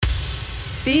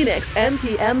Phoenix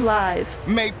MPM Live.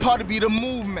 Make party be the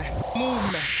movement.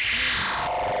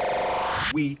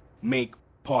 We make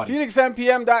party.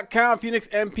 PhoenixMPM.com, Phoenix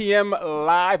MPM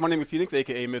Live. My name is Phoenix,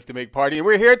 a.k.a. Mr. Make Party, and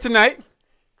we're here tonight.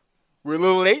 We're a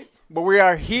little late, but we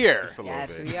are here.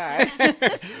 Yes, we are.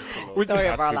 Story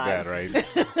of our lives.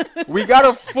 Right? We got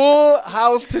a full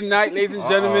house tonight, ladies and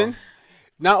gentlemen.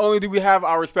 Not only do we have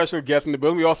our special guest in the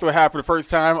building, we also have for the first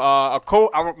time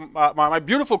my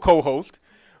beautiful co-host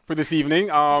for this evening.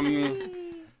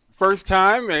 First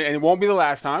time, and it won't be the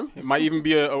last time. It might even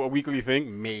be a weekly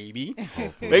thing, maybe.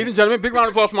 Ladies and gentlemen, big round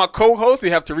of applause for my co-host. We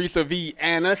have Teresa V.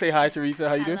 Anna. Say hi, Teresa.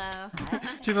 How you doing?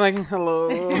 She's like, hello,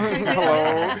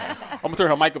 hello. I'm going to turn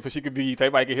her mic up so she could be, so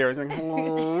everybody can hear her. She's like,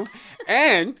 hello.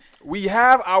 And we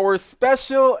have our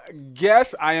special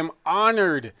guest. I am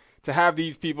honored to have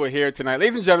these people here tonight.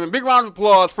 Ladies and gentlemen, big round of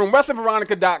applause from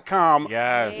WesandVeronica.com.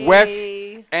 Yes.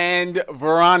 Wes and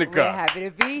Veronica. We're happy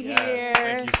to be here.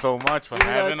 Thank you so much for Even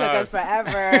though having it took us us.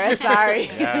 forever. Sorry.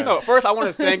 Yes. No, first I want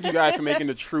to thank you guys for making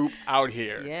the troop out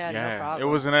here. Yeah, no Yeah, problem.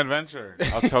 it was an adventure.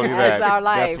 I'll tell you that. That's our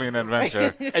life. Definitely an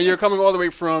adventure. And you're coming all the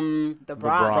way from The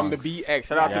Bronx. from the BX.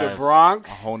 Shout out to the Yes. Bronx.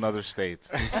 A whole nother state.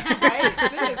 Right?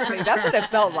 Seriously, that's what it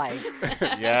felt like.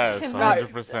 Yes,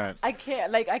 100%. I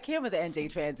can't with the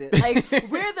NJ Transit. Like,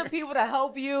 we're the people to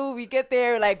help you. We get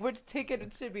there, like, which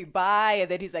ticket should we buy?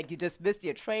 And then he's like, you just missed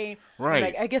your train. Right. I'm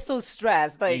like, I get so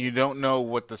stressed. Like, You don't know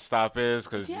what the stop is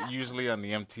because Yeah. usually on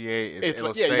the MTA, It's it'll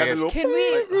like, yeah, you say got the it. little can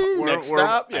we? next We're-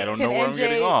 stop. I don't Can know where I'm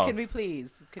getting NJ? off. Can we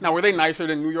please? Now, were they nicer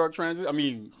than New York Transit? I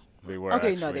mean, They were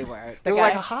Okay, actually. no, they were. they The were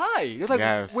like, guy- hi. They're like,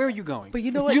 Yes. where are you going? But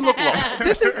you know what? You look lost.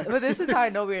 This is how I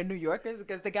know we're New Yorkers,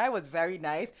 because the guy was very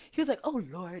nice. He was like, "Oh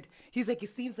Lord," he's like,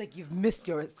 "It seems like you've missed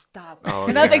your stop." Oh,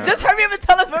 and I was like, yeah. "Just hurry up and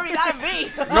tell us where we gotta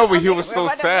be." No, but he was Where so am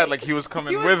I sad. be? Like he was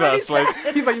coming He was with really us. Like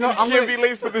sad. He's like, you know, I'm can't gonna be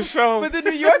late for the show. But the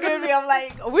New Yorker in me, I'm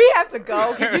like, "We have to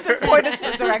go. Can you just point us in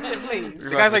this direction, please?" The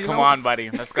guy's like, you "Come know- on,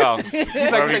 buddy, let's go." Where He's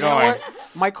are like, we you know going? what?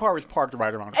 My car is parked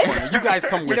right around the corner. You guys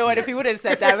come with You know what? me. If he would have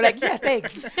said that, I'd be like, "Yeah,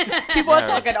 thanks." Keep on Yes.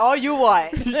 talking all you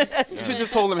want. You should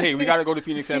just told him, hey, we got to go to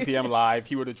Phoenix MPM Live.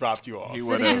 He would have dropped you off. He He'd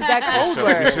would Use have. that code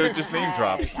word. You should have just name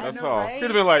dropped. I That's know, all. right?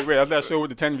 have been like, wait, that's that show with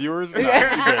the 10 viewers? Nah, you good.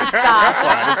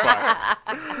 That's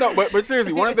fine. No, but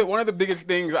seriously, one of the biggest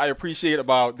things I appreciate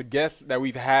about the guests that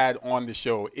we've had on the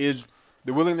show is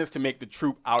the willingness to make the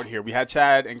troop out here. We had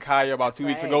Chad and Kaya about 2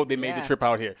 weeks right, ago. They made the yeah. trip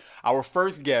out here. Our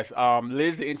first guest,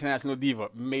 Liz, the international diva,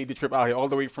 made the trip out here all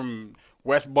the way from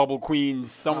West Bubble,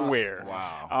 Queens, somewhere.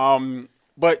 Wow.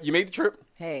 But you made the trip.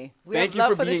 Hey, we Thank have you love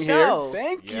for for being the here. show.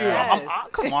 Thank you. Yes.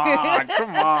 Come on,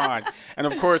 come on. And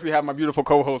of course, we have my beautiful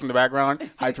co-host in the background.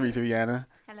 Hi, Teresa Viana.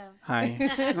 Hello. Hi.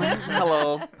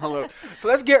 Hello. Hello. So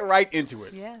let's get right into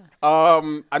it. Yeah.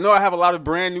 I know I have a lot of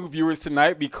brand new viewers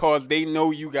tonight because they know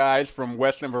you guys from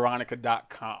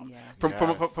WesandVeronica.com.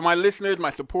 Yeah. For my listeners, my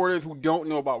supporters who don't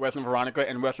know about Wes and Veronica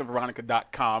and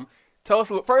WesandVeronica.com, tell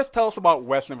us about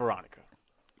Wes and Veronica.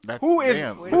 Who is-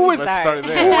 Damn. who is- Let's start Who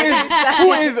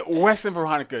there. is Wes and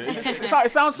Veronica?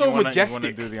 It sounds so You wanna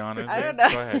majestic. do the honors? I don't Go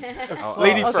know. ahead.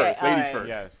 Ladies Okay, first. all Ladies right. first.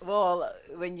 Yes. Well,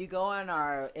 when you go on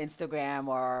our Instagram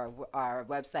or our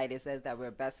website, it says that we're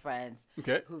best friends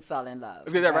Okay. who fell in love.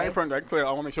 Let's get that right in front. Right clear. I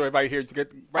want to make sure everybody here to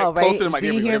get right Oh, close to the mic. Do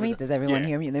you hear Whatever. me? Does everyone Yeah.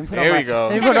 hear me? Let me put There on we my, go.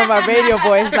 Let me put on my radio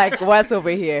voice like Wes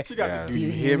over here. She got Yes. the, do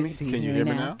you hear me? Do Can you hear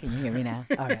me now? Can you hear me now?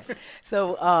 All right.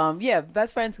 So, yeah,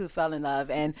 best friends who fell in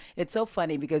love. And it's so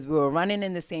funny because we were running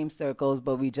in the same circles,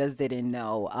 but we just didn't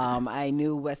know. I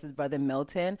knew Wes's brother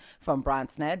Milton from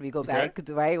BronxNet. We go back,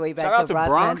 right? Way back Shout out to to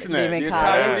BronxNet, Lehman the College,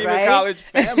 entire Lehman right? College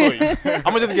family. I'm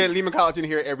gonna just get Lehman College in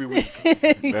here every week. So,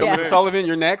 Yeah. Mr. Sullivan,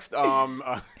 you're next.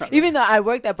 Even though I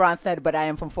worked at BronxNet, but I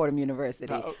am from Fordham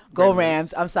University. Oh, Go wait a minute.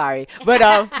 Rams! I'm sorry, but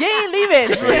yay, leave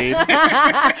it. Shade.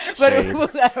 But Shade.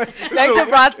 whatever. Back to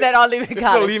BronxNet or Lehman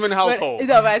College. Lehman household. But,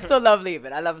 no, but I still love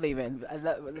Lehman. I love Lehman.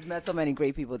 Met so many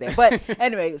great people there. But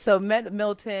anyway, so met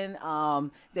Milton.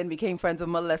 Then became friends with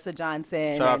Melissa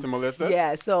Johnson. Shout out to Melissa.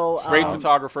 Yeah. So Great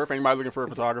photographer. If anybody's looking for a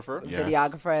photographer. Yeah.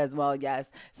 videographer as well,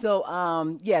 yes. So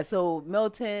so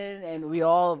Milton and we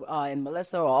all and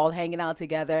Melissa were all hanging out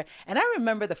together. And I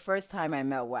remember the first time I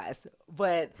met Wes,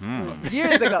 but it was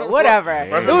years ago, whatever.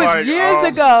 Wes It is was like, years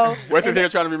ago. Wes is here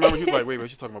trying to remember. He's like, wait,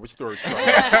 she's talking about which story? She's talking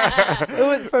about? It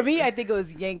was for me. I think it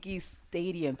was Yankee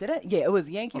Stadium. Did I? Yeah, it was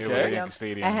Yankee Okay. Stadium. Yankee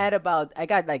Stadium. I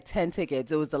got like 10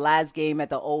 tickets. It was the last game at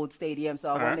the old stadium, so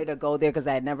I wanted to go there because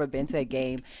I had never been to a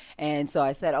game. And so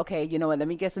I said, okay, you know what? Let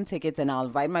me get some tickets and I'll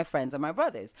invite my friends and my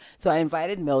brothers. So I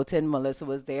invited Milton. Melissa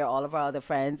was there, all of our other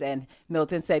friends, and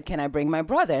Milton said, "Can I bring my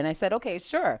brother?" And I said, "Okay,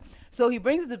 sure." So he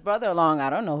brings his brother along. I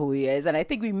don't know who he is, and I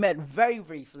think we met very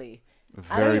briefly.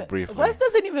 Very briefly. Wes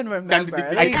doesn't even remember.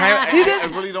 I Like, I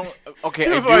really don't. Okay,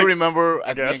 He I was do like, remember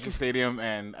at the guess. Yankee Stadium,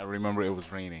 and I remember it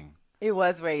was raining, it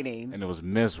was raining. and it was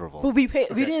miserable. But we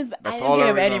didn't. I That's didn't all pay I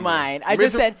him any remember. mind. I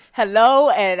just Miser- said hello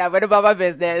and I went about my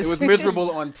business. It was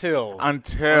miserable until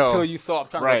Until you saw.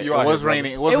 right, You it are was here, brother.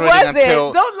 raining. It was It raining wasn't.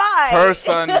 until Don't lie. her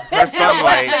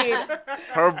sunlight,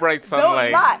 her bright Don't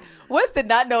sunlight. lie. Wes did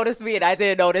not notice me and I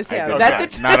didn't notice I him. did That's not, the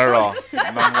truth. not at all,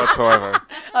 none whatsoever.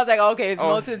 I was like, okay, it's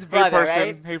Milton's brother, hey person,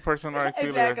 right? Hey person, all right, see you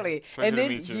Exactly. later. Pleasure And to then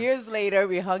meet you. years later,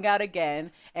 we hung out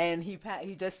again, and he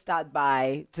just stopped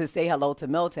by to say hello to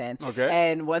Milton. Okay.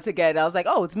 And once again, I was like,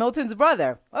 oh, it's Milton's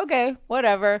brother. Okay,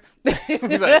 whatever.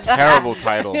 He's like, Terrible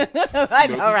title. I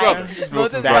know, right? brother.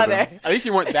 Milton's brother. brother. at least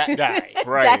you weren't that guy.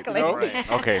 Right. Exactly.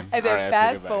 Right. Okay. And all then right, I take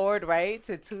fast it back. forward, right,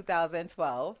 to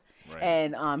 2012. Right.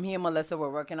 And he and Melissa were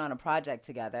working on a project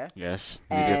together. Yes,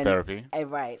 needed And, therapy.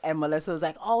 right. And Melissa was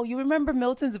like, oh, you remember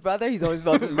Milton's brother? He's always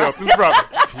Milton's brother. Milton's brother.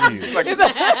 Jeez. Like,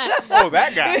 oh,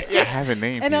 that guy. I have a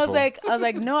name. And people. I was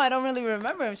like, no, I don't really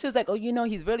remember him. She was like, oh,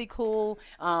 he's really cool.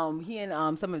 He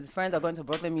and some of his friends are going to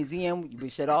Brooklyn Museum. We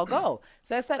should all go.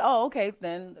 So I said, oh, okay,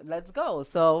 then let's go.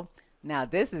 So now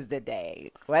this is the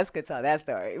day. Wes could tell that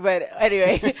story. But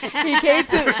anyway, he came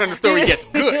to. This is when the story gets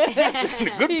good. This is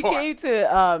the good He part. came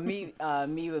to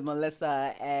meet with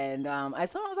Melissa, and I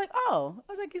saw him. I was like, oh,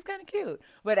 he's kind of cute.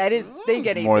 But I didn't think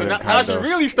anything. more than Now, kind she of.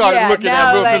 really started Yeah, looking now,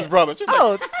 at Milton's like, brother. She's like,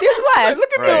 Oh, there's Wes. look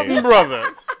at Right. Milton's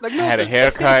brother. Like, I had a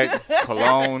haircut,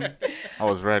 cologne. I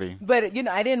was ready. But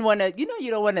I didn't want to. You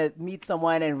don't want to meet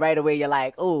someone and right away you're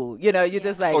like, oh, you're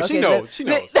just like, oh, okay, she knows. She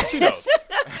knows. She knows.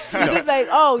 You're just like,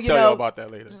 oh, Tell you all about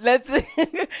that later. let's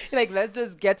let's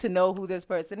just get to know who this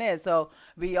person is. So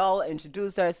we all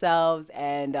introduced ourselves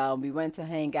and we went to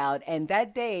hang out. And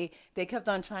that day they kept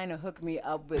on trying to hook me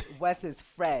up with Wes's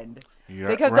friend.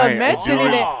 They kept right, on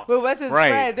mentioning do. it with Wes's Right.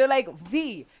 friend. They're like,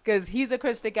 V, because he's a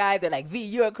Christian guy. They're like, V,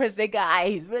 you're a Christian guy.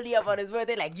 He's really up on his word.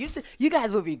 They're like, you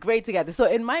guys would be great together. So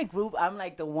in my group, I'm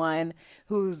like the one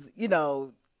who's,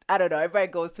 I don't know. Everybody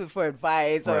goes to for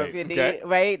advice or if Right, you need, okay.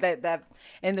 right? That,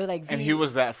 and they're like, And V, he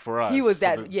was that for us. he was for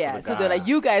that, the- for yeah. the So they're guy. like,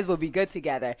 you guys will be good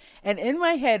together. And in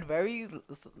my head, very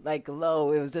like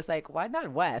low, it was just like, why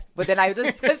not West? But then I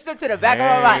just pushed it to the back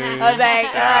of my mind. I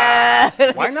was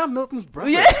like, Why not Milton's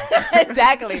brother? yeah,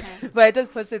 exactly. But I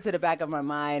just pushed it to the back of my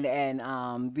mind,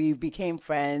 and we became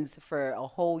friends for a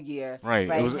whole year. Right.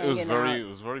 It was hanging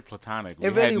out. very platonic. It We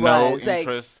really had no was. Like,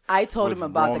 interest. I told him with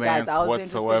about the guys I was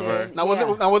romance whatsoever. interested in. Now,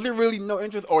 Yeah. was it really no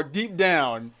interest, or deep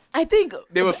down I think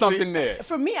there was something there?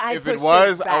 for me, I If pushed it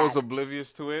was, I back. was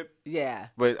oblivious to it. Yeah.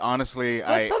 But honestly,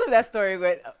 Let's tell them that story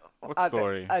with What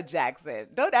story? Jackson.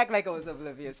 Don't act like it was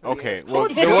oblivious for Okay, you. well,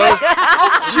 there was.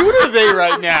 How cute are they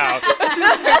right now?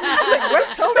 Like,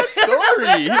 let's tell that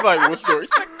story. He's like, what story?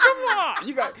 He's like, come on,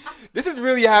 you got. This is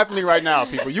really happening right now,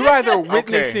 people. You guys are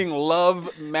witnessing love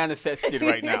manifested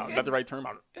right now. Is that the right term?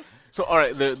 So, all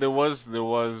right, there was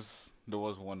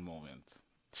one moment.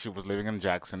 She was living in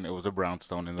Jackson. It was a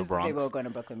brownstone in the This is the day Bronx. we were going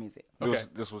to Brooklyn Museum.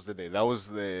 This was the day. That was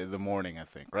the morning, I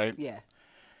think, right? Yeah.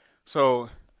 So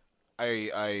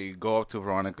I go up to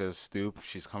Veronica's stoop.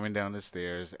 She's coming down the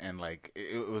stairs, and like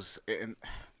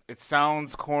it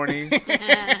sounds corny,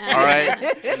 all right?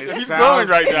 And it He's going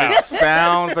right now. It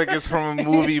sounds like it's from a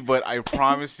movie, but I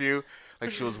promise you,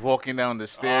 like she was walking down the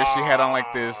stairs. She had on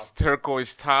like this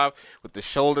turquoise top with the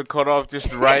shoulder cut off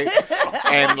just right,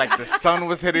 and like the sun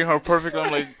was hitting her perfect.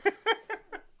 I'm like,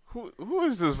 who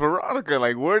is this Veronica?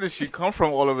 Like, where did she come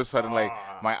from all of a sudden? Like,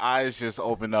 my eyes just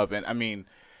opened up, and I mean,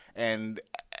 and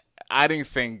I didn't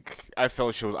think, I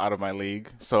felt she was out of my league.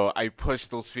 So I pushed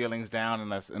those feelings down,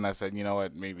 and I said, you know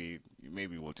what, maybe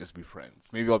we'll just be friends.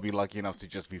 Maybe I'll be lucky enough to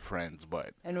just be friends.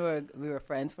 But And we were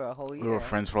friends for a whole year. we were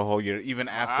friends for a whole year, even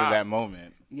after that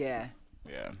moment. Yeah.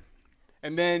 Yeah.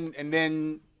 And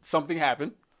then something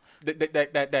happened.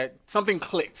 That something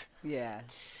clicked. Yeah.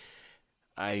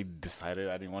 I decided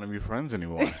I didn't want to be friends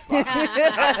anymore.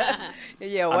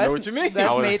 Yeah, I know what you mean. Let's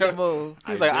I was- made the move.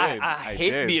 He's like, I I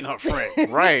hate did. being her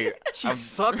friend. Right. She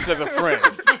sucks as a friend.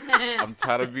 I'm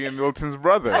tired of being Milton's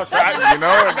brother. Oh, You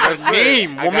know, that's it.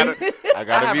 name, woman. I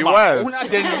gotta have be my Wes. own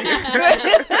identity.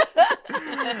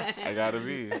 I gotta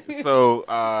be. So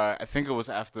I think it was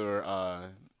after I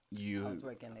you. was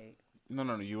working late.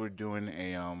 No. You were doing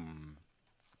a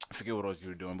I forget what else you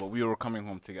were doing, but we were coming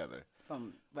home together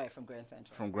From Grand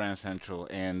Central. from Grand Central,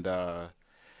 and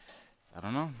I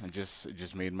don't know. I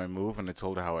just made my move, and I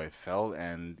told her how I felt.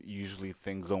 And usually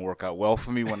things don't work out well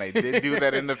for me when I did do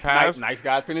that in the past. Nice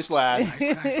guys finish last.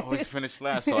 Nice guys always finish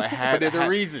last, so I had. But there's I a had-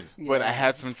 reason. But I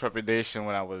had some trepidation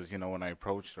when I was, when I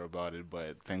approached her about it.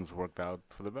 But things worked out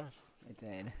for the best. It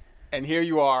did. And here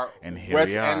you are, And here Wes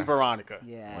we are. and Veronica.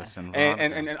 Yeah. Wes and And,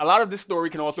 Veronica. and a lot of this story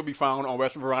can also be found on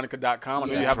wesandveronica.com. I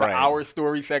know you Yeah. have That's the right. Our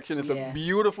Story section. It's Yeah. a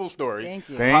beautiful story. Thank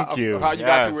you. Thank you. Of how you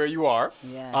got to Yes. where you are.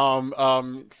 Yeah.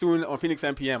 Soon on Phoenix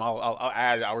NPM, I'll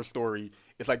add Our Story.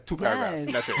 It's like 2 paragraphs.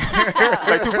 Yes. That's it. It's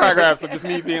like 2 paragraphs of just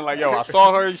me being like, yo, I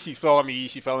saw her. She saw me.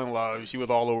 She fell in love. She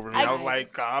was all over me. I was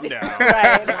like, calm down.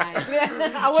 Right.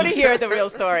 I want to hear the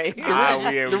real story.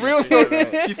 The real story.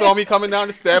 She saw me coming down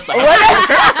the steps. I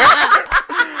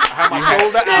had my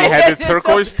shoulder He out. had the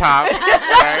turquoise top.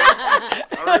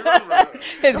 Right?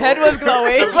 His head was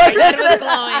glowing. It was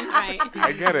glowing, right?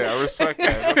 I get it. I respect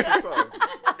that. That's what's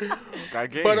up. I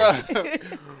get it.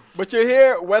 But you're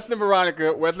here, Wes and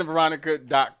Veronica,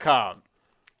 wesandveronica.com.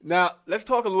 Now, let's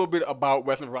talk a little bit about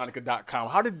wesandveronica.com.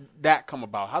 How did that come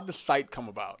about? How did the site come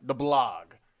about? The blog.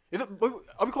 Are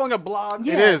we calling it a blog?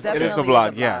 Yeah, It is. It is definitely a is a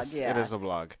blog. blog, Yes, yeah. it is a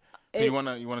blog. So It- you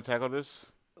wanna tackle this?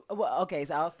 Well, okay,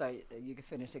 so I'll start. You can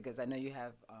finish it because I know you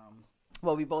have.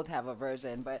 Well, we both have a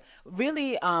version, but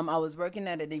really, I was working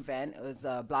at an event. It was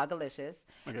Blogalicious,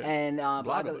 Okay. and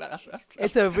That's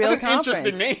it's a real an conference.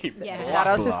 interesting name. Yeah. Shout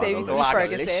out to Stacey Blogalicious.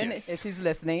 Ferguson if she's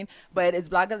listening. But it's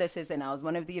Blogalicious, and I was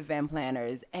one of the event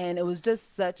planners, and it was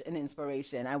just such an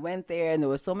inspiration. I went there, and there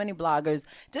were so many bloggers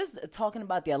just talking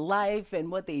about their life and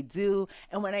what they do.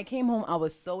 And when I came home, I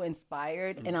was so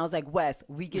inspired, and I was like, Wes,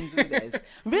 we can do this.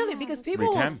 Really, because people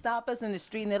will can. stop us in the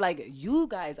street, and they're like, you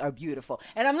guys are beautiful.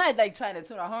 And I'm not like trying to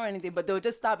toot our horn or anything, but they'll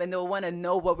just stop, and they'll want to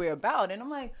know what we're about. And I'm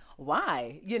like,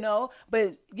 why?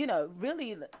 But,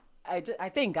 really, I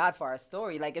thank God for our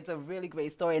story. Like, it's a really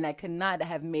great story, and I could not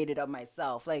have made it up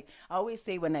myself. Like, I always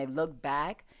say when I look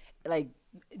back, like,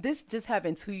 this just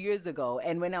happened 2 years ago,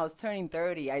 and when I was turning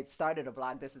 30, I started a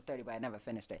blog. This is 30, but I never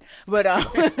finished it. But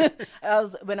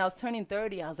when I was turning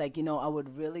 30, I was like, I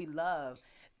would really love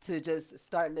to just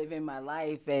start living my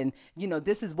life, and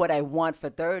this is what I want for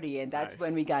 30, and that's Nice.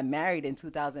 when we got married in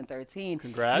 2013.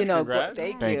 Congrats, congrats.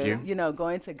 Thank you.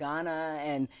 Going to Ghana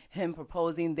and him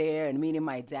proposing there and meeting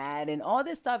my dad and all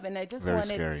this stuff, and I just Very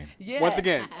wanted. scary. Yeah. Once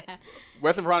again,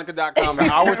 wesandveronica.com, the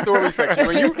Our Story section.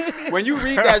 When you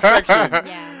read that section,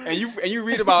 Yeah. and you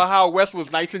read about how Wes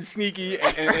was nice and sneaky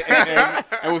and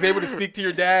was able to speak to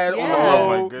your dad on the Yeah. Oh,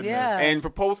 my low goodness. Yeah. and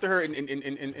propose to her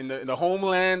in the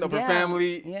homeland of her Yeah.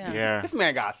 family. Yeah. Yeah. This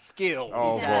man got skills.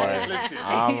 Oh boy. Listen.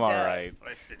 I'm He all does. right.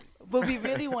 Listen. But we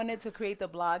really wanted to create the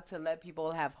blog to let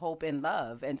people have hope and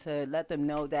love, and to let them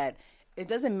know that it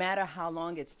doesn't matter how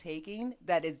long it's taking,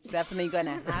 that it's definitely going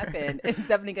to happen. It's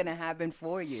definitely going to happen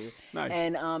for you. Nice.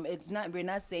 And we're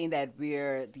not saying that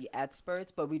we're the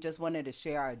experts, but we just wanted to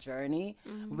share our journey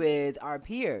with our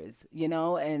peers,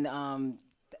 and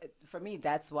for me,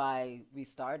 that's why we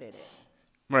started it.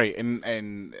 Right,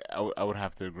 and I would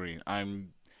have to agree.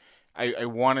 I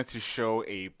wanted to show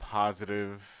a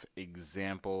positive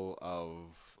example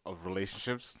of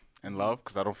relationships and love,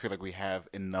 because I don't feel like we have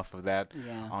enough of that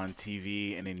Yeah. on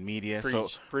TV and in media. Preach, so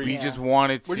preach. we Yeah. just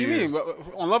wanted to. What do you mean?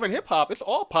 On Love and Hip Hop, it's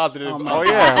all positive. Oh, my Oh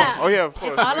yeah, oh yeah, of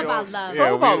course. It's all We about love. It's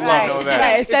all about we love. know that.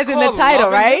 Right, it It's says in the called title,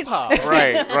 Love and right? Hip Hop.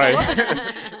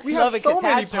 Right. We Love have and so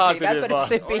many catastrophe. positive. That's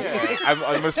what it should be.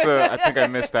 I missed. I think I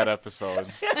missed that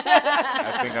episode.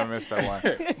 I think I missed that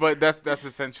one. But that's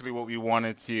essentially what we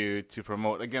wanted to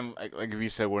promote. Again, like you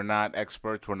said, we're not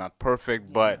experts, we're not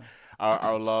perfect, but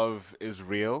our love is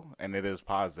real and it is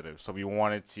positive. So we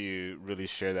wanted to really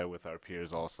share that with our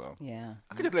peers also. Yeah.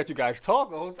 I could just let you guys talk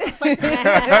the whole time. Like,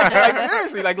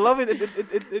 seriously, like loving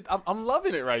it. I'm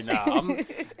loving it right now.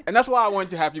 And that's why I wanted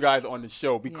to have you guys on the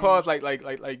show, because like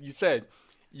you said,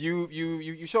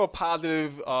 you show a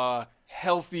positive,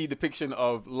 healthy depiction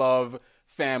of love,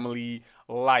 family,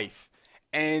 life.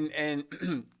 And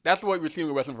that's what we're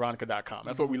seeing with wesandveronica.com.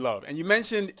 That's what we love. And you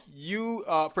mentioned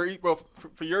for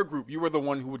your group, you were the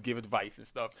one who would give advice and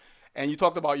stuff. And you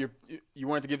talked about you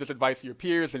wanted to give this advice to your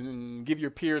peers and give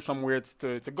your peers somewhere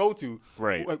to go to.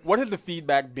 Right. What has the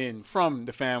feedback been from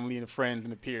the family and the friends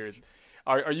and the peers?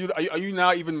 Are you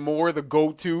now even more the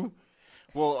go-to?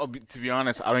 Well, to be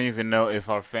honest, I don't even know if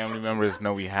our family members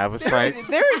know we have a site.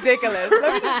 They're ridiculous.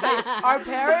 Let me just say, our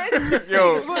parents,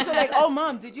 Yo. were like, "Oh,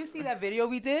 Mom, did you see that video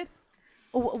we did?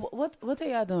 Oh, what are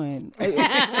y'all doing?"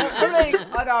 I'm like,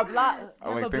 on our blog.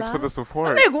 I'm have like, a thanks for blog?" the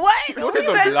support. I'm like, what? What is We've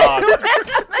a been- blog?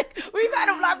 like, we've had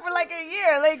a blog for like a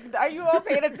year. Like, are you all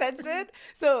paying attention?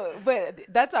 So, but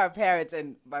that's our parents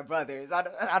and my brothers. I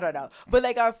don't know. But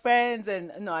like our friends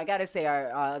and no, I gotta say our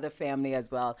other family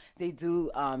as well. They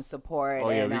do support. Oh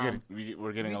yeah, and,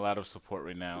 we're getting a lot of support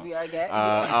right now. we are getting.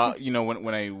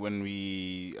 When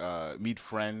we meet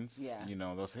friends, Yeah.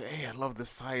 they'll say, "Hey, I love the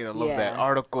site. I love Yeah. that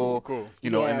article." Cool. You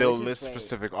know, Yeah, and they'll which is list great.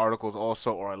 specific articles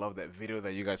also, or I love that video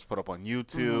that you guys put up on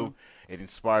YouTube. Mm-hmm. It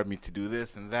inspired me to do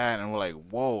this and that, and we're like,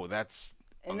 whoa, that's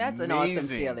And that's an awesome amazing.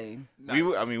 feeling.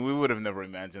 I mean, we would have never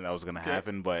imagined that was going to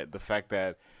happen, but the fact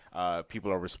that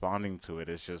people are responding to it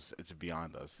is just, it's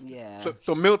beyond us. Yeah.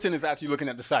 So Milton is actually looking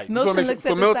at the site. Just wanna Milton make sure- looks so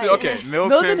at the Milton, site. okay.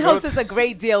 Milton hosts us a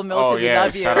great deal, Milton. Oh, We yeah,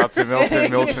 love you. shout out to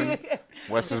Milton.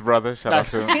 Wes's brother, shout out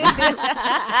to him.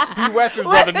 He's Wes's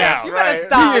brother now. You better Right.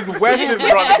 stop. He is Wes's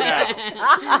brother now.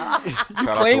 Shout out to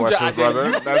claimed Wes's your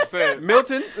brother. That's it.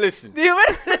 Milton, listen. You're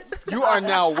You are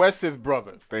now Wes's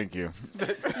brother. Thank you.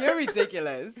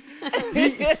 ridiculous.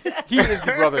 He is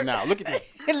the brother now. Look at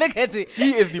this. Look at you.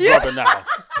 He is the brother now.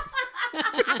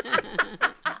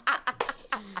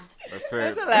 That's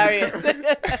That's it.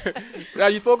 hilarious. Now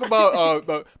you spoke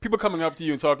about people coming up to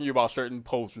you and talking to you about certain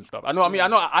posts and stuff. I know.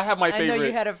 I have my I know favorite.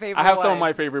 you had a favorite I have some of one.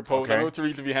 my favorite posts. I Okay. know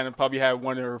Teresa Behannon probably had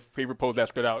one of her favorite posts that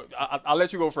stood out. I'll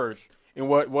let you go first. And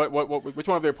which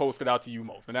one of their posts stood out to you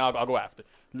most? And then I'll go after.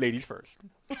 Ladies first.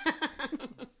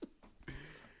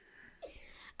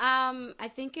 I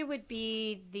think it would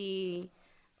be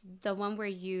the one where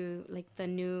you like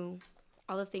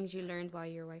all the things you learned while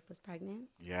your wife was pregnant.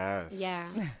 Yes. Yeah,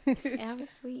 that was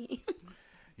sweet.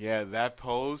 Yeah, that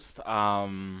post. I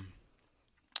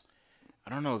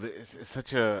don't know. It's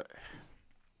such a.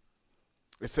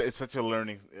 It's such a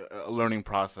learning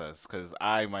process because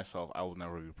I myself I will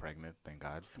never be pregnant, thank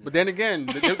God. But then again,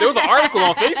 there was an article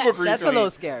on Facebook recently. That's a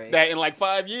little scary. That in like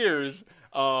 5 years,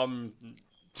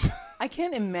 I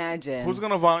can't imagine. Who's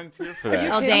gonna volunteer for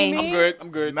that? All kidding day. me? I'm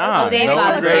good. Nah, Jose's no,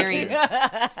 volunteering.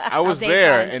 I was Jose's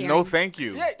there, and no, volunteering. thank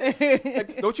you.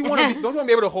 Like, don't you want to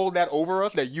be able to hold that over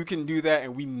us that you can do that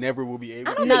and we never will be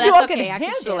able I to? don't No, think you that's all can okay. I can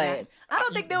handle share it. I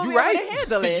don't think they'll be You're able right. to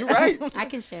handle it. You're right. I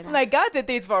can share that. Like, God did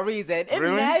things for a reason. Really?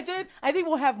 Imagine, I think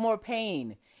we'll have more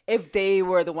pain if they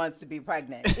were the ones to be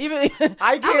pregnant. Even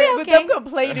I can't. with okay. them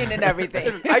complaining and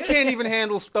everything. I can't even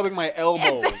handle stubbing my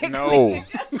elbow. No,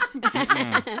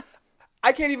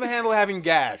 I can't even handle having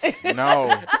gas. no,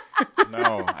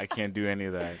 I can't do any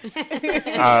of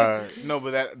that. No,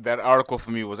 but that article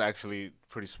for me was actually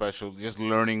pretty special. Just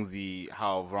learning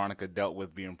how Veronica dealt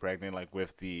with being pregnant, like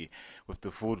with the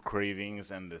food cravings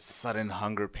and the sudden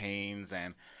hunger pains,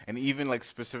 and even like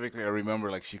specifically, I remember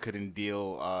like she couldn't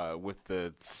deal with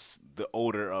the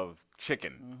odor of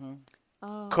chicken,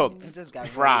 cooked, It just got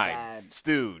really fried, bad.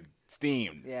 stewed,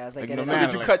 steamed. Yeah, I was like, no get it So out. matter,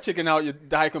 did you like- cut chicken out your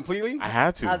diet completely? I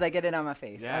had to. I was like, get it on my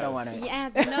face. Yeah. I don't want it. Yeah,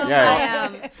 no,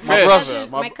 Yeah. My brother,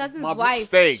 my cousin's my wife,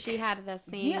 steak. she had the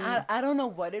same. Yeah, I don't know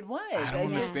what it was. I don't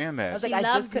understand that. I was She like, I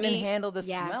loves just couldn't meat. handle the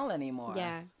Yeah. smell anymore.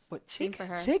 Yeah, But same for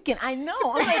her. Chicken, I know.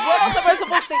 I'm like, what else am I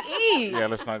supposed to eat? Yeah,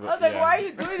 let's not go. I was like, yeah. why are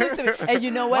you doing this to me? And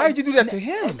you know what? Why did you do that to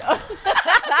him?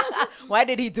 Why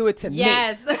did he do it to me?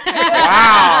 Yes.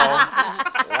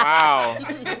 Wow.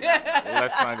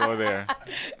 Let's not go there.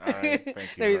 All right. Thank you.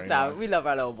 There you very stop. much. We love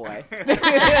our little boy.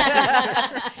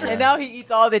 And now he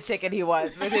eats all the chicken he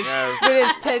wants with his, Yes. with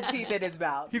his 10 teeth in his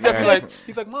mouth.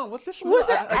 He's like, Mom, what's this smell? What's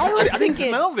that? I don't didn't think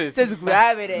smell this. Just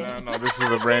grab it in. No, this is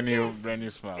a brand new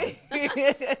smell.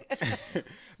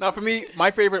 Now, for me, one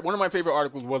of my favorite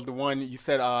articles was the one you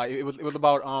said. It was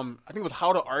about I think it was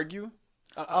how to argue.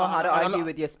 Oh, how to argue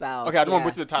with your spouse. Okay, I don't want to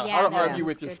Yeah. butcher the title. Yeah, How to that argue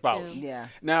was with your good spouse. too. Yeah.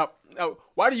 Now,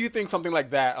 why do you think something like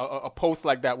that, a post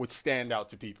like that, would stand out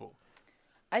to people?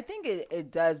 I think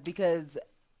it does because,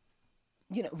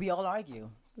 we all argue.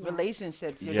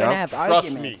 Relationships, you're Yep. going to have Trust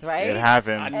arguments, me. right? It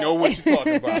happened. I know what you're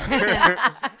talking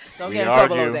about. Don't We get in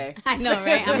trouble argue. over there. I know,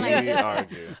 right? I'm like, We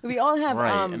argue. We all have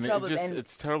Right. And troubles. And,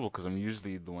 it's terrible because I'm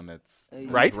usually the one that's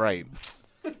Right? Right.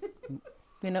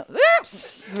 we know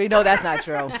that's not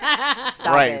true. Stop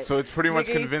Right. it. So it's pretty much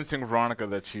Nigga. convincing Veronica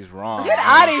that she's wrong. Get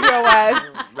out of here,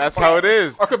 Wes. That's how it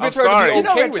is. Or I'm convince her to be sorry. okay You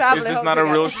know we're with it. traveling Is this home not a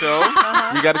real together. show?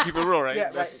 We got to keep it real, right?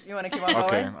 Yeah, right. You want to keep on going?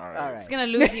 Okay, all right. All it's right. gonna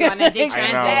lose you on a J I know.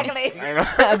 Transit.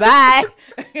 I know. Bye.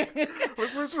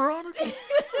 Where's Veronica?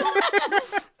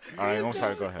 All right, I'm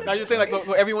sorry. Go ahead. Now you're saying like, look,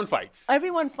 everyone fights.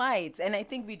 Everyone fights, and I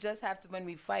think we just have to. When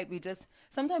we fight,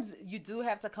 sometimes you do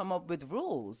have to come up with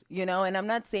rules, And I'm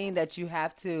not saying that you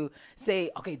have to say,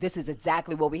 okay, this is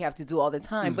exactly what we have to do all the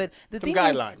time. But the Some thing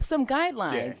guidelines. is, some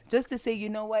guidelines, Yeah. just to say, you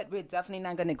know what, we're definitely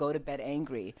not going to go to bed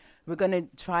angry. We're going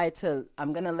to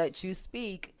I'm going to let you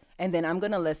speak. And then I'm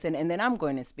going to listen, and then I'm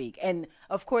going to speak. And,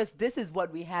 of course, this is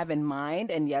what we have in mind.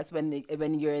 And, yes, when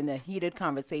you're in a heated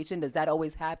conversation, does that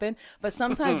always happen? But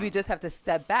sometimes we just have to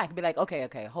step back and be like,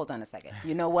 okay, hold on a second.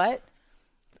 You know what?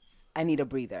 I need a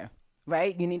breather,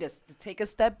 right? You need to take a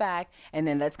step back, and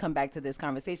then let's come back to this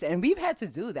conversation. And we've had to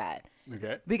do that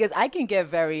Okay. because I can get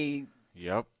very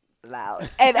Yep. loud.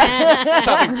 And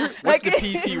What's the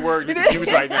PC word you can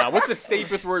use right now? What's the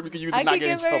safest word we can use to I not can get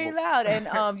in get very trouble? loud,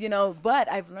 and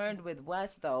but I've learned with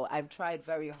Wes though. I've tried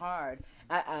very hard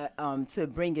to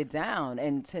bring it down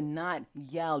and to not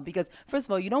yell because first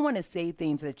of all, you don't want to say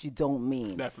things that you don't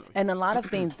mean. Definitely. And a lot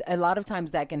of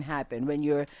times that can happen when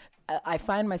you're. I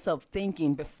find myself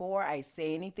thinking before I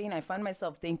say anything. I find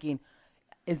myself thinking,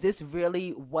 is this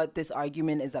really what this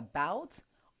argument is about,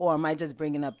 or am I just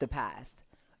bringing up the past?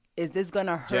 Is this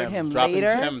gonna hurt him dropping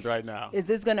later? gems right now. Is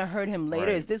this going to hurt him later?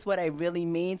 Right. Is this what I really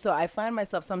mean? So I find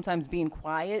myself sometimes being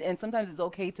quiet, and sometimes it's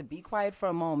okay to be quiet for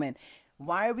a moment.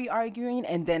 Why are we arguing?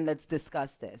 And then let's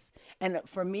discuss this. And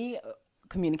for me,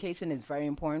 communication is very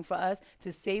important for us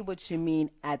to say what you mean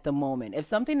at the moment. If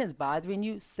something is bothering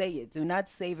you, say it. Do not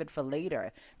save it for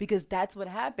later because that's what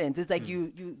happens. It's like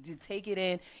you take it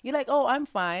in. You're like, oh, I'm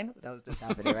fine. That was just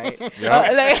happening, right?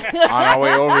 On our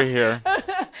way over here.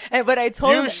 But I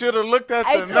told him. You should have looked at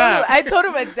the map. I told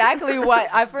him exactly what.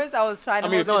 At first, I was trying to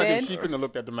I mean, it's hold not it like in. if she couldn't have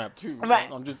looked at the map too.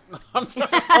 Right. I'm just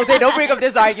Okay, don't bring up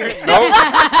this argument. We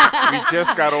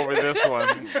just got over this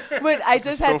one. But I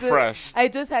just had so to. fresh. I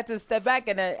just had to step back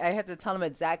and I had to tell him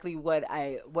exactly what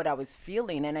I was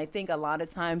feeling. And I think a lot of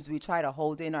times we try to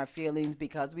hold in our feelings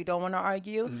because we don't want to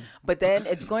argue, but then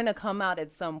it's going to come out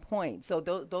at some point. So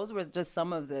those were just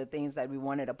some of the things that we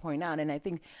wanted to point out. And I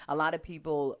think a lot of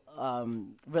people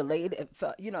relate.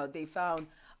 They found.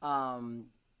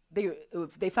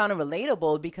 They found it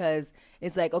relatable because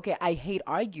it's like, okay, I hate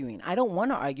arguing. I don't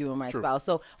want to argue with my spouse.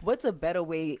 So what's a better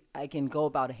way I can go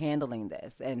about handling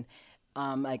this? And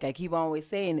like I keep always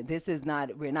saying,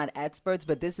 we're not experts,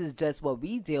 but this is just what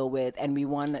we deal with. And we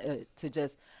want to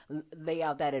just lay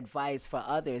out that advice for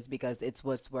others because it's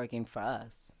what's working for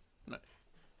us.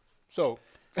 so.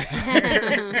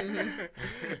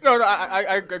 No,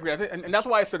 I agree, and that's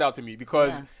why it stood out to me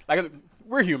because like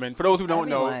we're human. For those who don't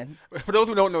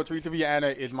know, Teresa Viana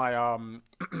is my No,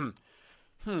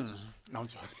 I'm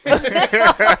joking.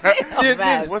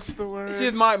 What's the word?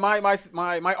 She's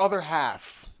my other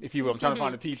half, if you will. I'm trying to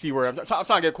find a PC word. I'm trying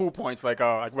to get cool points like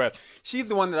Wes. She's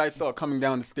the one that I saw coming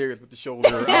down the stairs with the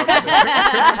shoulder out.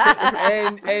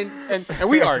 and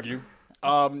we argue.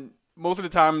 Most of the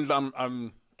times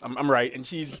I'm right, and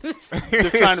she's just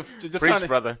trying to Preach,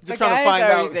 brother. just trying to find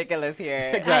out ridiculous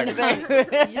here. exactly. You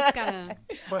just gotta,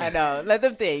 I know. Let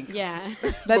them think. yeah.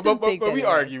 Let them But think. we anyway.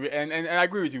 argue, and I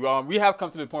agree with you. We have come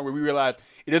to the point where we realize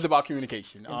it is about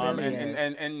communication. really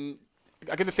is. And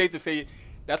I guess it's safe to say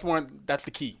that's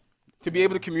the key. To be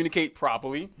able to communicate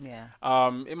properly. Yeah.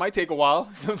 It might take a while.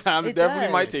 Sometimes it definitely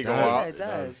does. might take a Yeah, while. it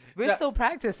does. We're Now- still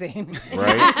practicing.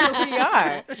 Right? We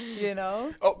are. You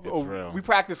know. real. We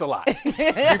practice a lot. We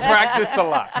practice a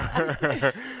lot.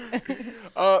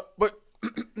 But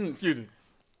excuse me.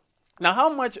 Now, how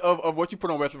much of what you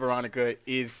put on West Veronica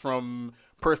is from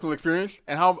personal experience,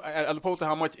 and how, as opposed to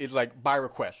how much is like by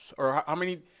request, or how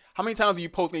many times do you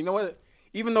post? You know what?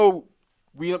 Even though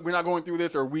we're not going through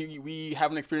this, or we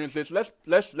haven't experienced this, let's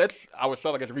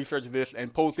ourselves, I guess, research this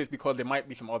and post this because there might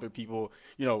be some other people,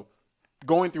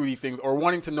 going through these things or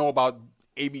wanting to know about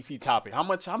ABC topic. How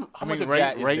much of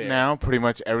that is right there? now, pretty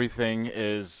much everything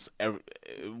is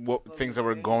things that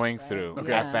we're going through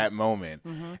Okay. at that moment.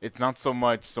 It's not so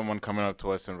much someone coming up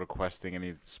to us and requesting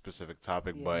any specific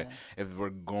topic, but if we're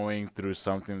going through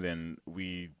something, then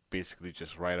we basically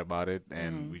just write about it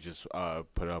and we just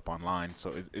put it up online.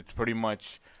 So it's pretty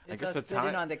much, I It's guess, us the sitting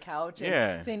time. on the couch and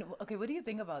Yeah. saying, okay, what do you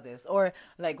think about this? Or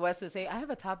like Wes would say, I have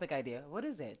a topic idea. What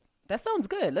is it? That sounds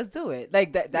good. Let's do it.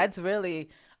 Like that's really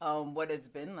what it's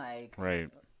been like. Right.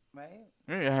 Right?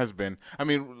 Yeah, it has been. I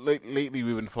mean, lately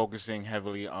we've been focusing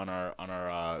heavily on our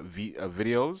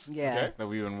videos. Yeah. Okay. That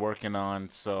we've been working on.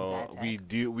 So That's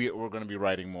we're going to be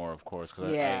writing more, of course,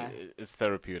 because Yeah. it's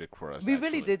therapeutic for us. We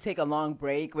really actually. did take a long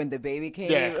break when the baby came.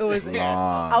 Yeah. It was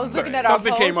Long I was looking at our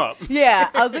Something post. came up. Yeah,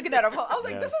 I was looking at our post. I was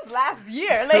like, Yeah. this is last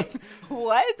year. Like,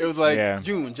 what? It was like Yeah.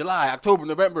 June, July, October,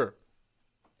 November,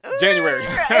 January.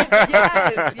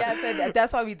 yes, and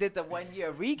that's why we did the 1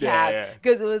 year recap Yeah.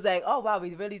 because it was like, oh wow,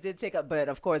 we really did take up. But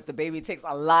of course, the baby takes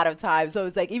a lot of time, so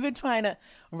it's like even trying to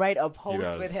write a post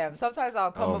does. with him. Sometimes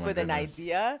I'll come Oh, up my with an goodness.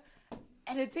 idea.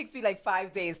 And it takes me like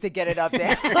 5 days to get it up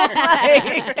there.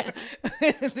 Like,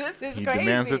 this is He crazy.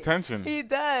 demands attention. He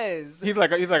does. He's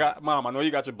like, Mom, I know you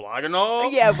got your blog and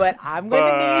all. Yeah, but I'm going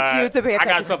to need you to pay I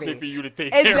attention got something to me. for you to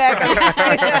take care of. Exactly.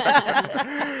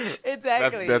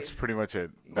 Exactly. That's pretty much it.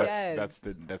 Yes.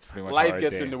 That's pretty much Life our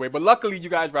gets day. in the way, but luckily you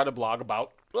guys write a blog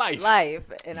about life. life.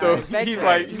 And So our he's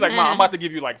adventures. like, Mom, I'm about to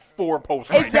give you like 4 posts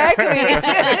right now.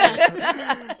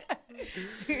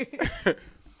 Exactly.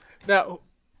 Now,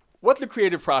 what's the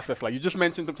creative process like? You just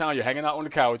mentioned sometimes you're hanging out on the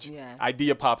couch, Yeah.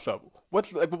 idea pops up.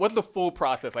 What's the full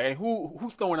process like? And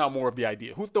who's throwing out more of the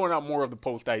idea? Who's throwing out more of the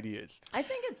post ideas? I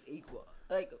think it's equal.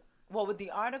 Like, well, with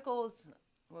the articles,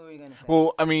 what were you gonna say?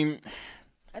 Well, I mean,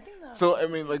 I think so I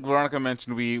mean, like Veronica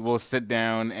mentioned, we will sit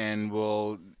down and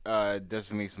we'll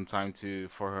designate some time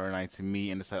for her and I to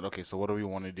meet and decide. Okay, so what do we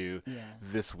want to do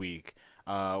this week?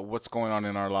 What's going on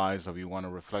in our lives that we want to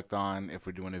reflect on? If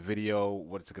we're doing a video,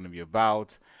 what's it going to be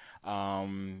about? I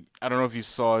don't know if you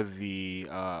saw the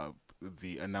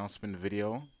announcement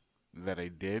video that I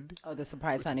did. Oh, the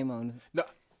surprise honeymoon. No,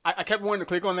 I kept wanting to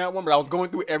click on that one, but I was going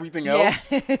through everything else.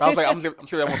 I was like, I'm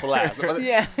sure that one for last.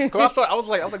 Yeah. Because I was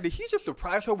like, did he just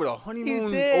surprise her with a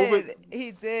honeymoon?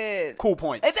 He did. Cool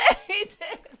points. He did.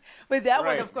 But that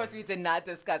Right. one, of course, we did not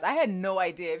discuss. I had no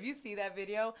idea. If you see that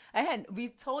video,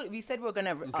 we said we were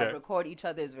gonna Okay. record each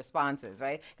other's responses,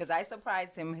 right? Because I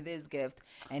surprised him with his gift,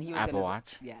 and he was Apple gonna.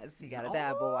 Watch? Yes, he got the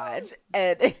Apple Watch,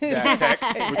 and Dad tech.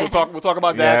 We'll talk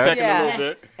about dad Yeah. tech in a little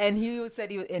bit. And he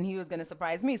said he was gonna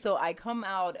surprise me. So I come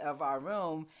out of our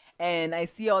room and I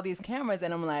see all these cameras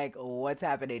and I'm like, what's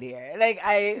happening here? Like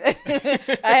I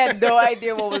had no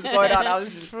idea what was going on. I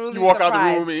was truly You walk surprised.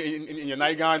 out the room in your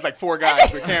nightgown, it's like 4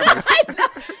 guys with cameras.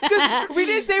 We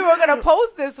didn't say we were gonna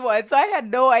post this one, so I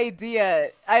had no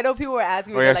idea. I know people were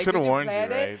asking me, Well, I like, should've did you warned plan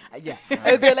you, it?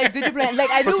 Yeah. They're like, did you plan? Like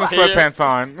I Put knew. some sweatpants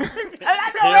on.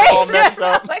 I know, Hair right? all messed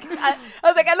up. Like, I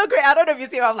was like, I look great. I don't know if you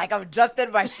see me. I'm like, I'm just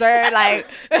in my shirt. Like,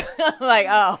 I'm like,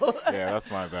 oh. Yeah, that's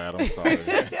my bad. I'm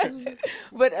sorry.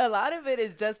 But a lot of it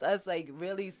is just us, like,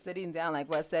 really sitting down, like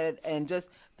Wes said, and just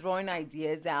throwing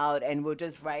ideas out, and we'll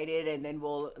just write it, and then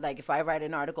we'll, like, if I write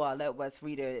an article, I'll let Wes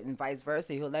read it, and vice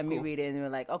versa. He'll let me read it, and we're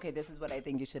like, okay, this is what I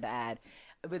think you should add.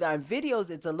 With our videos,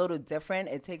 it's a little different.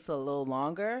 It takes a little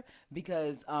longer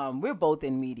because we're both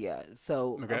in media.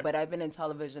 So, Okay. but I've been in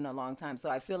television a long time. So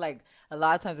I feel like a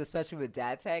lot of times, especially with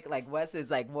Dad Tech, like Wes is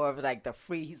like more of like the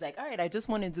free. He's like, all right, I just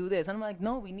want to do this. And I'm like,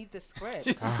 no, we need the script.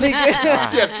 She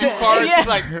has 2 cards. Yeah. She's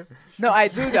like, No, I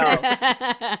do though.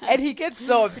 And he gets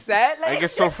so upset. I Like, get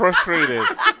so frustrated.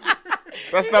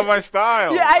 That's not my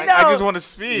style. Yeah, I I know. just want to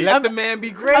speak. let the man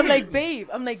be great. I'm like, babe,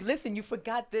 listen, you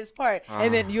forgot this part.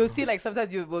 And then you'll see, like,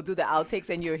 sometimes you will do the outtakes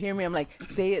and you'll hear me. I'm like,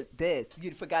 say it this.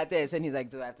 You forgot this. And he's like,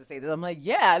 do I have to say this? I'm like,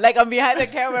 yeah. Like, I'm behind the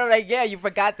camera. I'm like, yeah, you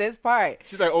forgot this part.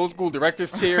 She's like old school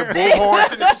director's chair,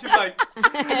 bullhorns, and then she's like,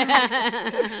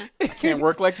 I can't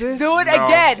work like this. Do it No.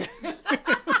 again.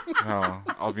 No,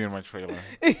 I'll be in my trailer.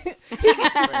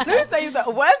 Let me tell you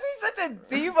something. Was he such a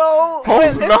Devo?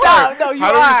 Oh, No, you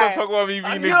How are. did we talk about me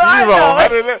being a You are, Devo? though. How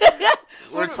did it?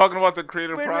 We're talking about the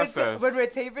creative process. When we're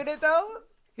taping it, though,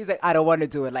 he's like, I don't want to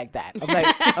do it like that. I'm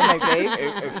like, babe.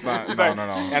 It's not. She's No, like, no,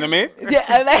 no. Anime? Yeah,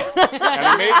 I'm like,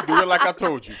 Anime? Do it like I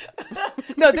told you.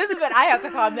 no, this is when I have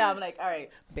to calm down. I'm like, all right,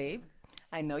 babe,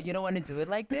 I know you don't want to do it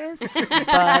like this,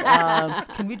 but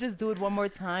can we just do it one more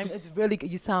time? It's really good.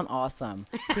 You sound awesome.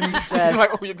 Can you just, You're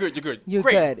like, oh, you're good. You're good. you're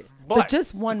Great. good. But, But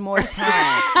just one more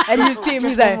time. And you see him,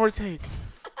 he's like, One more take.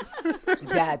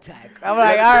 Dad Tech. I'm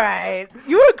like, all right.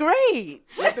 You were great.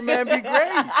 let the man be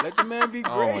great. Let the man be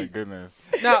great. Oh my goodness.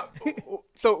 Now,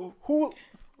 so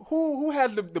who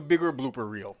has the bigger blooper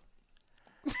reel?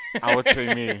 I would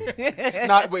say me.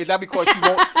 Is that because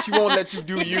she won't let you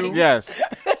do you? Yes.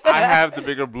 I have the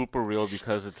bigger blooper reel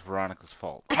because it's Veronica's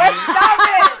fault. Stop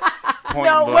it. Point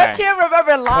No, blank. Wes can't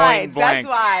remember lines. Point blank. That's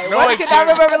why. No, Wes I cannot can't,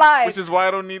 remember lines. Which is why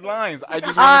I don't need lines. I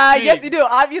just want to speak. Yes, you do.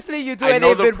 Obviously, you do, I and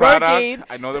know it's the been product. working.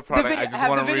 I know the product. I just have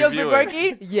want the to videos review been it.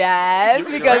 working? Yes,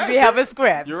 You're because right. we have a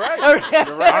script. You're right. All right.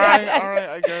 You're right. All right,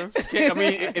 I guess. I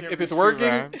mean, if it's working,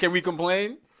 bad. can we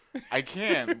complain? I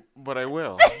can, but I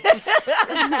will.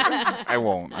 I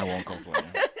won't complain.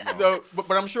 No. So,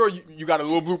 but I'm sure you got a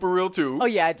little blooper reel too. Oh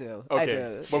yeah, I do. I Okay,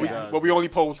 do. but Yeah. we only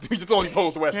post. We just only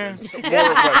post Westerns. More of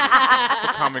Westerns.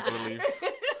 For comic relief.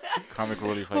 Comic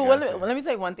relief. I Well, guess. let me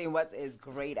tell you one thing Wes is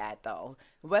great at, though.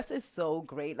 Wes is so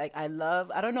great. Like, I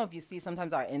don't know if you see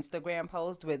sometimes our Instagram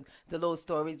post with the little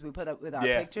stories we put up with our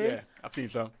pictures. Yeah, I've seen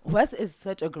some. Wes is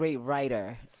such a great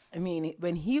writer. I mean,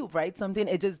 when he writes something,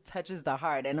 it just touches the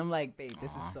heart. And I'm like, babe,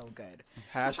 this is so good.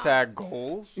 Hashtag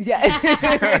goals.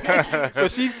 Yeah. So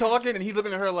she's talking and he's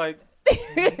looking at her like,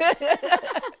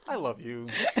 I love you.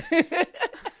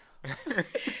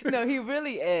 No, he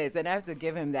really is. And I have to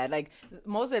give him that. Like,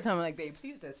 most of the time, I'm like, babe,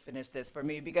 please just finish this for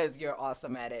me because you're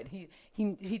awesome at it. He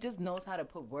just knows how to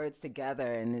put words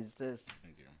together. And it's just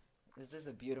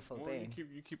a beautiful Well, thing.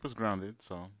 you keep us grounded,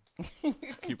 so.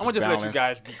 Keep I'm us gonna just let you balanced.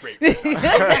 guys be great.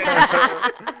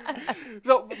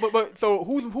 So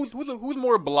who's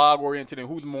more blog oriented and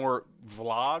who's more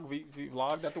vlog?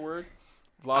 Vlog, that the word?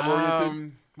 Vlog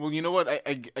oriented. Well, you know what?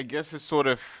 I guess it's sort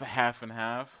of half and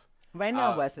half. Right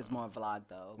now, Wes is more vlog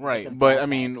though. Right, because of but Dad I Tech.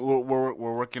 mean, we're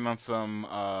working on some.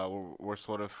 We're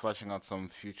sort of fleshing out some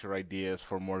future ideas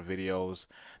for more videos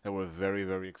that we're very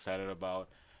very excited about,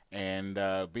 and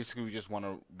basically we just want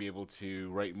to be able to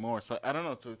write more. So I don't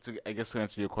know. I guess to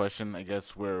answer your question, I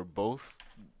guess we're both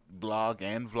blog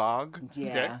and vlog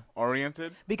Yeah.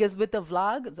 oriented. Because with the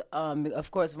vlogs, of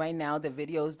course, right now the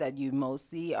videos that you most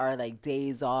see are like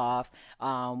days off.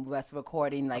 Wes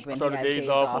recording like when So he the has days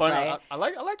off. right? I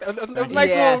like that. It was a nice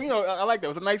Yeah. little, I like that. It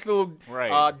was a nice little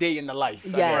Right. day in the life.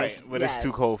 I Yes. guess. But it's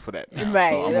too cold for that. now,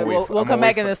 Right. so I'm we'll I'm come away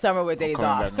back in for- the summer with days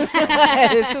coming off.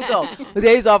 back in the summer. It's too cold. With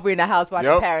days off, we're in the house watching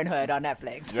Yep. Parenthood on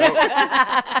Netflix. Yep.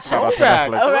 Shout out to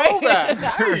Throwback. Netflix. All right. Throwback.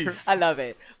 Nice. I love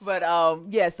it. But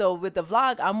yeah, so with the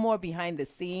vlog, I'm more behind the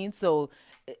scenes. So,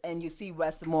 and you see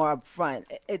Wes more up front.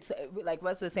 It's like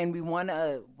Wes was saying, we want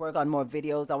to work on more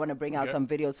videos. I want to bring out some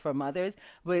videos for mothers,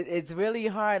 but it's really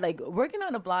hard. Like working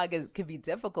on a blog could be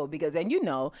difficult because, and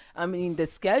I mean, the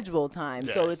schedule time.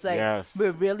 So it's like Yes. we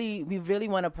really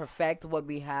want to perfect what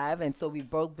we have, and so we've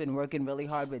both been working really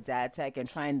hard with Dad Tech and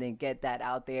trying to get that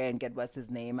out there and get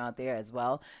Wes's name out there as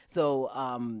well. So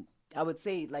I would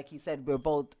say, like he said, we're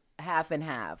both half and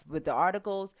half. With the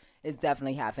articles, it's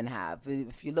definitely half and half.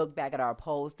 If you look back at our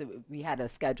post, we had a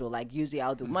schedule. Like usually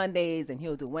I'll do Mondays and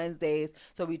he'll do Wednesdays.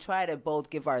 So we try to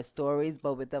both give our stories.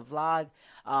 But with the vlog,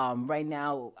 right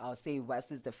now I'll say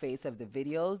Wes is the face of the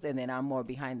videos, and then I'm more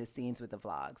behind the scenes with the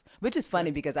vlogs, which is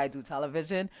funny because I do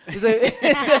television. So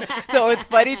it's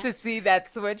funny to see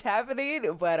that switch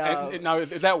happening. But And now,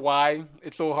 is that why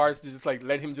it's so hard to just like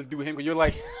let him just do him? Because you're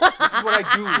like, this is what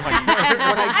I do, honey. This is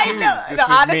what I do. This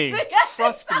is me.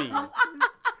 Trust me.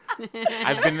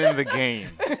 I've been in the game.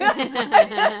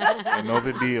 I know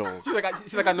the deal. She's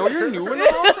like, I know you're new and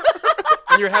all,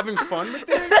 and you're having fun with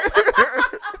this,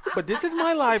 but this is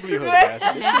my livelihood.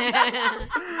 Ashley.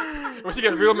 When she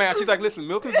gets real mad, she's like, listen,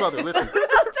 Milton's brother, listen.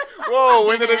 Whoa,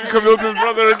 when did it become Milton's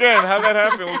brother again? How'd that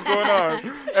happen? What's going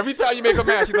on? Every time you make her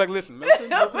mad, she's like, listen, Milton's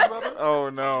brother. Oh,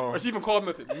 no. Or she even called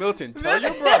Milton. Milton, tell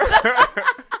your brother.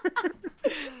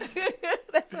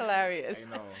 that's hilarious. I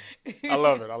know. I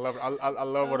love it. I love it. I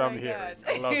love what Oh I'm my hearing. God.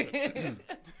 I love it.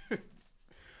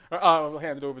 I'll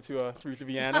hand it over to Teresa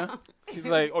Viana. She's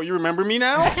like, oh, you remember me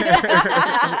now?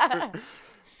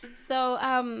 So,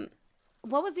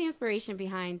 what was the inspiration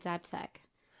behind Dad Tech?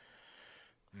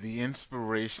 The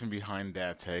inspiration behind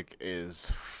Dad Tech is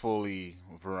fully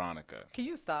Veronica. Can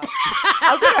you stop?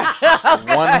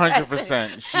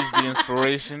 100%. She's the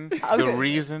inspiration, the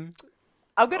reason.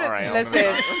 I'm gonna All right, I'm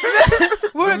listen.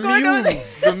 We were going over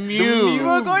this. The muse. We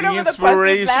were going the over the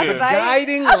questions last inspiration. night.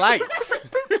 Guiding light.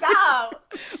 Stop.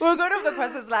 We were going over the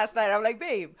questions last night. I'm like,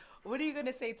 babe, what are you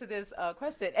gonna say to this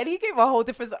question? And he gave a whole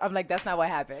different. I'm like, that's not what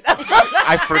happened.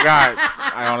 I forgot.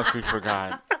 I honestly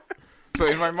forgot. So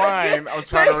in my mind, I was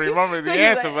trying to remember the he's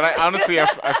answer, like- but I honestly I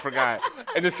forgot.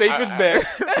 And the safest bet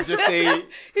to just say,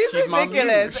 He's she's my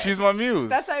ridiculous. muse. She's my muse.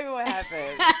 That's not even what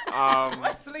happened.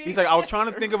 Wesley. He's like, I was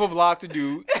trying to think of a vlog to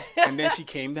do, and then she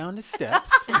came down the steps.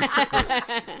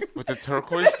 With the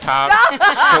turquoise top,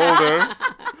 shoulder.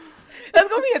 That's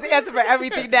gonna be his answer for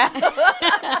everything now.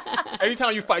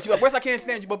 Anytime you fight, she's like, Wes, I can't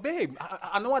stand you. But babe,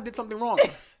 I know I did something wrong.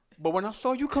 But when I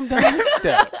saw you come down the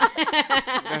steps,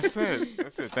 That's it.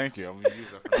 That's it. Thank you. I'm gonna use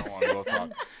that from now on. Real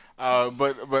talk.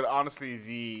 But honestly,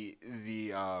 the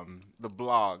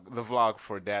vlog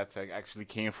for Dad Tech actually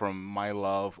came from my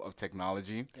love of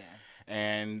technology. Yeah.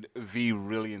 And V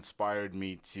really inspired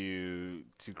me to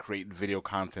create video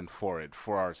content for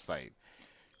our site.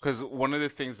 Because one of the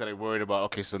things that I worried about,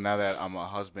 okay, so now that I'm a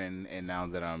husband and now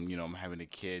that I'm having a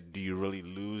kid, do you really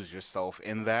lose yourself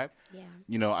in that?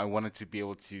 Yeah. I wanted to be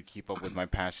able to keep up with my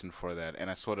passion for that.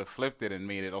 And I sort of flipped it and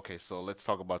made it, okay, so let's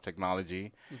talk about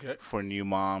technology for new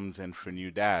moms and for new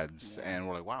dads. Yeah. And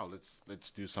we're like, wow, let's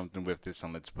do something with this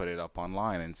and let's put it up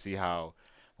online and see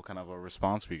what kind of a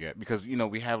response we get. Because,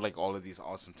 we have like all of these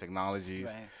awesome technologies.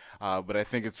 Right. But I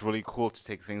think it's really cool to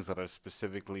take things that are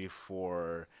specifically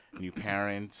for new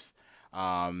parents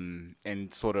and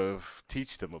sort of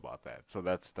teach them about that. So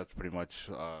that's pretty much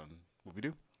what we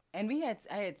do. And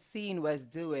I had seen Wes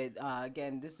do it.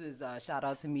 Again, this was shout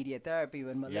out to Media Therapy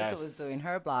when Melissa Yes. was doing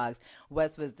her blogs.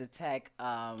 Wes was the tech.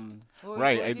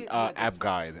 Right, app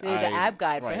guide. The app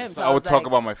guide for right. him. So So I would was talk like,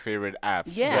 about my favorite apps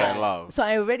yeah. that I love. So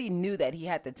I already knew that he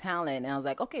had the talent, and I was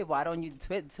like, okay, why don't you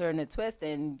turn the twist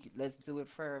and let's do it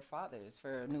for fathers,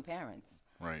 for new parents.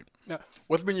 Right. now,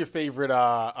 what's been your favorite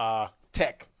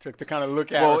tech to kind of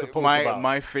look at Well, or to post about?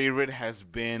 my favorite has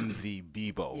been the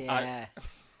Bebo. Yeah. I-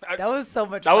 that was so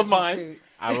much that fun was to mine. shoot.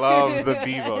 I love the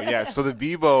Bebo. Yeah. So the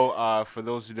Bebo, for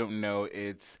those who don't know,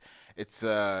 it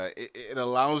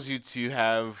allows you to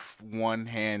have one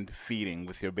hand feeding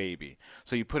with your baby.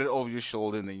 So you put it over your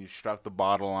shoulder and then you strap the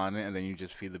bottle on it and then you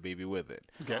just feed the baby with it.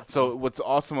 Okay. So what's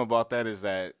awesome about that is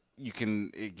that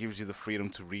it gives you the freedom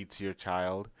to read to your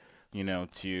child,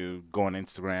 to go on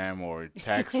Instagram or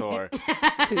text or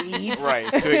To eat. right.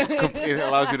 It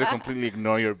allows you to completely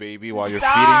ignore your baby while you're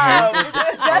feeding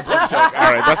him.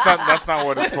 All right, that's not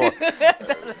what it's for.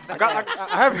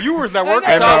 I have viewers that work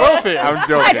I at know. child welfare. I'm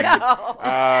joking. know.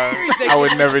 I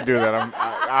would never do that.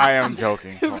 I am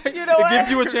joking. It gives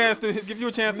you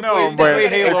a chance to No, play, but play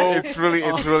Halo. it's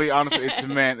really honestly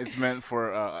it's meant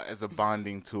for as a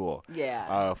bonding tool.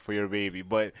 Yeah. For your baby.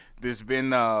 But there's been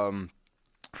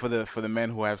for the men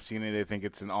who have seen it, they think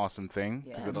it's an awesome thing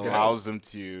because it Okay. allows them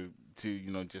to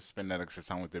just spend that extra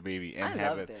time with their baby and I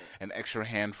have loved it. an extra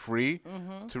hand free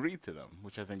to read to them,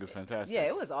 which I think is fantastic. Yeah,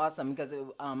 it was awesome because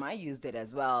I used it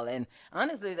as well, and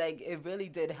honestly, like it really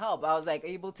did help. I was like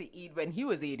able to eat when he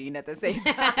was eating at the same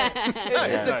time.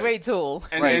 It's a great tool.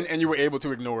 And you were able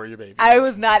to ignore your baby. I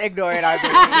was not ignoring our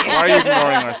baby. Why are you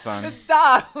ignoring our son?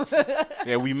 Stop.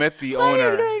 Yeah, we met the Why are you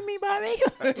owner. ignoring me, Bobby?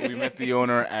 We met the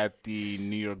owner at the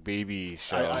New York Baby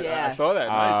show. I saw that.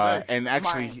 Nice. And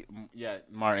actually, Martin.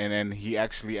 Martin, and he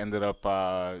actually ended up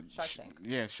Shark Tank.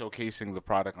 showcasing the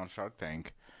product on Shark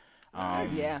Tank.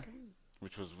 Yeah,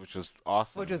 which was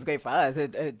awesome. which was great for us.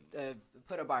 It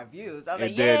put up our views. I was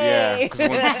like, It did, yeah. yay! 'Cause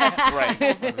right,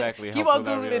 exactly. Keep helped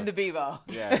on with our Googling the Bevo.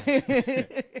 Yeah.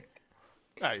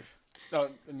 Nice.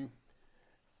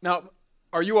 Now,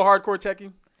 are you a hardcore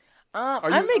techie?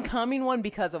 I'm becoming one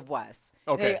because of Wes.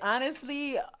 Okay. Like,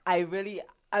 honestly, I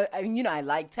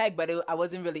like tech, but I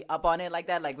wasn't really up on it like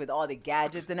that, like with all the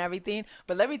gadgets and everything.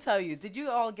 But let me tell you, did you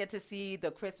all get to see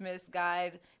the Christmas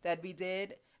guide that we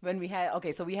did? When we had,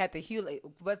 so we had the Hue,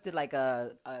 what's it like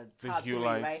a top Hue three,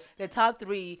 lights. right? The top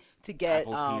three to get,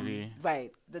 Apple TV.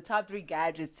 right, the top three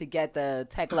gadgets to get the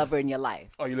tech lover in your life.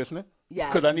 Are you listening?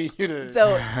 Yes. Because I need you to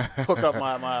So, hook up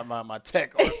my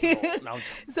tech arsenal. No, I'm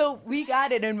joking. so we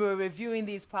got it and we were reviewing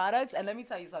these products. And let me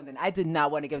tell you something. I did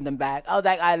not want to give them back. I was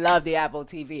like, I love the Apple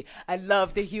TV. I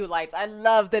love the Hue lights. I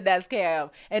love the Nest Cam.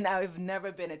 And I've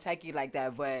never been a techie like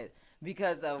that. But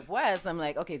because of Wes, I'm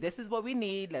like, okay, this is what we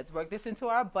need. Let's work this into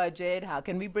our budget. How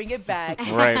can we bring it back?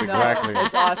 Right, No, exactly.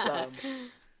 It's awesome.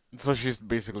 So she's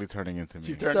basically turning into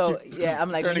me. So, yeah, I'm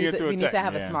like, turning we into a need tech, to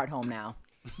have yeah. a smart home now,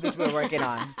 which we're working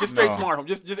on. Just straight No. smart home.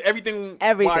 Just everything,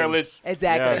 Everything. wireless.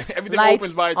 Exactly. Yeah. Everything Lights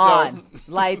opens by itself. on.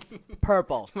 Lights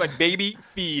purple. Like baby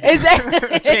feed. Exactly.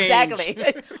 Change. Exactly.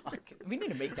 Okay, we need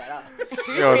to make that up.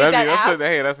 Can you Yo, create that that's app?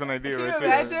 that's an idea Can you right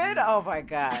there. imagine? Oh my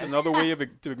god. Another way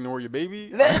to ignore your baby.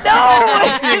 No.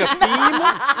 I'm seeing a theme.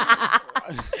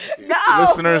 No.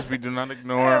 Listeners, we do not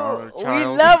ignore our We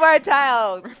child. love our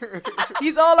child.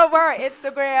 He's all over our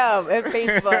Instagram and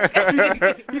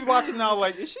Facebook. He's watching now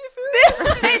like, is she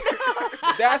serious?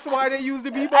 That's why they use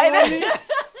the Bebo I on me? know.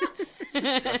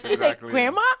 That's He's like, exactly it.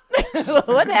 Grandma?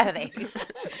 What are they?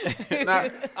 Now,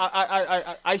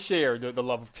 I share the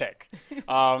love of tech.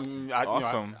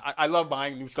 Awesome. I love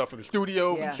buying new stuff for the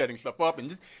studio, Yeah. setting stuff up,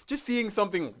 and just seeing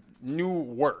something new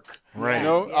work. Right. You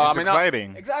know, Yeah. I It's may not-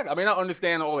 exciting. Exactly. I may not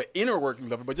understand all the inner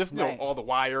workings of it, but just Right. all the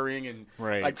wiring and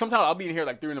Right. like sometimes I'll be in here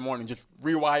like 3 a.m. just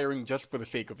rewiring just for the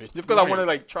sake of it, just because I want to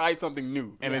like try something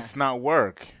new. And it's not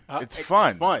work. It's It's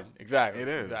fun. fun. Exactly. It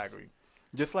is. Exactly.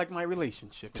 Just like my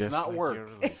relationship. It's Just not like work. your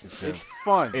relationship. It's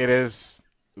fun. It is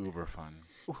uber fun.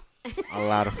 A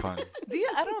lot of fun.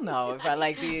 I don't know if I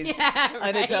like these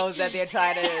undertones that they're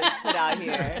trying to put out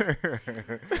here.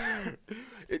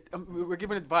 We're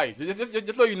giving advice.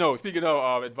 Just so you know, speaking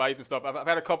of advice and stuff, I've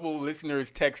had a couple listeners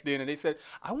text in and they said,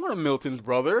 I want a Milton's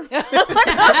brother. I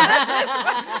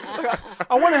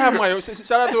want to have my own.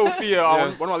 Shout out to Ophia,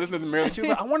 one of my listeners in Maryland. She was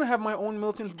like, I want to have my own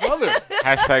Milton's brother.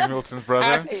 Hashtag Milton's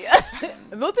brother.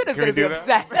 Milton is Can going to we be do that?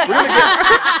 upset.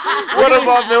 What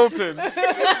about Milton?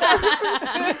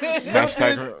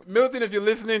 Milton, if you're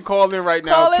listening, call in right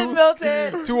now. Call in,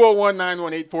 Milton.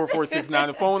 201-918-4469.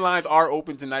 The phone lines are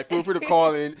open tonight. Feel free to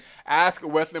call in. Ask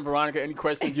Wesley and Veronica any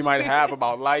questions you might have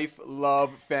about life,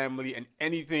 love, family, and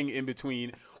anything in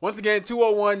between. Once again,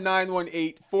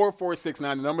 201-918-4469.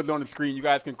 The number's on the screen. You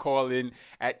guys can call in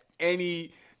at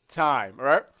any time. All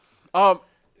right?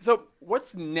 So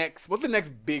what's next? What's the next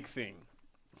big thing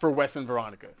for Wes and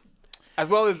Veronica? As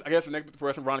well as, I guess, the next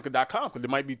for WesandVeronica.com, because there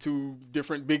might be two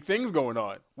different big things going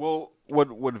on. Well,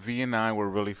 what V and I were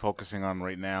really focusing on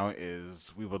right now is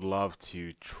we would love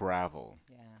to travel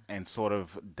and sort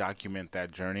of document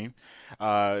that journey.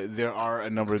 There are a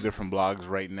number of different blogs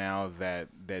right now that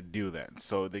do that.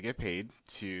 So they get paid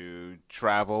to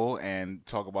travel and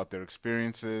talk about their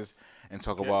experiences and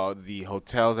talk about the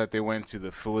hotels that they went to,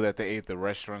 the food that they ate, the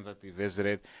restaurants that they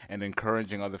visited, and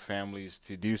encouraging other families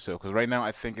to do so. Because right now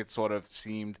I think it sort of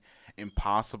seemed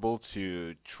impossible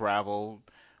to travel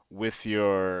with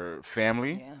your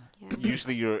family. Yeah.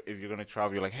 Usually if you're going to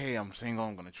travel, you're like, hey, I'm single,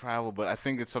 I'm going to travel. But I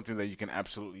think it's something that you can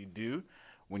absolutely do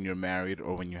when you're married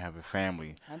or when you have a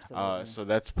family. Absolutely. So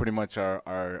that's pretty much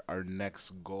our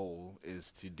next goal,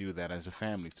 is to do that as a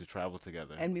family, to travel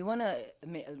together. And we want to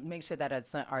make sure that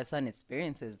our son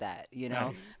experiences that, you know.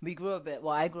 Nice. We grew up,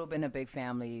 I grew up in a big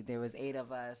family. There was 8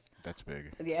 of us. That's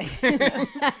big. Yeah.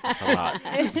 That's a lot.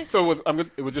 So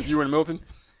it was just you and Milton?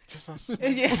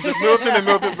 Yeah. Just Milton and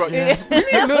Milton's brother. Yeah. We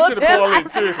need Milton to call in.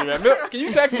 Seriously, man. Can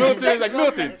you text Milton? Like,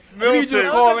 Milton, we need you to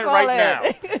call in right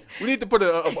now. We need to put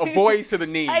a voice to the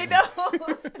name. I know.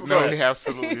 No, we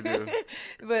absolutely do.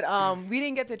 But we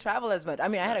didn't get to travel as much. I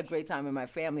mean, I had a great time with my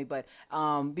family, but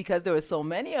because there were so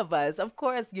many of us, of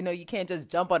course, you know, you can't just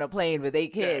jump on a plane with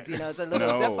 8 kids. You know, it's a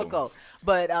little No. difficult.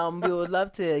 But we would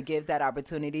love to give that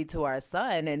opportunity to our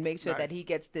son and make sure Nice. that he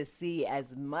gets to see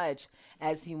as much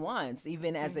as he wants,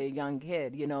 even as a young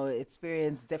kid, you know,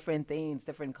 experience different things,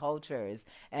 different cultures.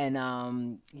 And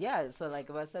so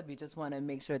like I said, we just want to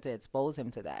make sure to expose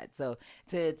him to that. So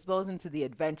to expose him to the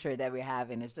adventure that we're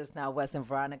having, it's just not Wes and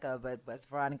Veronica, but Wes,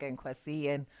 Veronica, and Kwesi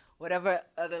and whatever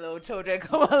other little children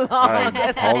come along. All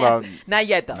right, hold on. Not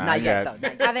yet, though. Not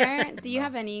yet. Do you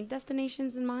have any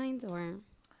destinations in mind, or?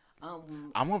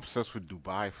 I'm obsessed with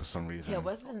Dubai for some reason. Yeah,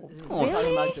 Wes been on.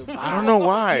 talking about Dubai. I don't know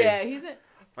why. Yeah, he's in.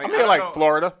 I'm here like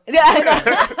Florida, Yeah, I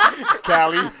know.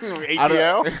 Cali, I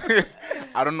ATL. don't,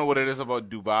 I don't know what it is about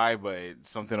Dubai, but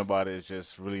something about it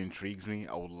just really intrigues me.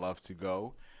 I would love to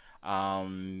go.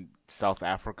 South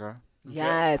Africa.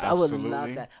 Yes, I would love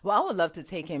Absolutely. that. Well, I would love to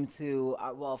take him to,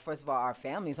 first of all, our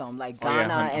family's home, like Oh, yeah,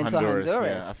 Ghana and to Honduras.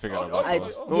 Yeah, I forgot about I-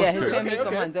 those. yeah, Those his two. family's from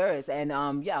Okay. Honduras, and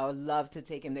I would love to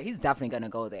take him there. He's definitely gonna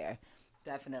go there,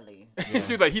 definitely. She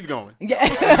was like, he's going. Yeah,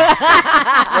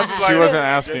 She wasn't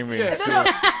asking me. Yeah. She was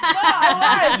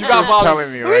You got just Molly.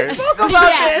 telling me, right?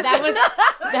 Yeah, that was.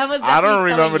 I don't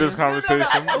definitely remember telling this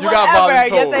conversation. You got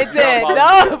whatever. voluntold. Yes, I did.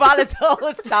 No,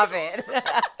 voluntold. Stop it.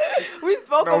 We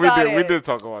spoke No, we about did. it. We did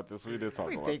talk about this. We did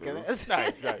talk about this. Ridiculous.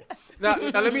 Nice. Now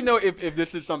let me know if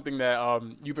this is something that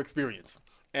you've experienced.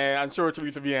 And I'm sure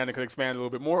Teresa Viana could expand a little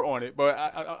bit more on it. But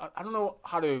I don't know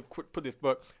how to put this.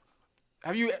 But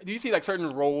do you see like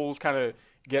certain roles kind of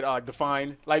get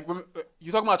defined? Like when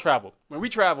you talk about travel. When we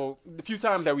travel, the few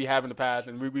times that we have in the past,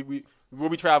 and we will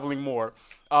be traveling more,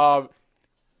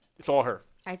 it's all her.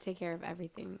 I take care of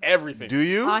everything. Everything. Do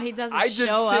you? All he does I is just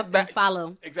show sit up back- and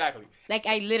follow. Exactly. Like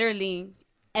I literally,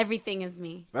 everything is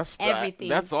me. That's everything.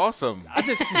 That's awesome. I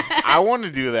just I want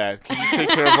to do that. Can you take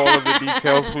care of all of the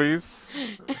details, please? You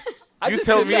just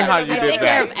tell sit me back how and you I did take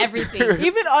care that. of everything.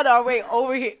 Even on our way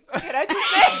over here, can I just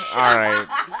say? All right.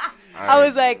 I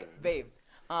was like, babe,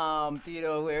 do you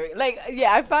know where? Like,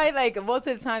 yeah, I find like most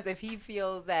of the times if he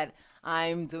feels that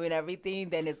I'm doing everything,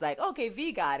 then it's like, okay,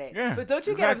 V got it. Yeah, But don't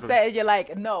you exactly. get upset and you're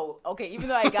like, no, okay, even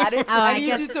though I got it, Oh, I I need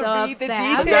get you to so read upset. the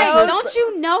I'm details. like, don't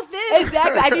you know this?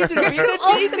 Exactly, I need you to read You're the too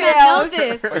old to details not know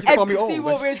this. You and call me see old.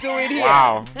 what we're doing here.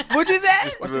 Wow. What'd you say?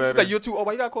 Just She's threw that like, in. you're too old.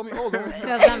 Why you gotta call me old? I'm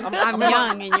Because I'm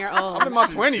young and you're old. in my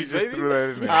She 20s, just baby. threw that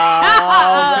in there.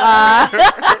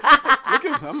 Look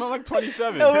at, I'm like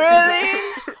 27.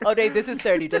 Really? Oh, this is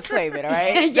 30. Just claim it, all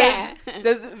right? Yeah.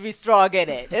 Just be strong in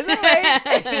it. Isn't it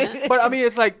right? But I mean,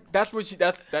 it's like that's what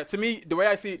that to me. The way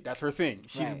I see it, that's her thing.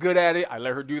 She's Right. good at it. I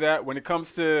let her do that. When it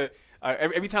comes to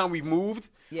every time we've moved,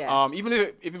 Yeah. even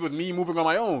if it was me moving on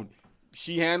my own,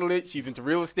 she handled it. She's into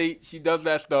real estate. She does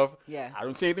that stuff. Yeah. I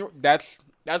don't say anything. That's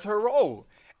her role.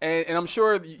 And I'm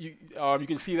sure you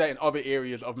can see that in other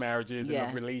areas of marriages and Yeah.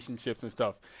 of relationships and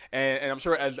stuff. And I'm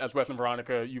sure as Wes and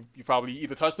Veronica, you probably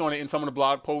either touched on it in some of the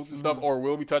blog posts and stuff, or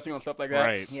will be touching on stuff like that.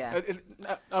 Right. Yeah.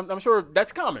 I'm sure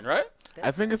that's common, right? I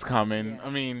think it's common. Yeah. I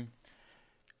mean,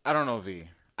 I don't know V.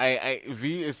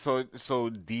 V is so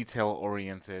detail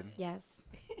oriented. Yes.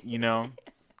 You know,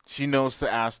 she knows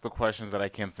to ask the questions that I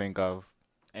can't think of,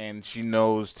 and she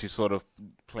knows to sort of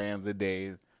plan the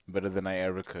day better than I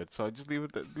ever could. So I just leave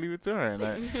it to her,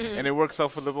 and it works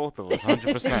out for the both of us,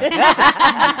 100%.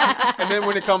 And then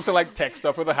when it comes to like tech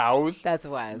stuff for the house, That's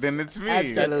wise. Then it's me.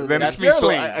 Absolutely. Then That's it's me. your So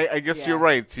lane. I guess Yeah. you're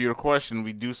right. To your question,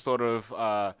 we do sort of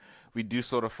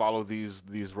follow these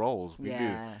roles. We Yeah, do.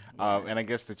 yeah. And I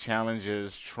guess the challenge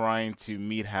is trying to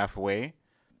meet halfway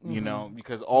You know,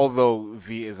 because although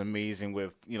V is amazing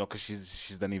with, you know, because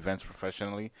she's done events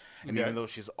professionally, and even though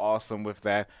she's awesome with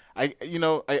that,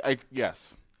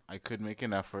 yes, I could make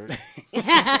an effort.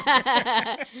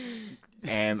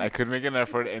 And I could make an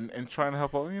effort and try and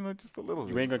help out, you know, just a little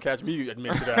bit. You ain't gonna catch me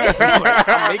admit to that.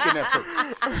 I'm making an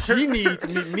effort. She needs to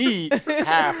meet me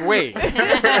halfway. By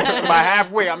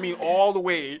halfway, I mean all the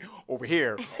way over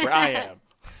here where I am.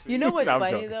 You know what's No, I'm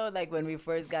funny joking. though? Like when we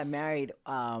first got married,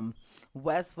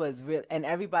 Wes was real, and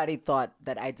everybody thought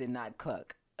that I did not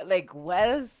cook. Like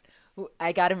Wes,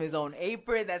 I got him his own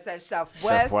apron that said Chef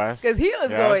Wes, Wes, because he was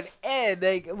yes. going in.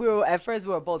 Like at first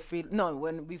we were both free. No,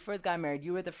 when we first got married,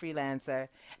 you were the freelancer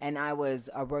and I was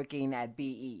working at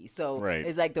BE. So Right.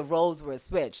 it's like the roles were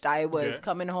switched. I was Yeah.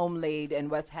 coming home late,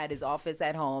 and Wes had his office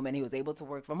at home, and he was able to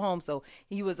work from home. So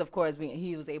he was, of course,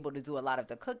 he was able to do a lot of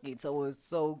the cooking. So it was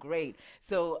so great.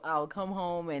 So I'll come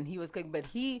home and he was cooking, but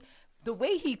the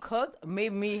way he cooked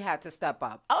made me have to step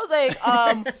up. I was like,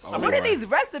 what are these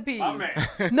recipes?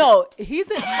 No, he's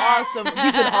an awesome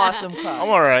cook. I'm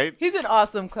all right. He's an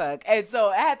awesome cook. And so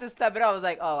I had to step it up. I was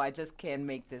like, oh, I just can't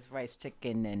make this rice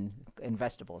chicken and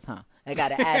vegetables, huh? I got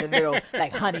to add a little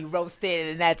like honey roasted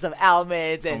and add some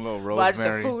almonds and little watch the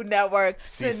rosemary, Food Network.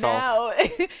 sea So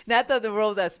now that the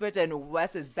roles are switched and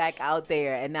Wes is back out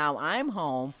there and now I'm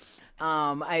home.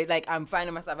 I'm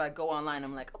finding myself, I go online,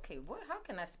 I'm like, okay, how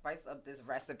can I spice up this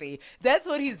recipe? That's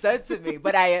what he's done to me,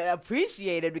 but I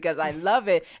appreciate it because I love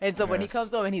it. And so when he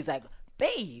comes home and he's like,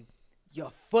 babe,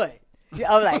 your foot.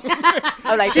 I'm like,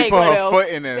 She thanks, put her Will. foot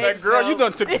in it. Thanks, Girl, Will. you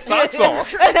done took the socks off.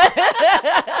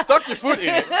 Stuck your foot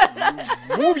in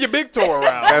it. Move your big toe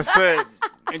around. That's it.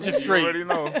 And just You straight. already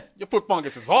know. Your foot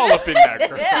fungus is all up in that,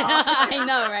 girl. I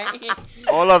know, right?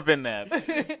 All up in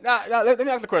that. Now, let me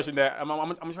ask the question that I'm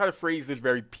gonna try to phrase this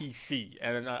very PC,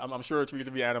 and I'm sure Teresa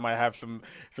Viana might have some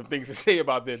things to say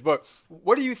about this. But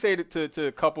what do you say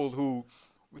to couples who,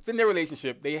 within their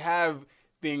relationship, they have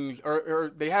things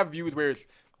or they have views where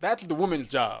that's the woman's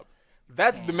job,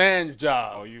 that's the man's Oh,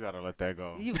 job. you gotta let that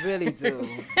go. You really do.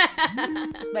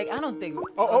 Like, I don't think.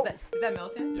 Oh. Is that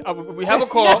Milton? We have a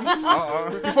call.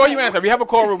 Before you answer, we have a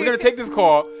call. We're gonna take this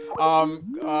call.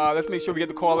 Let's make sure we get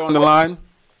the caller on the line.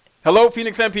 Hello,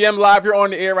 Phoenix MPM live. You're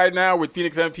on the air right now with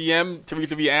Phoenix MPM,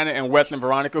 Teresa Viana, and Wesley and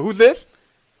Veronica. Who's this?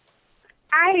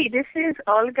 Hi, this is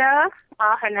Olga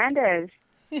Hernandez.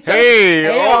 Hey, Hey,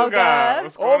 Olga. Olga.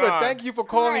 What's going Olga, on? thank you for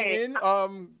calling Hi.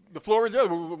 in. The floor is yours.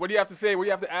 What do you have to say? What do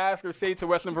you have to ask or say to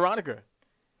Wesley and Veronica?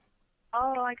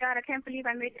 Oh my God, I can't believe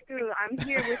I made it through. I'm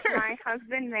here with my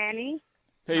husband Manny.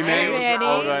 Hey, Hi, man. Manny.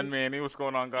 Olga and Manny, what's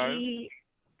going on, guys?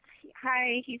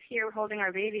 Hi, he's here holding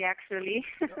our baby actually.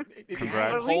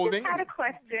 Congrats. But we Holding. just had a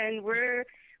question.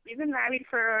 We've been married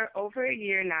for over a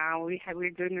year now.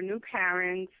 We're doing the new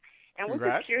parents, and we're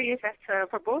Congrats. just curious as to,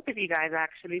 for both of you guys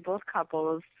actually, both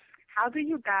couples, how do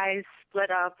you guys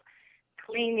split up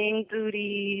cleaning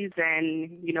duties, and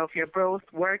if you're both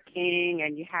working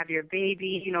and you have your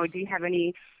baby, do you have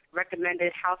any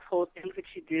recommended household things that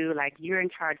you do, like you're in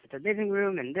charge of the living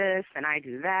room and this and I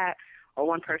do that, or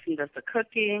one person does the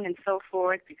cooking and so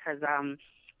forth? Because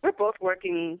we're both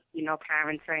working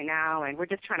parents right now, and we're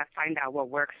just trying to find out what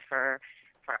works for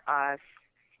us.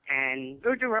 And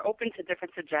we're open to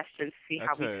different suggestions, see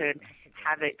how we could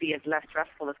have it be as less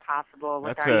stressful as possible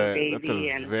with our new baby. That's a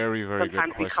And very, very good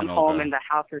sometimes question, we come Olga. home and the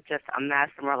house is just a mess,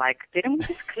 and we're like, didn't we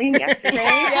just clean yesterday?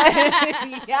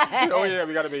 Yes. Oh, yeah,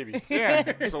 we got a baby.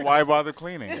 Yeah, so why bother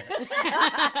cleaning?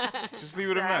 Just leave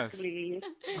it a mess. Exactly.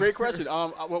 Great question.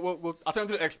 I'll turn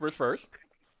to the experts first.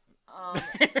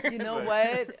 You know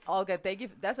what, Olga? Thank you.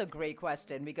 That's a great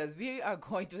question because we are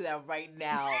going through that right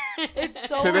now. It's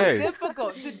so Today.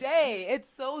 difficult today.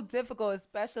 It's so difficult,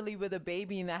 especially with a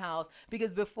baby in the house.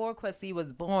 Because before Kwesi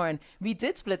was born, we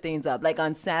did split things up. Like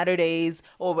on Saturdays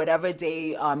or whatever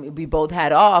day we both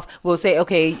had off, we'll say,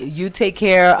 okay, you take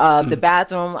care of the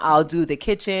bathroom. I'll do the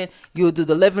kitchen. You'll do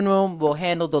the living room. We'll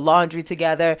handle the laundry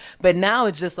together. But now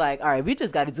it's just like, all right, we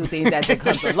just got to do things as it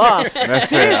comes along.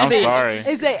 That's it. I'm Seriously. sorry.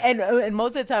 It's like, and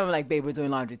most of the time I'm like, babe, we're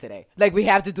doing laundry today. Like we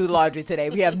have to do laundry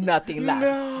today. We have nothing left.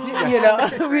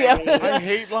 We have. I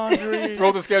hate laundry.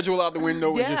 Throw the schedule out the window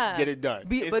and just get it done.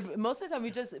 But most of the time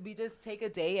we just take a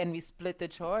day and we split the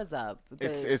chores up.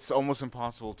 because- It's almost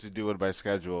impossible to do it by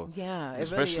schedule. Yeah, it really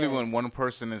Especially when is. one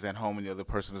person is at home and the other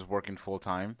person is working full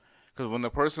time. Because when the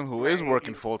person who is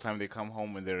working full time, they come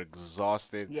home and they're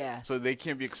exhausted. Yeah. So they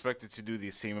can't be expected to do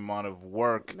the same amount of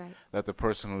work Right. that the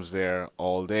person who's there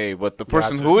all day. But the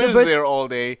person Gotcha. who is But- there all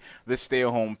day, the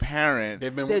stay-at-home parent,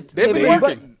 They've been They-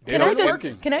 working. They've Can I been just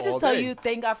working can I all just tell day. you,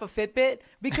 thank God for Fitbit,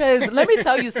 because let me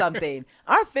tell you something.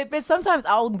 Our Fitbit, sometimes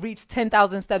I'll reach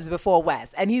 10,000 steps before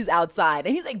Wes, and he's outside,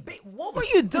 and he's like, "Babe, what were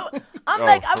you doing?" I'm Oh,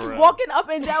 like, for "I'm real. walking up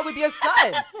and down with your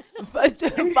son, following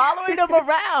him You know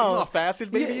around." how fast this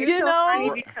baby You is? So funny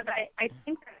know, because I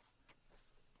think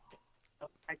that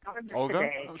I told her Olga?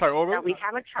 today I'm sorry, Olga? that we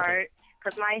have a chart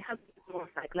because my husband was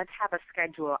like, let's have a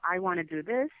schedule. I want to do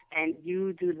this and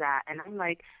you do that. And I'm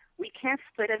like, we can't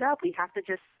split it up. We have to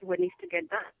just do what needs to get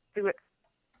done. Do it.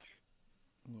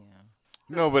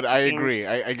 No, but I agree.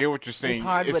 I get what you're saying.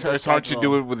 hard with the it's hard to schedule.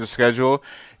 do it with the schedule.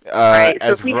 Right. So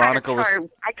As if we Veronica had a was. chart,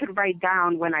 I could write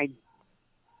down when I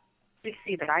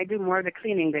see that I do more of the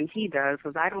cleaning than he does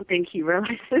because I don't think he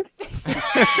realizes.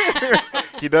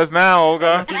 He does now,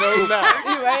 Olga. He knows now.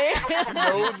 right? He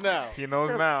knows now. He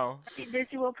knows now. He's a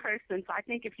visual person, so I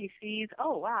think if he sees,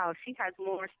 oh wow, she has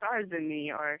more stars than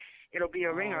me, or it'll be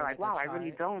a ring, or like, the wow, I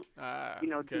really chart.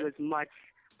 don't, do as much.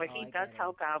 But Oh, he I does get it.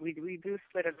 help out. We do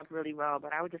split it up really well.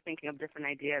 But I was just thinking of different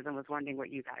ideas and was wondering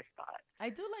what you guys thought. I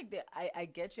do like that. I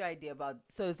get your idea about.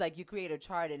 So it's like you create a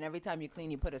chart, and every time you clean,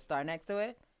 you put a star next to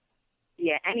it.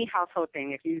 Yeah, any household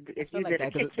thing. If you feel like did a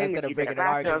that's kitchen, gonna if you bring did a an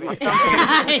bathroom, or argument. something.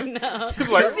 I know. You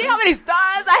see how many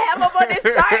stars I have up on this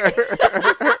chart?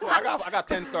 I got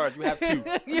 10 stars. You have 2.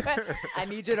 I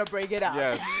need you to bring it up.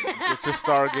 Yes. Get your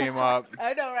star game up.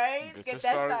 I know, right? Get Get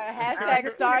your that star- star.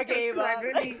 Hashtag star game I up.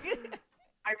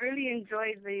 I really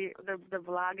enjoyed the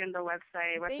blog and the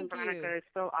website. Western Thank you. Veronica is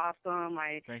so awesome.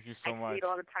 Thank you so I much. tweet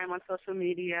all the time on social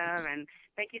media, and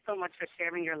thank you so much for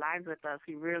sharing your lives with us.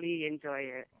 We really enjoy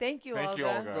it. Thank you, Thank you,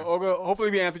 Olga. Olga. Olga, hopefully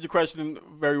we answered your question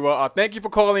very well. Thank you for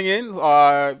calling in.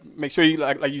 Make sure you,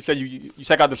 like you said, you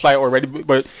check out the site already.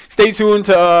 But stay tuned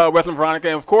to Western Veronica.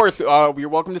 And, of course, you're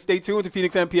welcome to stay tuned to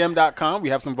PhoenixMPM.com. We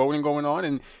have some voting going on.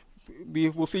 And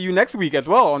we'll see you next week as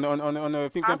well on the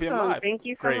Phoenix MPM Awesome. Live. Thank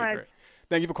you so much. Great.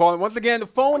 Thank you for calling. Once again, the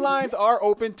phone lines are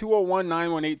open,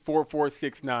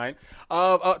 201-918-4469.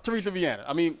 Teresa Viana,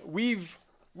 I mean, we've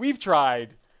tried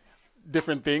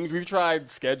different things. We've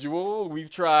tried schedule. We've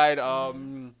tried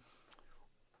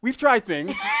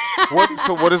things.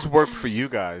 So what has worked for you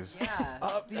guys?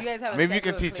 Yeah. Do you guys have a Maybe you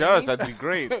can schedule teach of us. cleaning? That'd be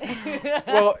great.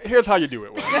 Well, here's how you do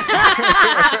it. Wes.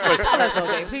 Tell us,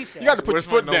 okay, please share. You got to put Where's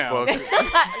your foot my down. notebook?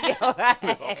 Yo,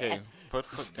 right. Okay. Put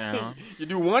foot down. You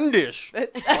do one dish.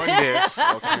 One dish.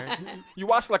 Okay. You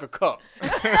wash like a cup.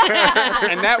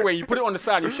 And that way, you put it on the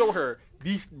side and you show her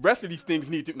these rest of these things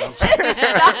need to. No.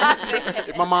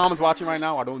 If my mom's watching right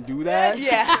now, I don't do that.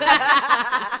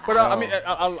 Yeah. But I mean,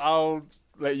 I'll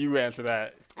let you answer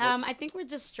that. I think we're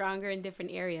just stronger in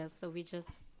different areas, so we just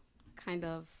kind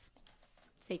of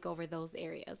take over those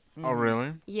areas. Oh,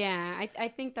 really? Yeah, I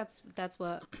think that's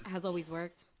what has always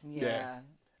worked. Yeah.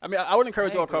 I mean, I would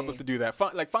encourage I all agree. couples to do that.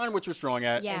 Find what you're strong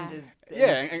at. Yeah. And just,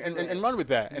 Yeah, just and, do it. run with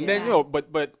that. And then, Yeah.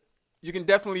 but you can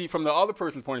definitely, from the other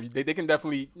person's point of view, they can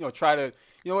definitely, try to,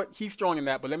 you know what, he's strong in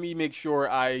that, but let me make sure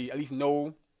I at least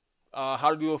know how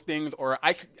to do those things, or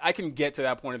I can get to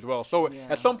that point as well. So Yeah.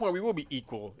 at some point, we will be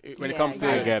equal when it Yeah, comes to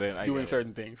yeah. I get it. I doing get it.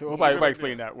 certain things. So hope I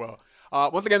explained that well.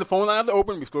 Once again, the phone lines are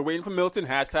open. We're still waiting for Milton.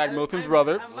 Hashtag Milton's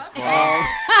brother.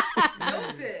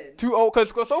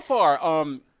 Because so far,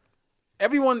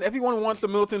 everyone wants a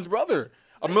Milton's brother.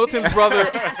 A Milton's brother.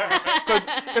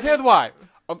 Because here's why.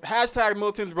 Hashtag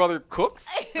Milton's brother cooks.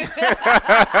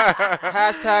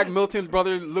 Hashtag Milton's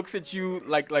brother looks at you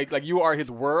like you are his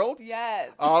world. Yes.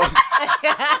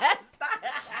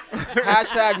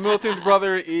 Hashtag Milton's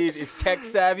brother is tech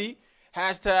savvy.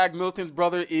 Hashtag Milton's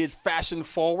brother is fashion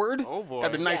forward. Oh, boy.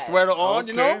 Got the nice Yes. sweater on,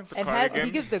 you know? Okay. The And cardigan.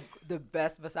 he gives the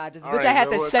best massages, All which right, I had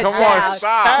to well, shut come down. on,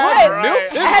 stop. What? All right.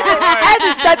 I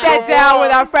had to shut that down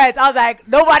with our friends. I was like,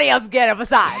 nobody else get a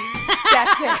massage.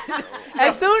 That's it.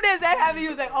 As soon as that happened, he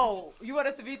was like, oh, you want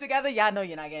us to be together? Yeah, I know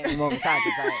you're not getting any more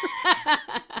massages. Right?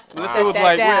 Melissa was that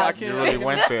like, down. wait, I You can't. really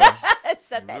went there.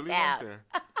 Shut that Really down. went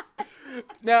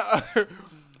there.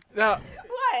 Now,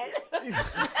 What?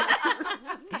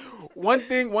 one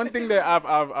thing that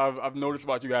I've noticed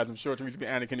about you guys, I'm sure Teresa and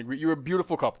Anna can agree, you're a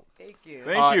beautiful couple. Thank you.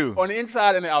 Thank you. On the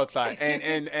inside and the outside,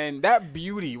 and that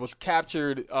beauty was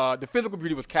captured. The physical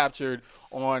beauty was captured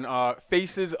on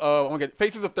Faces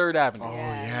of Third Avenue. Oh,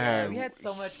 Yeah, yeah. we had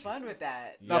so much fun with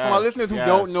that. Now, for my Yes, listeners who yes.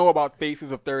 don't know about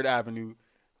Faces of Third Avenue,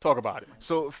 talk about it.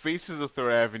 So, Faces of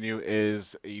Third Avenue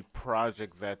is a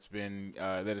project that's been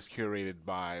that is curated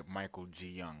by Michael G.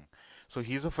 Young. So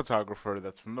he's a photographer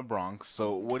that's from the Bronx.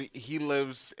 So what he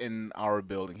lives in our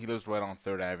building. He lives right on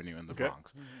 3rd Avenue in the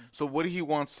Bronx. So what he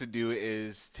wants to do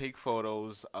is take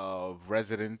photos of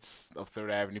residents of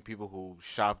 3rd Avenue, people who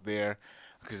shop there,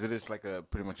 because it is like a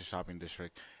pretty much a shopping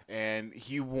district. And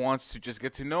he wants to just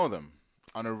get to know them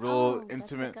on a real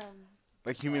intimate,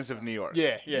 like Humans of New York.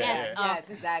 Yeah. Yes,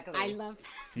 exactly. I love that.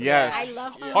 Yes. I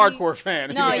love Hardcore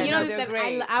fan. No, Yeah, you no, know they're that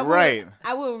great. I will, Right.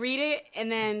 I will read it,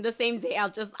 and then the same day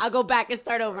I'll go back and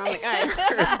start over. I'm like, all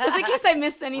right, just in case I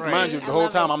missed anything. Mind you, the I whole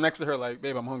love time it. I'm next to her like,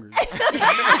 babe, I'm hungry. like,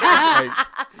 I'm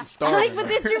I'm starving. like, but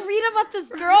did you read about this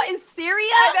girl in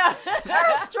Syria?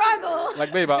 Her struggle.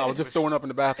 Like, babe, I was just throwing up in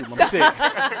the bathroom. I'm sick.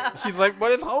 She's like,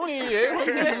 but it's Honey.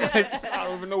 Like, I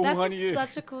don't even know who That's Honey is.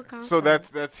 such a cool concept. So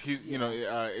that's he, you know,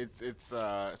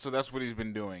 so that's what he's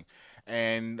been doing,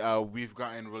 and we've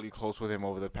gotten really close with him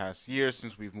over the past year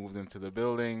since we've moved into the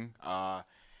building,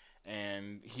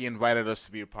 and he invited us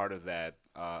to be a part of that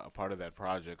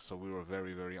project. So we were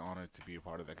very, very honored to be a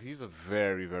part of that. 'Cause he's a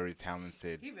very, very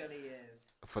talented He really is.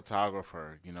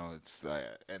 photographer. You know, it's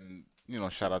and you know,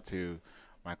 shout out to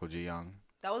Michael G. Young.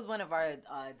 That was one of our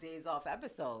days off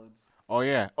episodes. Oh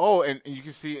yeah. Oh, and you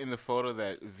can see in the photo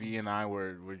that V and I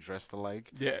were dressed alike.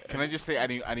 Yeah. Can I just say I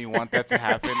didn't want that to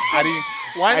happen. I didn't.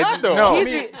 Why not, though? No, I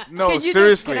He's- no, can you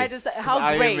seriously. Can I just how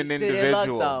I great am an did it look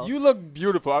individual. though? You look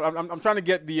beautiful. I'm trying to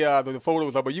get the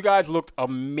photos up, but you guys looked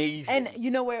amazing. And you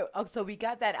know where? Oh, so we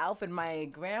got that outfit. My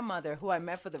grandmother, who I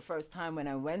met for the first time when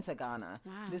I went to Ghana.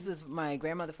 Wow. This was my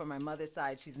grandmother from my mother's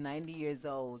side. She's 90 years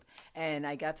old, and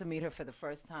I got to meet her for the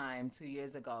first time 2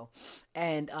 years ago.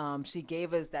 And she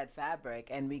gave us that fabric,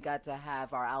 and we got to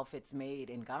have our outfits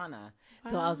made in Ghana.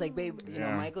 So I was like, babe, you know,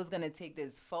 Yeah. Michael's gonna take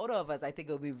this photo of us. I think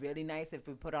it would be really nice if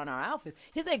we put on our outfits.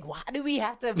 He's like, why do we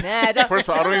have to match? First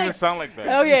of all, I don't I'm even like, sound like that.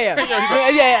 Oh yeah.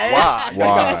 Why?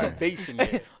 Why? Some bass in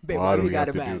there. Babe, Why do we we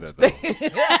gotta have to do match?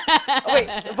 that, though?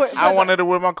 Wait, I wanted to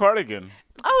wear my cardigan.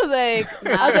 I was like,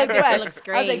 It Wes, looks I was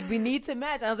great. like, we need to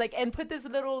match. I was like, and put this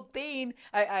little thing.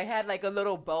 I had like a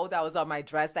little bow that was on my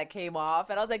dress that came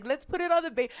off, and I was like, let's put it on the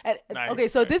babe. Nice. Okay,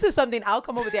 so this is something I'll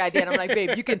come up with the idea, and I'm like,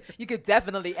 babe, you could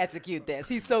definitely execute this.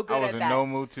 He's so good I was at in that. no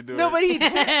mood to do No, it. but he.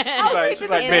 she's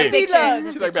like, In babe. the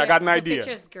picture, She's like, babe, I got an the idea.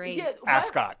 picture's great. Yeah,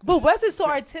 Ascot. But Wes is so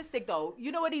artistic, though.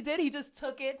 You know what he did? He just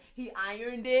took it, he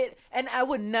ironed it, and I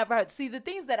would never see the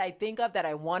things that I think of that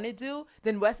I want to do.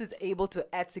 Then Wes is able to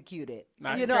execute it.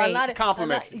 Nice. You know, Great. a lot of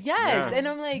Compliments you. Yes, and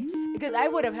I'm like, because I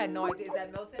would have had no idea. Is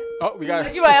that Milton? Oh, we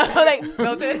got You might I'm like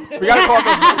Milton. we got a call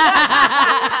coming.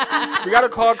 We got a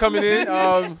call coming in.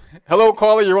 Hello,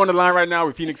 caller. You're on the line right now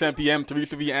with Phoenix MPM,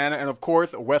 Teresa V. Anna, and of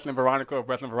course Wesley Veronica of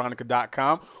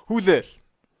WesleyVeronica.com. Who's this?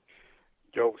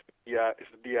 Yo, yeah, it's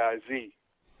the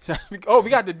DIZ. Oh, we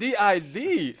got the DIZ,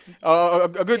 a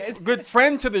good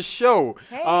friend to the show.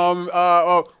 Hey.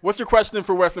 What's your question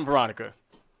for Wesley and Veronica?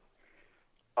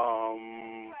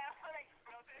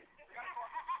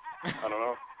 I don't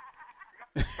know.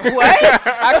 What?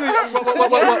 Actually,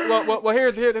 well,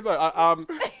 here's the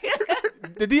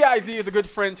DIZ is a good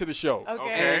friend to the show.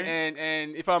 Okay.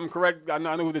 And if I'm correct, I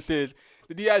know who this is.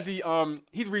 The DIZ,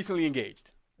 he's recently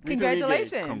engaged.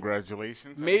 Congratulations.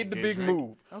 Congratulations. on Made the big engagement.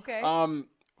 move. Okay.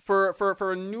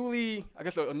 For a newly, I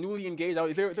guess a newly engaged.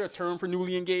 Is there a term for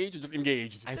newly engaged or just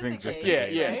engaged? I think just Yeah,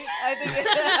 engaged. yeah. Right? I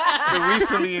They're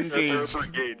recently They're engaged.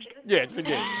 engaged. Yeah, just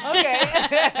engaged. think. Okay.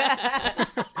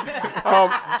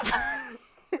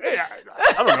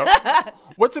 I don't know.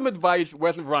 What's some advice,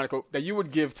 Wes and Veronica, that you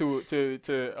would give to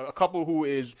a couple who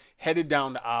is headed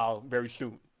down the aisle very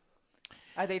soon?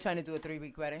 Are they trying to do a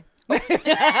 3-week wedding? Oh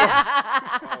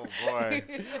boy.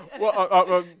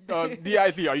 Well,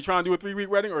 DIZ, are you trying to do a 3-week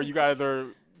wedding, or you guys are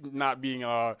not being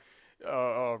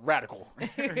radical?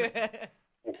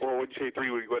 Or would you say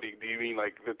 3-week wedding? Do you mean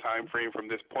like the time frame from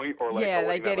this point, or like Yeah, a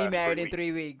like wedding that getting lasts married in weeks?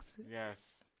 3 weeks. Yes.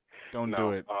 Don't No.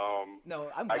 do it. No,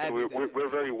 I'm glad Actually, we did. we're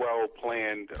very well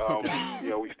planned. You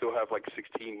know, we still have like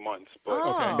 16 months, but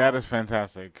Oh. That is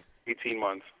fantastic. 18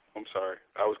 months. I'm sorry.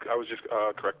 I was just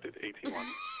corrected. 18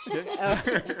 months.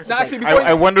 No, actually, before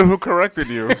I wonder who corrected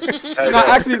you. no,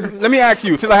 actually, let me ask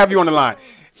you, since I have you on the line,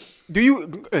 do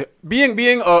you,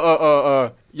 being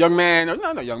a young man, or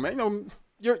not young man,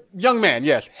 you're young man,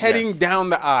 yes, heading Yes. down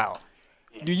the aisle,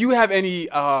 do you have any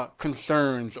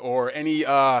concerns or any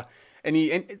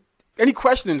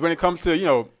questions when it comes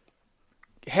to,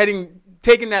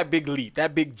 taking that big leap,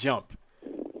 that big jump?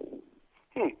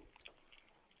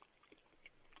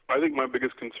 I think my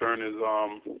biggest concern is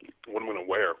what I'm gonna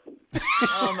wear.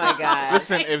 Oh my God.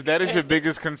 Listen, if that is your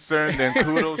biggest concern, then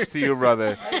kudos to you,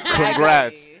 brother.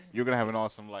 Congrats. You're gonna have an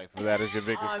awesome life. That is your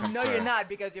biggest concern. No, you're not,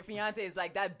 because your fiance is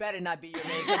like, that better not be your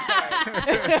main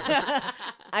concern.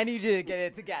 I need you to get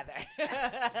it together.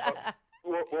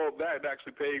 Well, Dad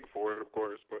actually paid for it, of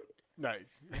course, but. Nice.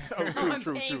 Oh,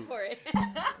 true. For it.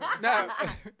 Now,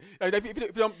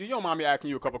 if you don't mind me asking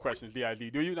you a couple questions,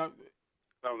 DIZ, do you? No,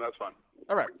 that's fine.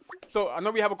 All right. So I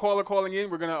know we have a caller calling in.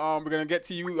 We're gonna get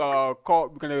to you. We're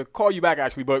gonna call you back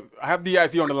actually, but I have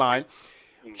DIZ on the line.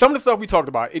 Some of the stuff we talked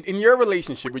about in your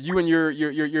relationship with you and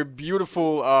your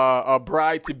beautiful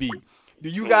bride to be. Do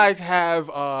you guys have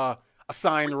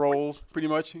assigned roles, pretty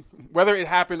much, whether it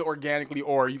happened organically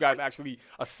or you guys actually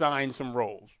assigned some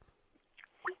roles?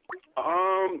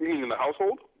 You mean in the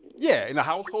household? Yeah, in the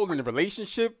household, in the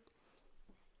relationship.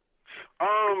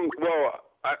 Well,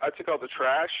 I took out the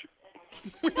trash.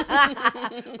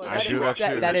 I do that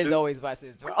too. That is always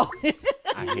Wes's role.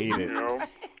 I hate it. You know,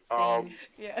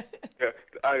 Yeah.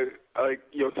 I like,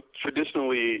 you know,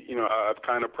 traditionally, you know, I've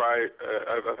kind of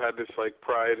I've had this like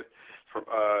pride from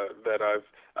that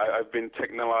I've been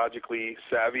technologically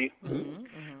savvy,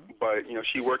 but you know,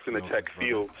 she works in the tech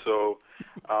field, so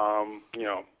you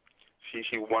know, she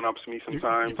one-ups me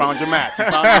sometimes. You found your match.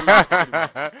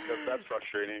 That's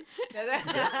frustrating.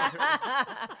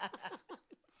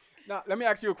 Now, let me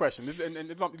ask you a question. This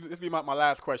will be my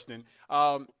last question.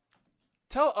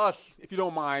 Tell us, if you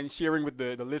don't mind, sharing with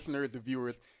the listeners, the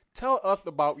viewers, tell us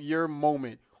about your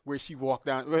moment where she walked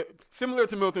down, similar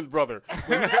to Milton's brother.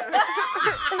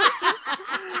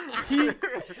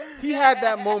 He had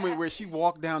that moment where she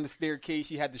walked down the staircase.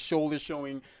 She had the shoulders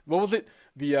showing. What was it?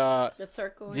 The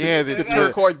turquoise. Yeah, the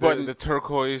turquoise button. The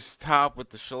turquoise top with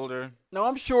the shoulder. Now,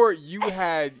 I'm sure you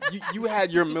had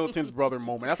your Milton's brother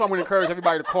moment. That's why I'm going to encourage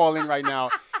everybody to call in right now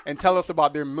and tell us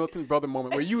about their Milton's brother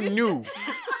moment where you knew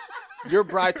your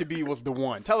bride-to-be was the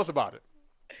one. Tell us about it.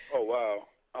 Oh, wow.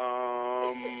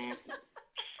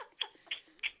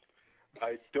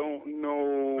 I don't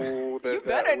know that. You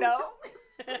better know.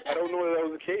 I don't know that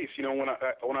was the case. You know, when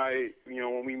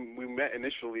we met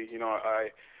initially, you know, I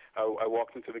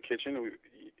walked into the kitchen. And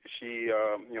she,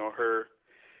 you know, her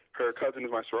cousin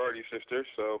is my sorority sister.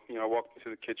 So, you know, I walked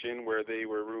into the kitchen where they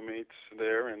were roommates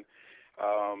there, and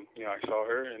you know, I saw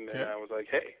her, and then I was like,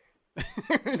 hey.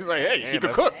 He's like, hey, she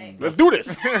could cook. Hey. Let's do this.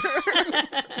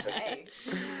 Hey.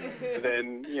 And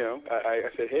then, you know,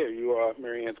 I said, hey, are you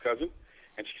Mary Ann's cousin?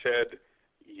 And she said,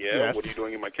 yeah, yes. What are you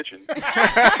doing in my kitchen?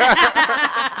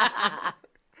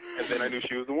 And then I knew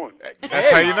she was the one.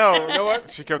 That's how you know. You know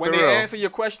what? She kept when it they real. answer your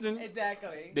question,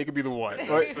 exactly, they could be the one.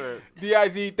 Right?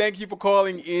 DIZ, thank you for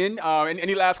calling in. And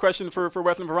any last question for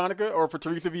Wesley and Veronica or for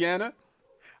Teresa Viana?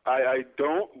 I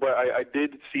don't, but I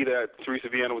did see that Teresa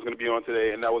Viana was going to be on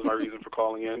today, and that was my reason for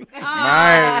calling in.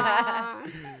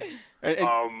 Nice.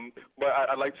 But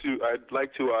I'd like to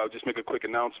just make a quick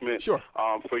announcement. Sure.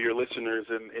 For your listeners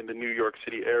in the New York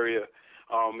City area.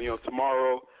 You know,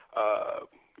 tomorrow,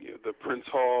 you know, the Prince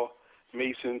Hall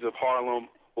Masons of Harlem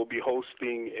will be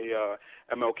hosting a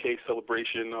MLK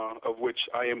celebration, of which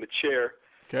I am the chair.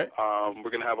 Okay. We're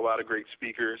going to have a lot of great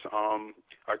speakers.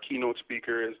 Our keynote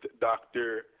speaker is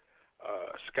Dr.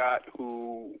 Scott,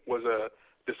 who was a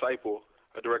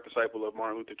direct disciple of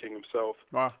Martin Luther King himself.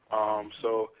 Wow.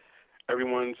 So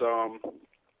everyone's,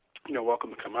 you know, welcome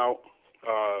to come out.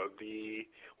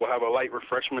 We'll have a light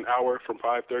refreshment hour from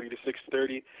 5:30 to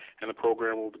 6:30, and the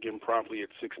program will begin promptly at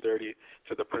 6:30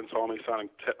 to the Prince Hall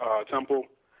Masonic Temple,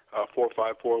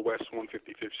 454 West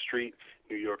 155th Street,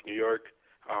 New York, New York.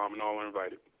 And all are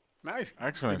invited. Nice.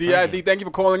 Excellent. DIZ, thank you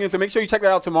for calling in. So make sure you check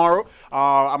that out tomorrow.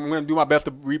 I'm going to do my best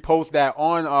to repost that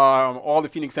on all the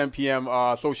Phoenix MPM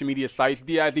social media sites.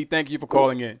 DIZ, thank you for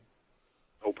calling in.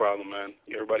 No problem, man.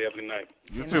 Everybody have a good night.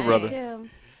 You too, brother. Too.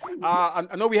 I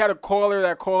know we had a caller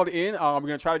that called in. We're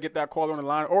going to try to get that caller on the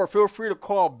line, or feel free to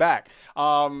call back.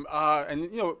 And,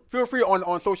 you know, feel free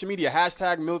on social media,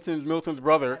 hashtag Milton's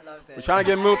brother. I love that. We're trying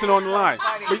to get Milton on the line.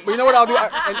 But you know what I'll do?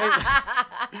 I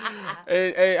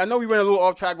know we went a little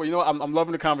off track, but you know what? I'm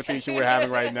loving the conversation we're having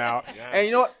right now. Yeah. And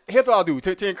you know what? Here's what I'll do.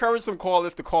 To encourage some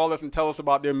callers to call us and tell us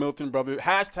about their Milton brother,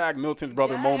 hashtag Milton's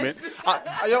brother moment.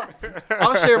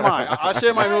 I'll share mine. I'll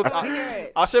share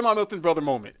my Milton's brother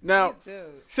moment. Now,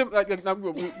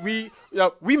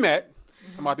 we met.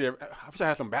 I'm out there. I wish I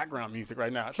had some background music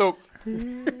right now. So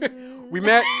we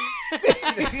met.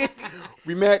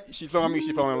 She saw me.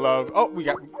 She fell in love. Oh, we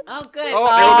got. Oh, good.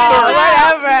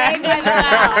 Whatever.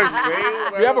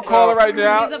 We have a caller right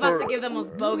now. He's about to give the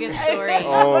most bogus story.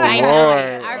 Oh, I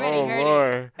boy. already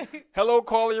heard it. Hello,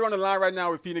 caller. You're on the line right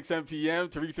now with Phoenix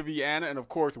MPM, Teresa Viana, and of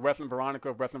course, Wesley and Veronica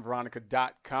of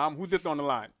WesleyandVeronica.com. Who's this on the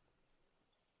line?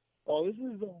 Oh, this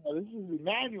is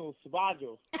Emmanuel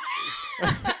Sabajo.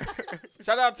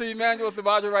 Shout out to Emmanuel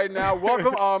Sabajo right now.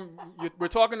 Welcome. We're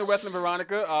talking to Wes and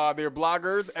Veronica. They're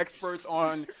bloggers, experts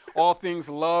on all things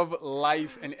love,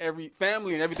 life, and every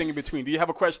family and everything in between. Do you have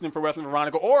a question for Wes and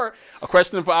Veronica, or a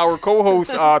question for our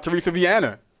co-host Teresa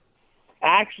Viana?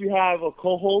 I actually have a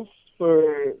co-host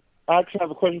for. I actually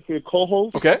have a question for your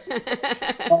co-host. Okay.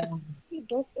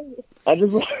 I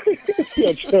just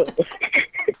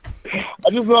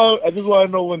want to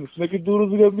know when the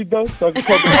snickerdoodles are gonna be done, so I can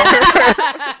talk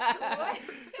about it.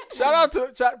 Shout out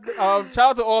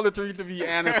to all the Teresa V.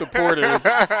 Anna supporters.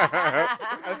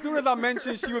 As soon as I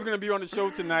mentioned she was going to be on the show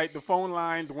tonight, the phone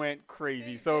lines went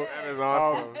crazy. So That is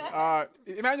awesome.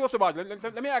 Emmanuel Sabajo,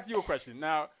 let me ask you a question.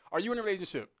 Now, are you in a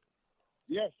relationship?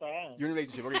 Yes, I am. You're in a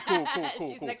relationship. Okay, cool.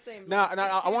 She's next to him. Now,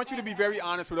 I want you to be very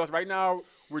honest with us. Right now,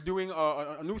 we're doing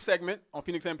a new segment on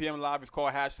Phoenix MPM Live. It's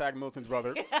called Hashtag Milton's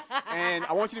Brother. And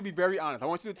I want you to be very honest. I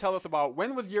want you to tell us about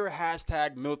when was your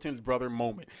Hashtag Milton's Brother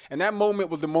moment. And that moment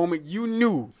was the moment you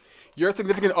knew your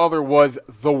significant other was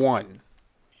the one.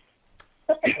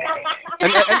 and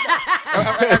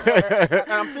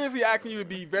I'm seriously asking you to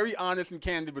be very honest and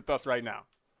candid with us right now.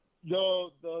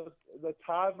 The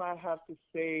time I have to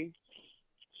say,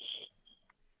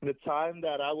 the time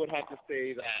that I would have to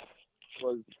say that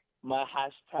was my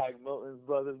Hashtag Milton's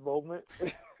Brothers moment.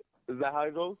 Is that how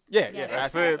it goes? Yeah.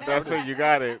 That's it. You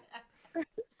got it.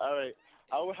 All right.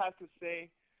 I would have to say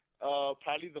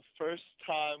probably the first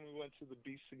time we went to the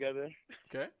beach together.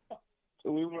 Okay.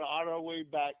 So we were on our way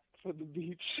back from the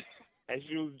beach, and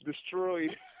she was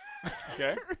destroyed.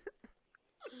 Okay.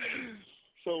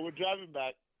 So we're driving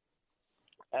back,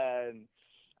 and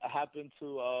I happened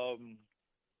to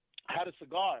I had a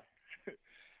cigar.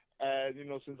 And,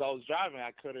 since I was driving,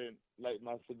 I couldn't light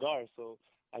my cigar. So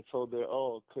I told her,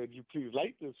 oh, could you please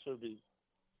light this for me?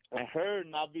 And her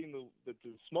not being the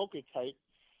smoker type,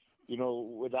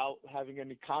 without having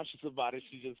any conscience about it,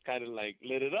 she just kind of lit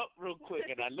it up real quick.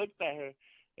 And I looked at her,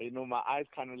 and, my eyes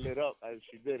kind of lit up as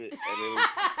she did it. And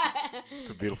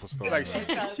It's a beautiful story. Like she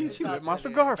lit my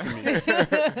cigar for me.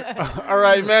 All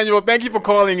right, Emmanuel, thank you for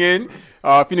calling in.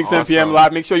 Phoenix MPM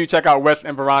Live. Make sure you check out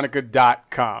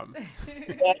wesandveronica.com. I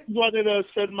just wanted to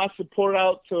send my support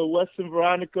out to Wes and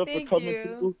Veronica for coming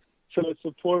through to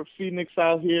support Phoenix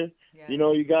out here. Yes.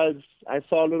 You guys, I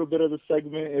saw a little bit of the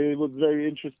segment. It was very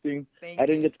interesting. I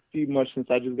didn't get to see much since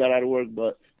I just got out of work,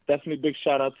 but definitely big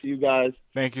shout out to you guys.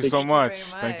 Thank you so much.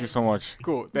 Thank you so much.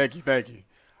 Cool. Thank you.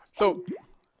 So,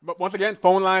 but once again,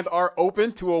 phone lines are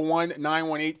open,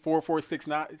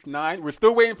 201-918-4469. We're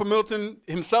still waiting for Milton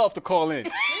himself to call in.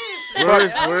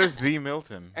 Where is the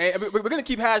Milton? And we're going to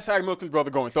keep Hashtag Milton's Brother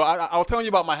going. So I was telling you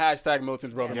about my Hashtag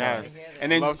Milton's Brother moment.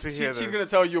 And then she's going to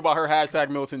tell you about her Hashtag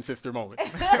Milton sister moment.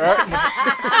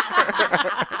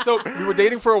 So we were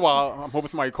dating for a while. I'm hoping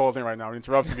somebody calls in right now and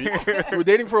interrupts me. We were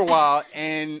dating for a while,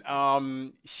 and I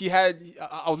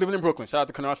was living in Brooklyn. Shout out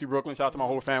to Canarsie, Brooklyn. Shout out to my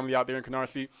whole family out there in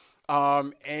Canarsie.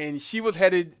 And she was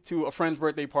headed to a friend's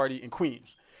birthday party in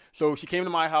Queens. So she came to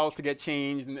my house to get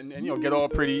changed and get all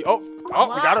pretty. Oh, we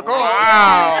got a call.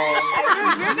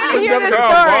 Wow. You're going to hear this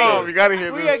story. We got to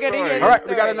hear this story. All right,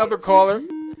 we got another caller.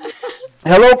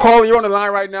 Hello, caller. You're on the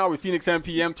line right now with Phoenix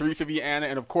MPM, Teresa V. Anna,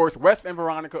 and, of course, Wes and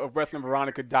Veronica of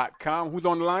WesandVeronica.com. Who's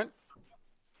on the line?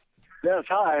 Yes,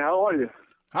 hi. How are you?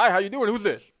 Hi, how you doing? Who's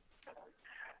this?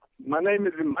 My name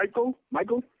is Michael.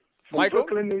 Michael? From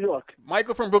Brooklyn, New York.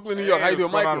 Michael from Brooklyn, New York. How you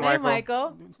doing, Michael? Hey,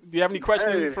 Michael. Do you have any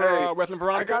questions for Wes and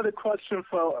Veronica? I got a question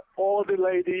for all the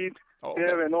ladies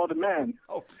here and all the men.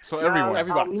 Oh, so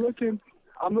everybody.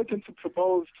 I'm looking to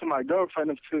propose to my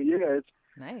girlfriend of 2 years.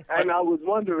 Nice. And I was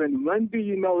wondering, when do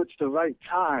you know it's the right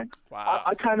time? Wow.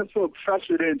 I kind of feel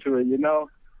pressured into it,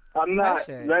 I'm not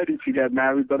ready to get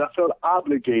married, but I feel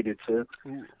obligated to.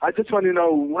 Ooh. I just want to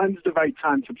know, when's the right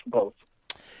time to propose?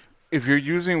 If you're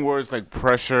using words like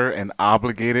pressure and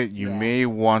obligated, you may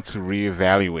want to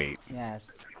reevaluate. Yes.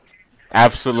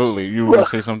 Absolutely. You want to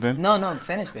say something? No,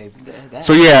 finish, babe.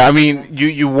 So yeah, I mean,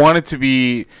 you want it to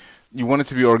be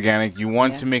organic. You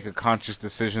want to make a conscious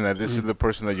decision that this is the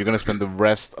person that you're going to spend the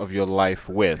rest of your life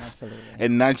with. Absolutely.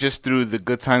 And not just through the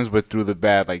good times, but through the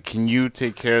bad. Like, can you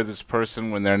take care of this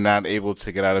person when they're not able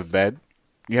to get out of bed?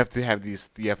 You have to have these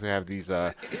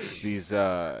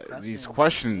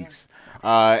questions.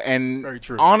 And very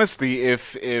true. Honestly,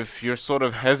 if you're sort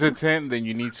of hesitant, then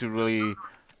you need to really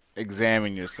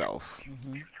examine yourself.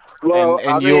 Mm-hmm. Well,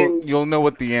 and you'll know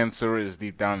what the answer is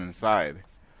deep down inside.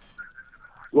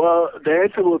 Well, the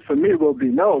answer for me will be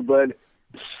no, but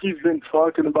she's been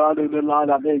talking about it a lot.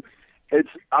 I mean,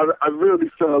 I really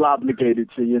feel obligated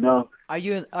to, Are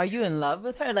you in love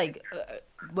with her? Like,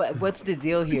 what's the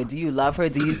deal here? Do you love her?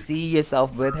 Do you see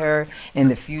yourself with her in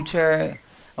the future?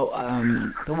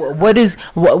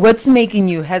 What's making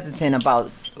you hesitant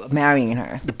about marrying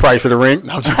her? The price of the ring.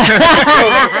 No, I'm just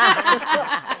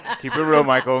Keep it real,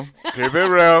 Michael. Keep it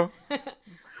real.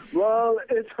 Well,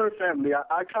 it's her family.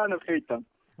 I kind of hate them.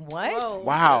 What? Whoa.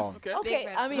 Wow. Okay,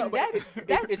 I mean, No, but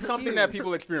that's it's something that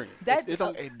people experience. That's It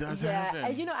does happen.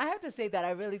 and I have to say that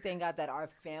I really thank God that our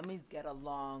families get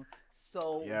along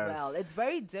so Yes. well. It's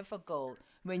very difficult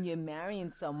when you're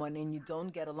marrying someone and you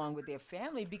don't get along with their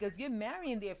family because you're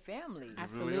marrying their family.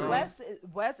 Absolutely.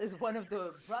 Wes is one of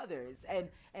the brothers, and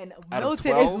Out of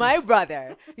Milton is 12? my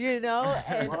brother. And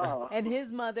Wow. and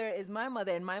his mother is my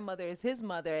mother, and my mother is his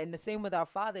mother, and the same with our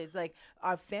fathers. Like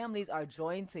our families are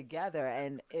joined together,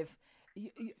 and if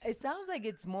it sounds like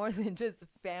it's more than just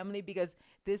family because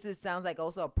sounds like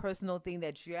also a personal thing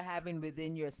that you're having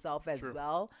within yourself as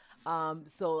well.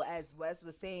 So as Wes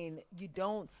was saying,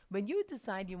 when you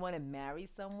decide you want to marry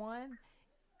someone,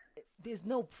 there's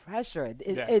no pressure.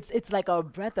 It's like a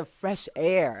breath of fresh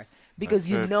air because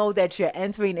That's you it. know that you're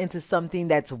entering into something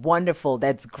that's wonderful,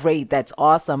 that's great, that's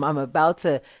awesome. I'm about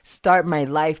to start my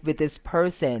life with this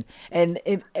person. And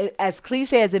as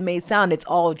cliche as it may sound, it's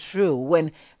all true.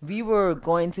 When we were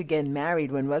going to get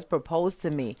married, when Wes proposed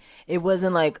to me, it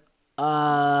wasn't like,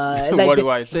 What do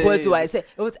I say? What do I say?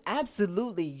 It was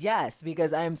absolutely yes,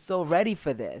 because I am so ready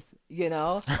for this,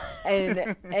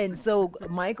 and so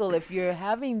Michael, if you're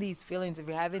having these feelings, if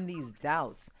you're having these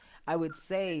doubts, I would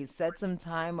say set some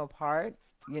time apart,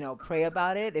 pray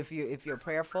about it if you're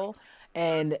prayerful,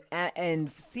 and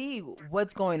see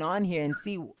what's going on here and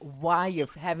see why you're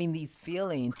having these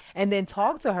feelings, and then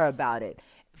talk to her about it.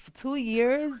 For 2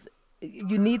 years,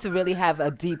 you need to really have a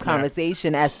deep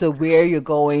conversation as to where you're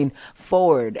going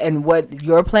forward and what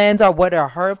your plans are, what are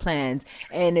her plans.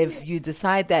 And if you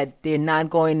decide that they're not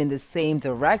going in the same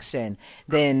direction,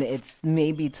 then it's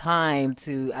maybe time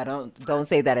to, don't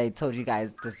say that I told you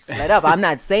guys to split up. I'm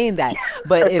not saying that.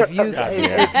 But if you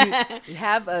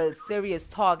have a serious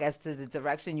talk as to the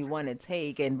direction you want to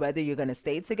take and whether you're going to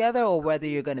stay together or whether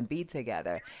you're going to be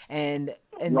together. And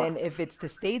then if it's to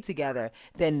stay together,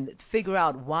 then figure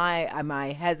out why am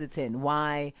I hesitant?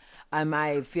 Why am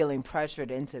I feeling pressured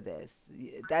into this?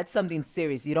 That's something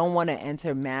serious. You don't want to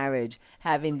enter marriage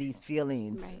having these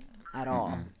feelings at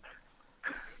all.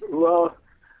 Well,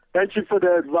 thank you for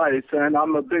the advice, and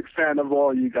I'm a big fan of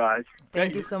all you guys.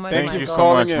 Thank you so much, Thank Michael. you for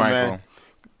calling in, man.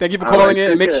 Thank you for calling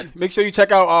in. And make sure you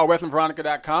check out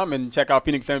WesandVeronica.com and check out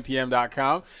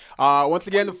PhoenixMPM.com. Once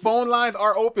again, the phone lines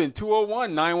are open,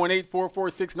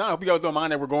 201-918-4469. I hope you guys don't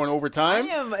mind that we're going over time. I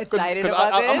am excited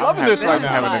about this. I'm loving this right I'm now.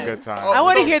 having a good time. I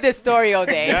want to hear this story all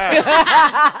day.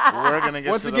 We're going to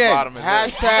get Once to again, the bottom of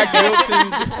this.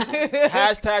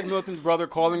 hashtag Milton's brother,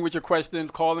 calling with your questions,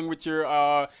 calling with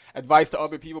your advice to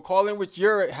other people, calling with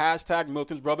your hashtag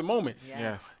Milton's brother moment.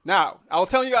 Yeah. Now, I was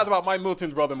telling you guys about my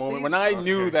Milton's brother moment when I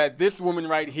knew that this woman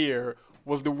right here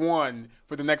was the one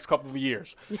for the next couple of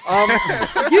years. You need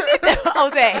that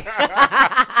all day.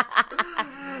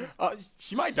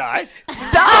 She might die.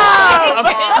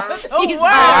 Stop! He's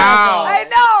Wow. I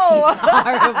know.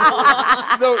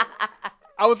 So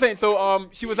I was saying,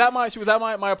 she was at my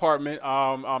apartment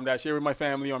that I shared with my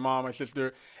family, my mom, my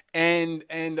sister, and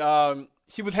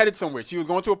she was headed somewhere. She was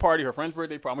going to a party, her friend's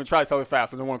birthday party. I'm gonna try to tell it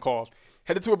fast so no one calls.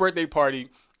 Headed to a birthday party,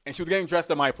 and she was getting dressed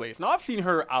at my place. Now I've seen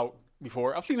her out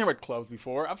before. I've seen her at clubs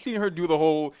before. I've seen her do the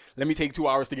whole let me take 2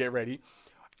 hours to get ready.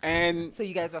 And So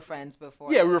you guys were friends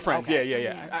before? yeah, we were friends. Okay.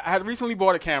 Yeah. I had recently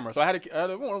bought a camera, so I had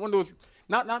one of those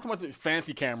not so much a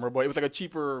fancy camera, but it was like a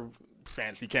cheaper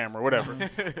fancy camera, whatever.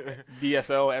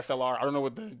 DSL, SLR. I don't know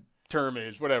what the term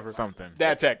is, whatever. Something.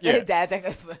 Dad tech, yeah. Dad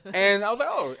tech. And I was like,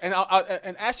 oh. And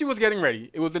and as she was getting ready,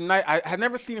 it was the night I had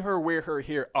never seen her wear her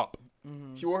hair up.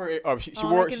 She wore her hair up. She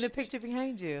wore. Look at the picture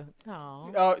behind you.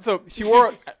 So she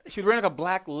was wearing like a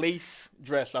black lace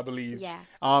dress, I believe. Yeah.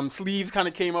 Sleeves kind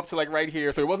of came up to like right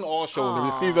here, so it wasn't all shoulder.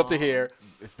 The sleeves up to here.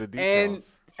 It's the details.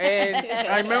 And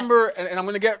I remember, and I'm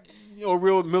gonna get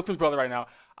real Milton's brother right now.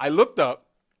 I looked up,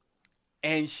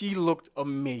 and she looked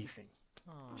amazing.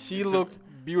 She looked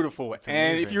beautiful.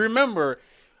 And if you remember,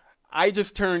 I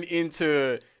just turned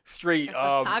into straight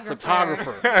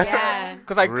photographer. Yeah.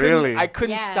 Because I Really?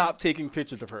 couldn't stop taking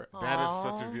pictures of her. That is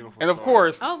such a beautiful And of story.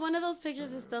 course, Oh, one of those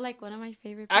pictures is still like one of my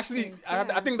favorite actually, pictures.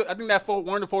 I think that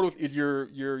one of the photos is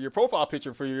your profile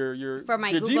picture for your for my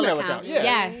your Google Gmail account. Yeah.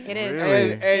 Yeah, it is.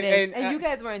 Really? It is. And you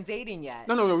guys weren't dating yet.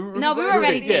 No, we were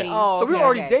already dating. Oh, So we were okay,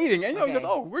 already okay. dating, and Okay. just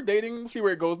we're dating, we'll see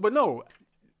where it goes. But no,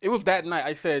 it was that night.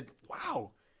 I said,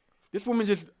 wow, this woman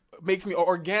just makes me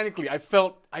organically. I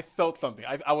felt something.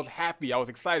 I was happy. I was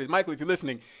excited. Michael, if you're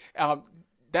listening,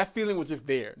 that feeling was just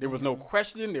there. There was no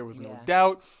question. There was no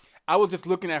doubt. I was just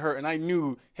looking at her, and I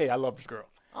knew, hey, I love this girl.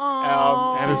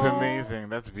 That is amazing.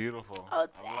 That's beautiful. Oh,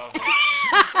 I love it.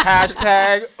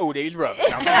 Hashtag O'Day's brother.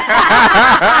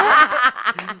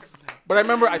 But I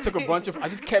remember I took a bunch of, I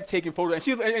just kept taking photos, and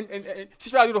she was, and she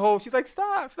tried to do the whole, she's like,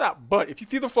 stop. But if you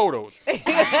see the photos,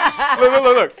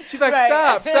 look. She's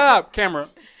like, stop, camera.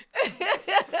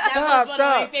 That was one of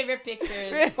my favorite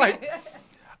pictures. Like,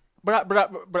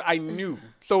 but I knew.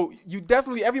 So you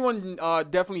definitely, everyone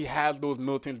definitely has those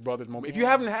Milton's Brothers moments. If you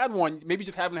haven't had one, maybe you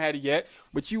just haven't had it yet,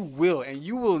 but you will, and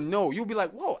you will know. You'll be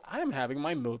like, whoa, I am having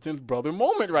my Milton's brother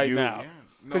moment right now.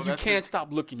 Because you can't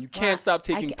stop looking. You can't stop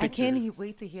taking pictures. I can't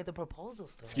wait to hear the proposal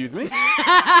story. Excuse me?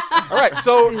 All right,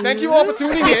 so thank you all for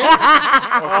tuning in.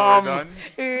 Also,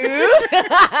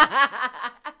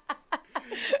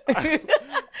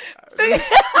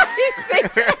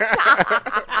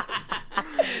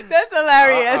 That's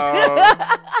hilarious.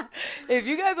 If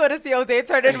you guys want to see O'Day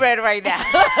turning red right now.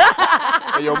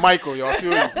 Hey, yo, Michael, y'all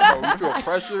feel you feel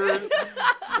pressured?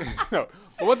 No.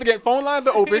 But once again, phone lines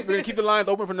are open. We're going to keep the lines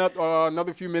open for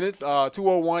another few minutes.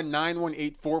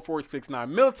 201-918-4469.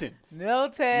 Milton.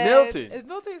 Is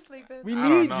Milton sleeping? We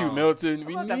need you, Milton.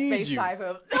 We need you.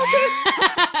 Milton,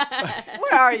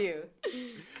 where are you?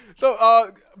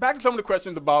 So back to some of the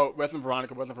questions about Wes and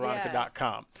Veronica,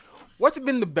 WesandVeronica.com. What's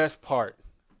been the best part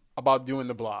about doing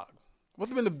the blog?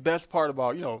 What's been the best part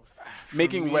about,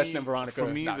 making Wes and Veronica.com?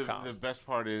 For me, the best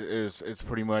part is it's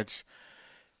pretty much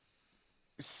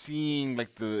seeing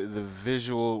like the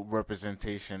visual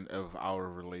representation of our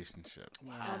relationship.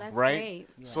 Wow. Oh, that's right? Great.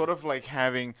 Yeah. Sort of like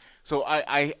having, so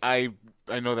I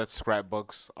know that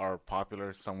scrapbooks are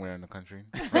popular somewhere in the country.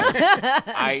 Right?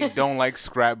 I don't like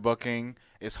scrapbooking.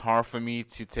 It's hard for me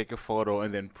to take a photo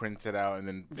and then print it out and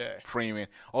then frame it.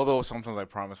 Although sometimes I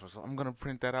promise myself I'm gonna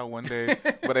print that out one day,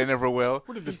 but I never will.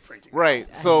 What is this printing? Right.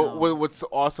 So what's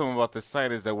awesome about the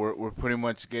site is that we're pretty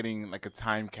much getting like a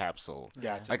time capsule,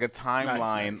 like a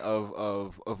timeline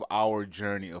of our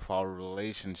journey, of our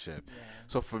relationship. Yeah.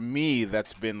 So for me,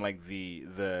 that's been like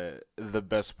the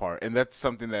best part, and that's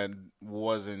something that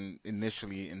wasn't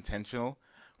initially intentional.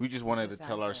 We just wanted to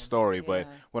tell our story, but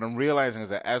what I'm realizing is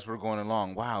that as we're going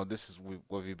along, wow, this is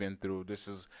what we've been through. This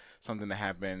is something that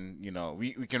happened.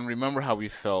 We can remember how we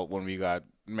felt when we got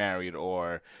married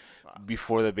or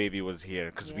before the baby was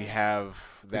here, because we have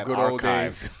that good archive. Old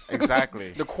days.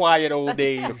 Exactly. The quiet old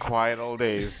days. The quiet old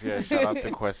days. Yeah. Shout out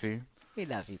to Kwesi. We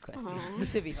love you, Kwesi. You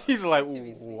should be. He's like,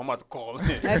 ooh, I'm about to call him.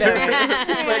 He's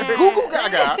like, goo goo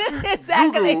gaga.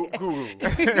 Exactly. Goo.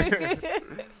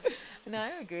 No,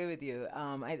 I agree with you.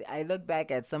 I look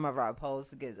back at some of our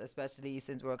posts, especially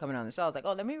since we're coming on the show. I was like,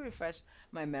 oh, let me refresh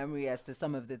my memory as to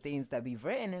some of the things that we've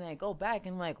written. And I go back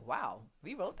and I'm like, wow,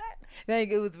 we wrote that? Like,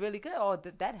 it was really good. Oh,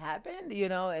 that happened,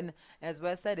 And as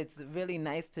Wes said, it's really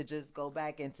nice to just go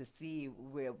back and to see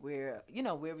where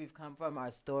we've come from,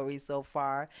 our story so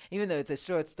far. Even though it's a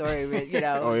short story, Oh,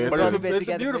 yeah, but it's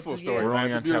a beautiful story. We're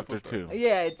only on chapter 2.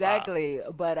 Yeah, exactly.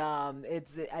 Wow. But I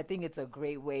think it's a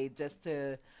great way just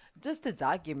to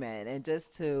document and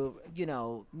just to,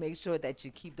 make sure that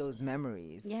you keep those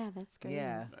memories. Yeah, that's great.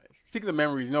 Yeah. Speaking of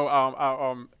memories,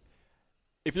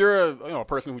 if you're a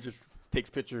person who just takes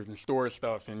pictures and stores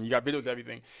stuff and you got videos of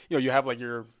everything, you have like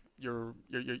your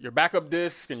backup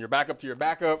disc and your backup to your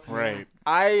backup. Right.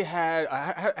 I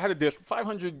had a disc,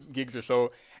 500 gigs or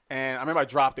so, and I remember I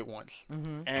dropped it once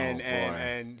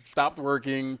and stopped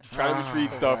working, tried to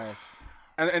retrieve stuff. Nice.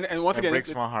 And once again, it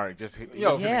breaks my heart. Just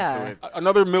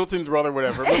another Milton's brother,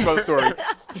 whatever. Milton's brother story.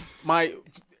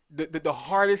 The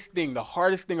hardest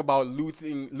thing about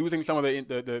losing some of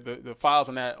the files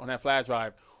on that flash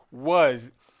drive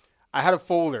was I had a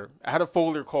folder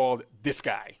called This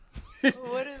Guy.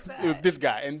 What is that? It was This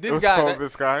Guy, and This Guy.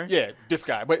 This Guy. Yeah, This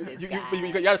Guy. But you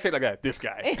gotta say it like that. This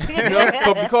Guy.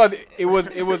 So because it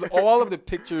was all of the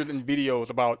pictures and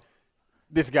videos about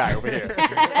this guy over here.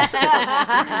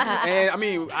 And I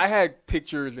mean, I had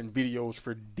pictures and videos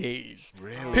for days.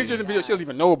 Really? Pictures and videos she doesn't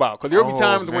even know about. Because there would be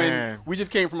times when we just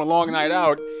came from a long night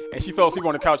out and she fell asleep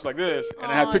on the couch like this,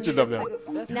 and I had pictures of them.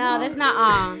 No, that's not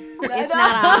on. It's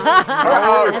not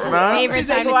on. That's his favorite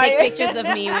time to take pictures of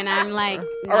me when I'm like,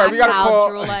 all right, we got to call.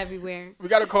 Drool everywhere. We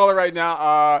got to call her right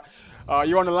now.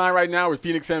 You're on the line right now with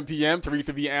Phoenix MPM,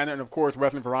 Teresa V. Anna, and of course,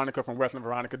 Wes and Veronica from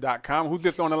WesandVeronica.com. Who's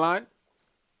this on the line?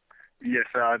 Yes,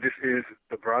 this is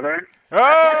the brother.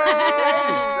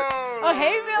 Oh,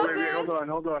 hey, Milton. Wait,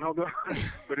 hold on.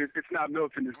 But it's not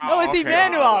Milton. It's it's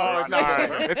Emmanuel.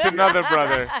 It's another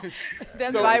brother.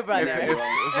 That's my brother.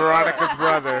 It's Veronica's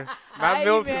brother. Not Hi,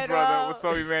 Milton's Emmanuel. brother. What's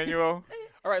up, Emmanuel?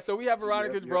 All right, so we have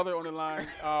Veronica's brother on the line.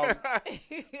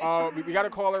 We got a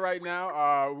caller right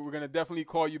now. We're gonna definitely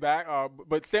call you back.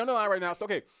 But stay on the line right now. So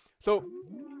okay, so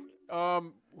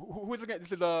who is again?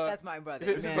 This is That's my brother.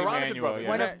 This is Veronica's brother.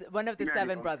 Yeah. One of the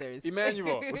seven brothers.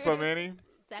 Emmanuel. What's up, Manny?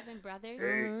 7 brothers.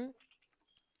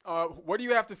 Mm-hmm. What do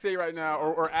you have to say right now,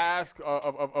 or ask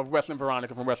of Wes and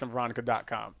Veronica from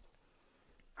WesandVeronica.com?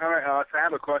 All right, so I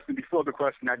have a question. Before the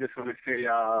question, I just want to say,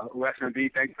 Western B,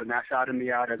 thanks for not shouting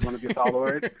me out as one of your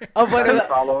followers. Oh, what?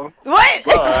 Follow. What?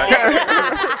 But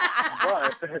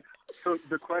so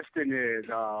the question is,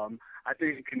 I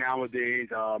think nowadays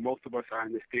most of us are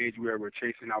in the stage where we're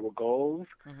chasing our goals.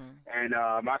 And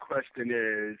my question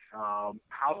is, how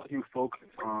do you focus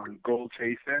on goal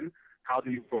chasing? How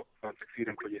do you focus on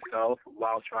succeeding for yourself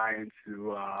while trying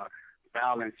to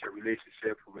balance your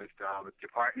relationship with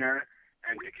your partner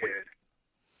and your kid?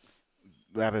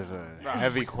 That is a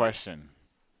heavy question.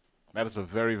 That is a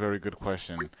very, very good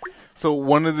question. So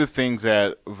one of the things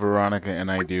that Veronica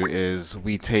and I do is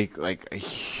we take like a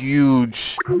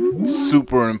huge,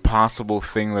 super impossible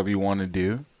thing that we want to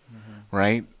do,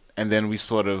 right? And then we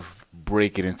sort of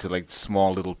break it into like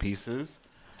small little pieces.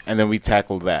 And then we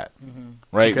tackle that,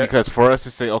 right? Okay. Because for us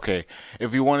to say, okay,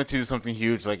 if we wanted to do something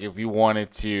huge, like if we wanted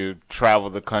to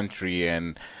travel the country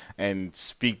and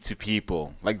speak to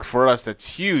people, like for us that's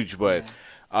huge, but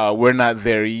we're not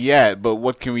there yet. But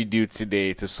what can we do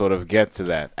today to sort of get to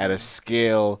that at a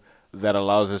scale that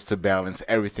allows us to balance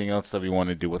everything else that we want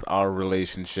to do with our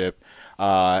relationship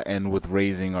and with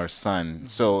raising our son?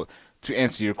 So to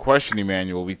answer your question,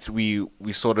 Emmanuel, we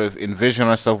sort of envision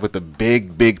ourselves with a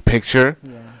big picture,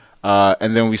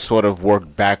 and then we sort of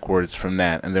work backwards from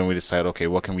that, and then we decide, okay,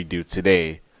 what can we do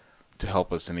today to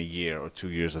help us in a year or 2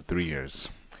 years or 3 years?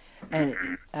 And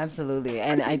absolutely.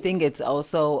 And I think it's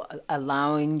also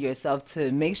allowing yourself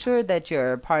to make sure that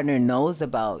your partner knows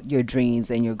about your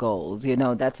dreams and your goals. You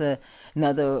know, that's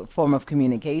another form of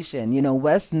communication. You know,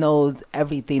 Wes knows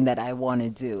everything that I want to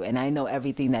do, and I know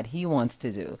everything that he wants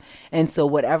to do. And so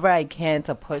whatever I can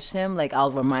to push him, like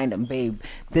I'll remind him, babe,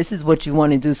 this is what you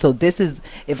want to do. So this is,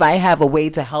 if I have a way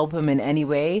to help him in any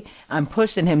way, I'm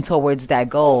pushing him towards that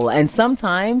goal. And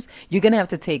sometimes you're going to have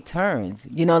to take turns.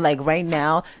 You know, like right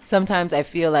now, sometimes I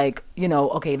feel like, you know,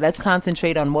 okay, let's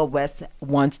concentrate on what Wes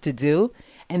wants to do.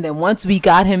 And then once we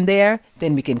got him there,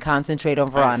 then we can concentrate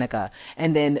on Veronica.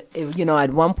 And then, if, you know,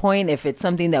 at one point, if it's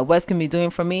something that Wes can be doing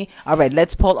for me, all right,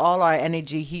 let's pull all our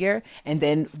energy here. And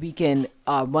then we can,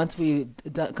 once we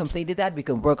completed that, we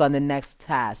can work on the next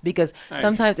task. Because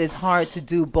sometimes it's hard to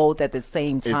do both at the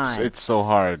same time. It's so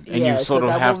hard. And Yeah, you sort so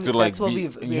of that have will- to like, that's what be,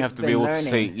 we've- and you have we've to be been able to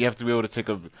learning. say, you have to be able to take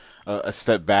a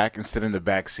step back and sit in the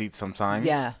back seat sometimes.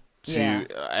 Yeah.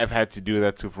 I've had to do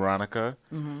that to Veronica.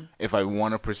 If I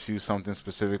want to pursue something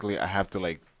specifically, I have to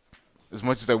like, as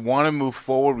much as I want to move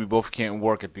forward, we both can't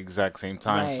work at the exact same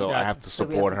time. Right. So I have to So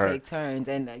we support have to her, take turns,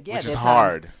 and yeah, which is there are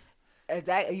hard. times-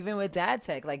 That, even with Dad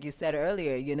Tech, like you said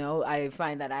earlier, you know, I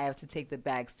find that I have to take the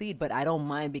back seat, but I don't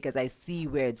mind because I see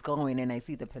where it's going and I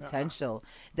see the potential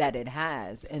that it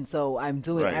has. And so I'm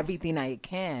doing Right. everything I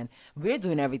can. We're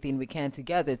doing everything we can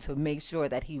together to make sure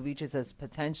that he reaches his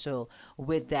potential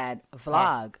with that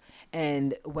vlog.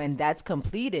 And when that's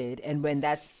completed and when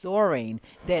that's soaring,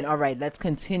 then all right, let's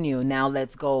continue. Now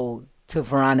let's go to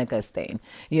Veronica's thing,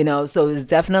 you know. So it's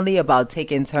definitely about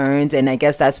taking turns, and I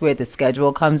guess that's where the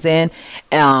schedule comes in.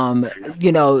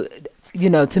 You know,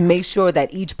 to make sure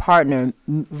that each partner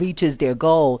reaches their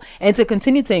goal, and to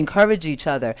continue to encourage each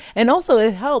other. And also,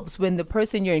 it helps when the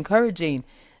person you're encouraging,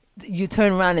 you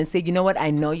turn around and say, you know what,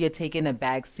 I know you're taking a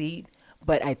back seat,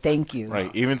 but I thank you.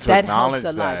 Right, even to that acknowledge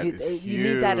helps a lot. that is You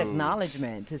need that huge.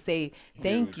 acknowledgement to say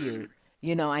thank you.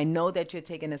 You know, I know that you're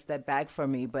taking a step back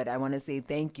from me, but I want to say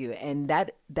thank you. And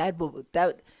that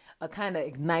kind of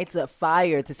ignites a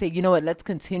fire to say, you know what, let's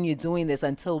continue doing this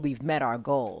until we've met our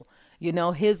goal. You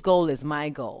know, his goal is my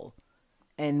goal,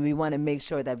 and we want to make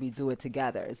sure that we do it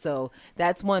together. So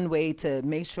that's one way to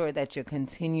make sure that you're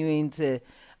continuing to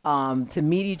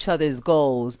meet each other's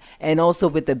goals. And also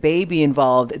with the baby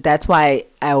involved, that's why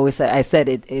I said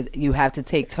it you have to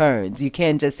take turns. You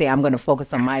can't just say, I'm going to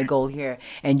focus on my goal here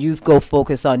and you go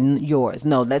focus on yours.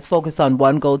 No, let's focus on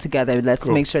one goal together. Let's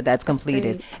make sure that's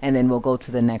completed, and then we'll go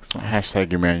to the next one.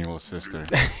 Hashtag Emmanuel's sister.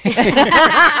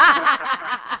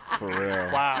 For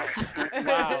real. Wow.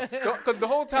 Because the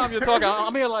whole time you're talking,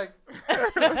 I'm here like.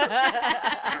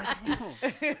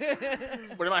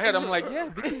 But in my head, I'm like, yeah,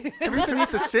 Teresa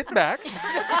needs to sit back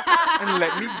and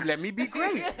let me be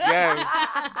great. Yes.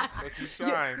 Let you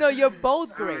shine. No, you're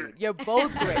both great. You're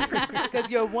both great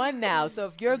because you're one now. So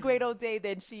if you're great all day,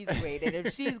 then she's great, and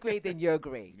if she's great, then you're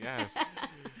great. Yes.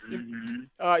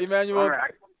 Emmanuel. All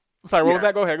right. I'm sorry, what was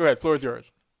Yeah. that? Go ahead. Floor is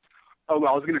yours. Oh,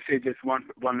 well, I was going to say just one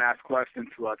last question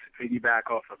to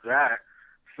piggyback off of that.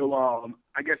 So,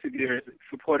 I guess if you're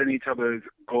supporting each other's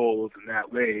goals in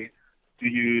that way, do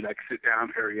you like sit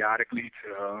down periodically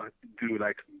to do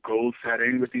like goal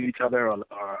setting with each other, or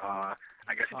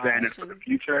I guess planning for the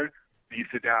future? Do you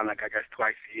sit down like I guess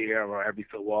twice a year or every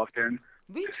so often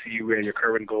to see where your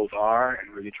current goals are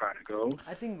and where you're trying to go?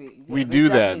 I think we do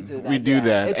that. We do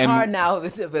that. It's hard now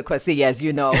because, see, as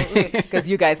you know, because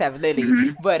you guys have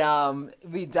Lily, but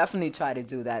we definitely try to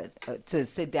do that, to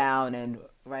sit down and,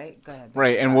 right? Go ahead.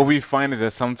 Right, and what we find is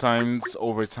that sometimes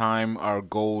over time our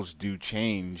goals do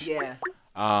change. Yeah.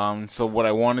 So what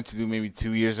I wanted to do maybe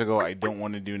 2 years ago, I don't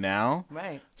want to do now.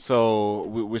 Right. So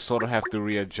we sort of have to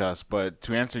readjust. But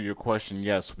to answer your question,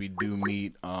 yes, we do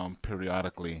meet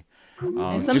periodically.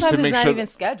 And just sometimes to it's make not sure even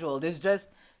scheduled. It's just,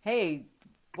 hey,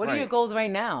 what are your goals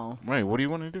right now? Right, what do you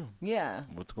want to do? Yeah.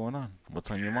 What's going on? What's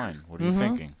on your mind? What are you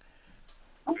thinking?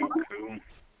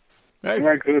 Nice.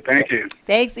 Very good. Thank you.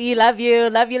 Thanks, E. Love you.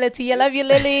 Love you, Latia. Love you,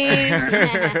 Lily.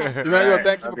 Emmanuel,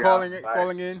 thank you for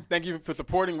calling in. Thank you for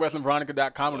supporting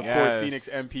WeslandVeronica.com and, of course,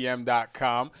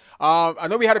 PhoenixMPM.com. I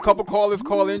know we had a couple callers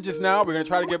call in just now. We're going to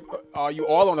try to get you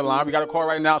all on the line. We got a call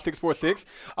right now, 646.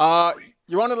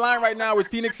 You're on the line right now with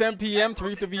Phoenix MPM,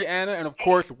 Teresa V. Anna, and, of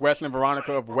course, Westland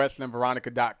Veronica of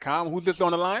WeslandVeronica.com. Who's this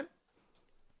on the line?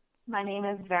 My name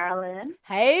is Vera Lynn.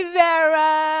 Hey,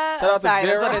 Vera. Shout out to Vera.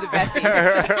 That's one of the besties.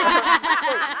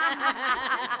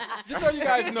 Just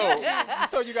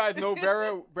so you guys know,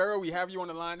 Vera, we have you on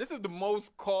the line. This is the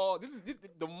most call. This is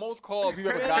the most calls we've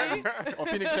ever gotten on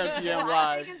Phoenix MPM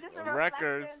Live.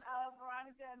 Records.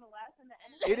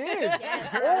 It is.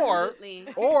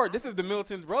 Yes, or this is the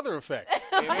Milton's brother effect.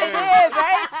 It is,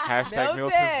 right? Hashtag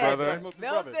Milton's brother.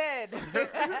 Milton.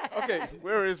 Okay.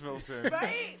 Where is Milton?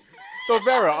 Right? So,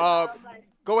 Vera,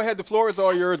 go ahead. The floor is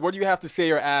all yours. What do you have to say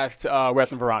or ask to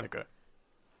Wes and Veronica?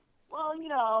 Well,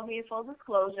 full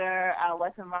disclosure,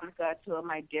 Wes and Veronica are two of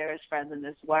my dearest friends in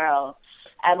this world.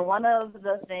 And one of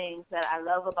the things that I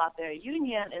love about their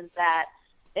union is that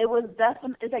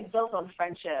it's like built on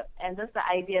friendship. And just the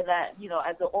idea that,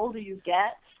 as the older you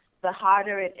get, the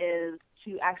harder it is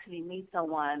to actually meet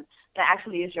someone that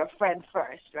actually is your friend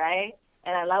first, right?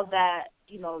 And I love that,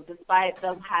 despite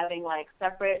them having like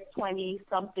separate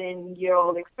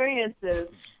 20-something-year-old experiences,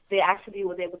 they actually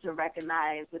was able to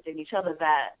recognize within each other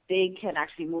that they can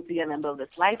actually move together and build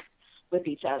this life with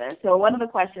each other. So one of the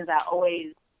questions I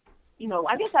always,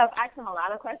 I guess I've asked them a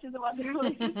lot of questions about their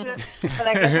relationship, but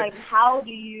I guess how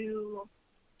did you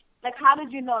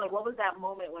know, what was that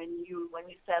moment when you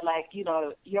said,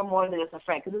 you're more than just a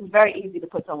friend? Because it's very easy to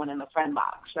put someone in the friend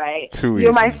box, right?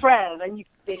 You're my friend. And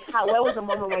where was the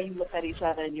moment where you looked at each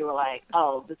other and you were like,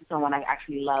 oh, this is someone I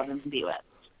actually love and be with?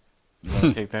 You want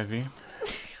to take that, V?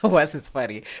 Wes, it's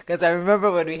funny because I remember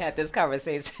when we had this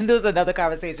conversation. There was another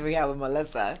conversation we had with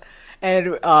Melissa,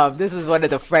 and this was one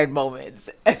of the friend moments.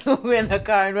 We're in the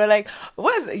car and we're like,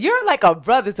 "Wes, you're like a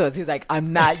brother to us." He's like,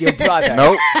 "I'm not your brother."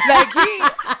 Nope. Like he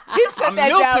shut that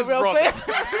down real quick.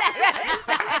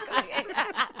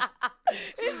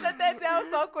 He shut that down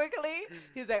so quickly.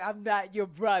 He's like, "I'm not your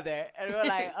brother," and we're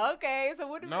like, "Okay, so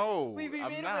what do we made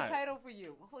I'm up not. a title for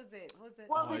you? What was it?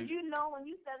 Well, did you know when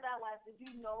you said that last? Did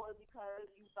you know it because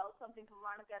you felt something for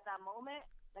Veronica at that moment?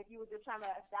 Like you were just trying to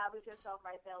establish yourself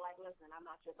right there. Like, listen, I'm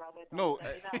not your brother. No.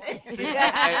 See,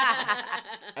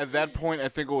 At that point, I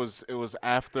think it was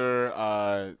after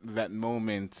that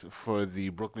moment for the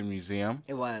Brooklyn Museum.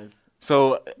 It was.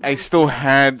 So I still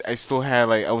had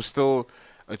like I was still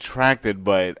attracted,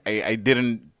 but I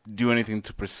didn't do anything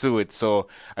to pursue it. So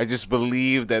I just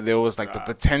believed that there was like the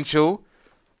potential.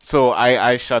 So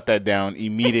I shut that down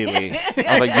immediately.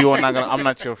 I was like, I'm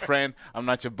not your friend, I'm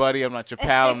not your buddy, I'm not your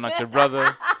pal, I'm not your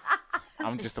brother.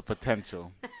 I'm just a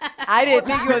potential. I didn't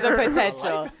think it was a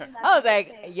potential. I was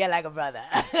like, you're like a brother.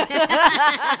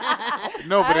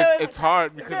 No, but it's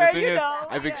hard because the thing is,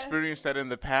 I've experienced that in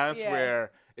the past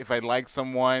where if I like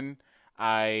someone,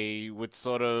 I would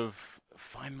sort of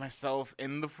find myself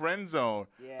in the friend zone.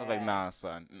 I was like, nah,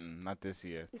 son, not this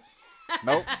year.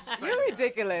 Nope. You're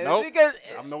ridiculous. Nope. Because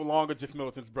I'm no longer just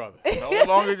Milton's brother. No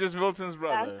longer just Milton's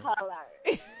brother. That's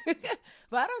hilarious.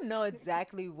 But I don't know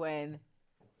exactly when.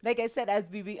 Like I said, as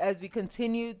we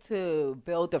continue to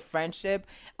build a friendship,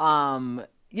 there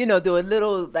were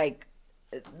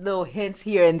little hints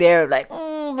here and there, like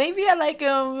maybe I like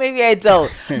him, maybe I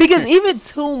don't. Because even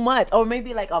 2 months or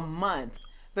maybe like a month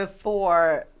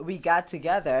before we got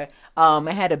together,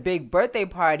 I had a big birthday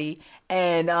party,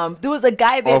 and there was a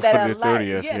guy there that I liked.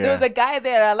 30th, There was a guy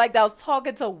there that I liked that I was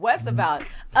talking to Wes about.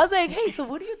 I was like, hey, so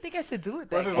what do you think I should do with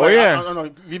that?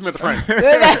 No, leave him as a friend.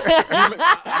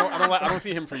 I don't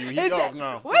see him for you.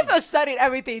 No. Wes was shutting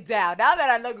everything down. Now that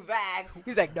I look back,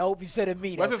 he's like, nope, you shouldn't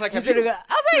meet him. Wes is like,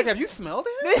 have you smelled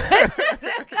it?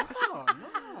 Oh,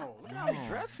 no. Look how he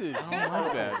dresses. I don't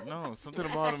like that. No, something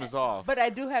about him is off. But I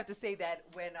do have to say that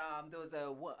when there was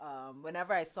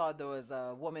whenever I saw there was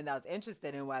a woman that was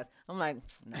interested in Wes, I'm like,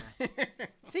 nah,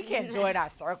 she can't join our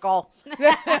circle.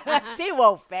 She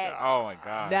won't fit. Oh my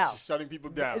God. No. Shutting people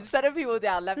down. Shutting people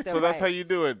down left and right. So that's how you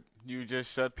do it. You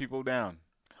just shut people down.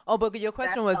 Oh, but your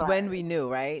question was when we knew,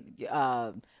 right?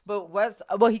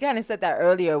 But he kind of said that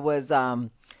earlier was at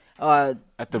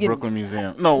the Brooklyn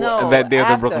Museum. No, that day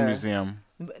at the Brooklyn Museum.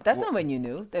 That's not when you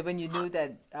knew. That when you knew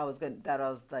that I was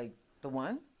like the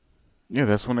one. Yeah,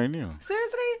 that's when I knew.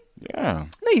 Seriously? Yeah.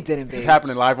 No, you didn't. This is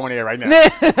happening live on air right now.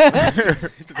 This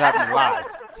is happening live.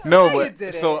 No, you but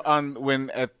didn't. so when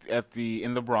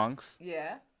in the Bronx.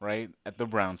 Yeah. Right at the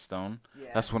Brownstone. Yeah.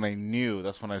 That's when I knew.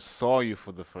 That's when I saw you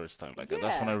for the first time. Like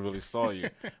that's when I Yeah. really saw you.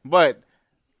 But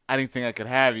I didn't think I could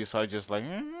have you, so I just like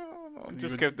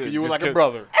just kept it. You were just like a kept-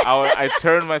 brother. I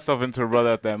turned myself into a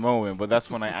brother at that moment, but that's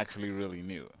when I actually really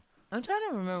knew. I'm trying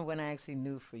to remember when I actually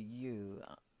knew for you.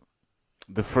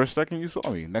 The first second you saw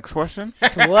me. Next question.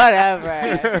 Whatever.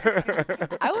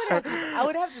 I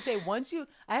would have to say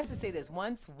I have to say this.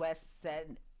 Once Wes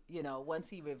said, once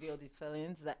he revealed these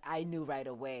feelings, that I knew right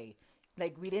away.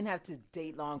 Like, we didn't have to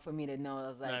date long for me to know. I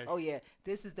was like, Nice. oh yeah,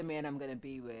 this is the man I'm gonna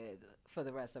be with for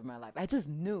the rest of my life. I just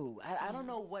knew. I don't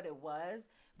know what it was,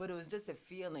 but it was just a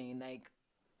feeling. Like,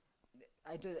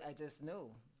 I just knew.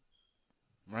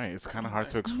 Right. It's kind of hard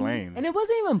to explain. And it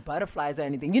wasn't even butterflies or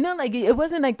anything. Like it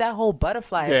wasn't like that whole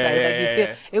butterfly Yeah, effect. yeah, Like, you yeah, feel,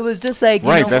 yeah. it was just like,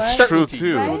 Right, you know that's what? true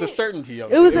too. It was a certainty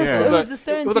of It was it. a Yeah. it was the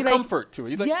certainty. It was a like, comfort to it.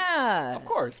 You're like, yeah. of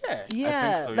course, yeah.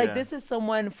 Yeah, so, like yeah. this is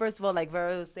someone. First of all, like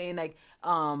Vera was saying, like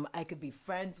I could be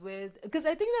friends with, because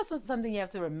I think that's something you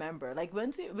have to remember. Like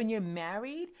when you're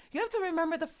married, you have to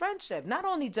remember the friendship. Not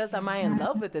only just am I in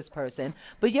love with this person,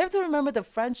 but you have to remember the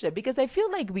friendship, because I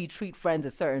feel like we treat friends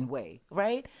a certain way,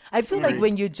 right? I feel like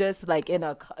when you're just like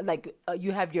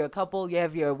you have your couple, you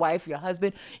have your wife, your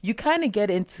husband, you kind of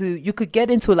you could get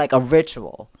into like a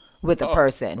ritual with a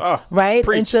person, right?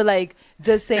 Preach. Into like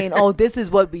just saying, oh, this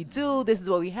is what we do, this is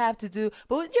what we have to do.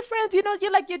 But with your friends,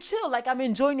 you're chill. Like, I'm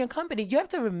enjoying your company. You have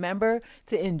to remember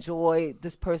to enjoy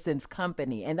this person's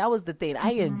company. And that was the thing.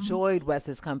 I enjoyed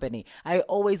Wes's company. I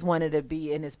always wanted to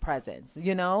be in his presence,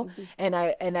 and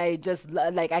I just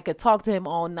like, I could talk to him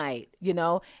all night,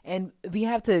 and we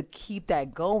have to keep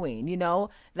that going,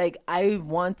 like, I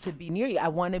want to be near you. I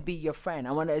want to be your friend.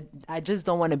 I just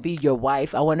don't want to be your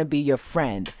wife. I want to be your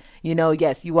friend.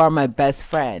 Yes, you are my best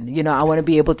friend. I want to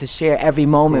be able to share every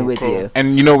moment with you.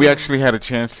 And we actually had a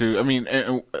chance to. I mean,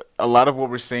 a lot of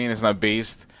what we're saying is not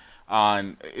based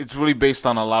on. It's really based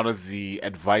on a lot of the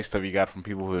advice that we got from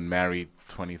people who have been married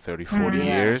 20, 30, 40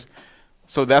 years.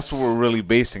 So that's what we're really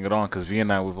basing it on, because we've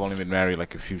only been married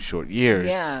like a few short years.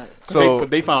 Yeah. So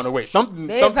they found a way. Something.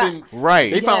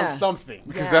 Right. They found something.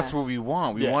 Because that's what we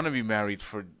want. We want to be married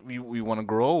we want to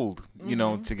grow old,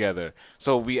 together.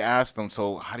 So we asked them,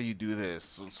 so how do you do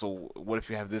this? So what if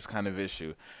you have this kind of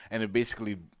issue? And it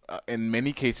basically, in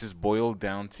many cases, boiled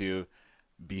down to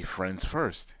be friends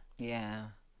first. Yeah.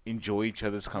 Enjoy each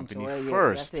other's company You have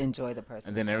first. to enjoy the person.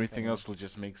 And then everything else will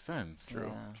just make sense.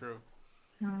 True.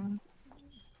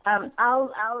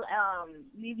 I'll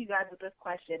leave you guys with this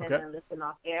question and Okay. then listen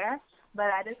off air. But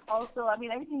I just also, I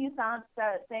mean, everything you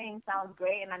saying sounds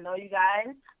great, and I know you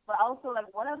guys. But also,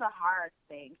 like, what are the hard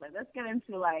things? Like, let's get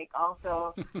into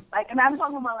also and I'm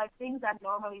talking about like things that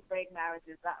normally break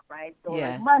marriages up, right? So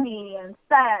like money and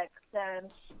sex and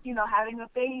having a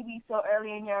baby so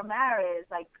early in your marriage,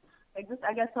 like just,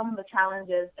 I guess, some of the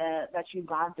challenges that you've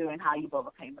gone through and how you've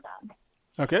overcame them.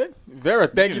 Okay. Vera,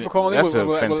 thank you for calling in. That's a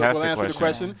We'll fantastic answer the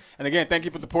question. question. And again, thank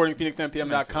you for supporting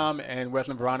PhoenixMPM.com and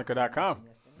WeslandVeronica.com.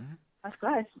 Of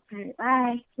course.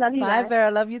 Bye. Love you Bye, guys.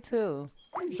 Vera. Love you too.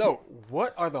 So,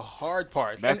 what are the hard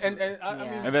parts? I mean,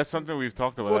 And that's something we've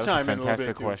talked about. We'll That's a chime in a little bit,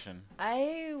 fantastic too. question.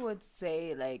 I would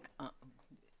say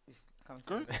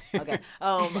comfortable. Okay.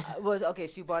 Okay.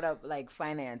 She brought up like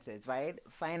finances, right?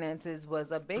 Finances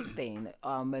was a big thing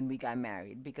when we got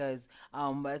married because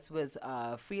Wes was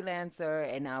a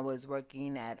freelancer and I was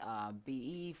working at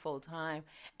BE full time,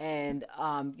 and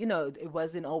it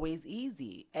wasn't always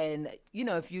easy. And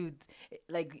if you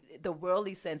like the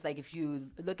worldly sense, like if you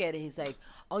look at it, he's like,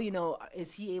 oh,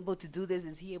 is he able to do this?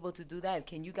 Is he able to do that?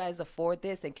 Can you guys afford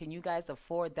this? And can you guys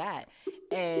afford that?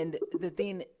 And the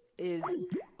thing is,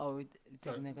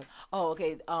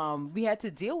 okay. We had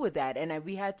to deal with that, and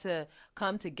we had to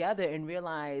come together and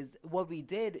realize what we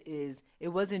did is it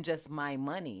wasn't just my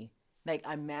money. Like,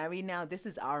 I'm married now. This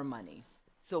is our money.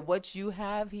 So what you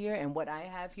have here and what I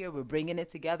have here, we're bringing it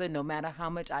together. No matter how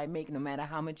much I make, no matter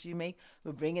how much you make,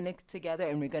 we're bringing it together,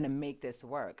 and we're going to make this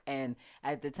work. And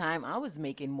at the time, I was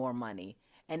making more money,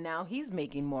 and now he's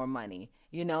making more money.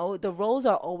 The roles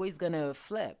are always going to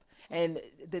flip. And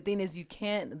the thing is, you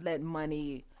can't let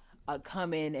money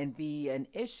come in and be an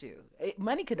issue.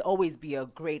 Money could always be a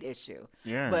great issue.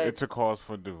 Yeah, but it's a cause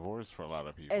for divorce for a lot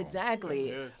of people.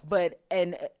 Exactly. Yeah. But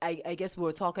I guess we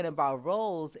were talking about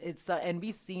roles. And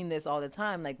we've seen this all the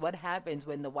time. Like, what happens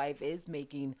when the wife is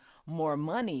making more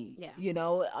money? Yeah.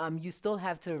 You still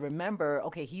have to remember,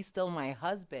 okay, he's still my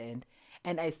husband,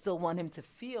 and I still want him to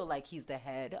feel like he's the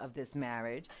head of this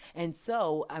marriage. And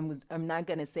so I'm not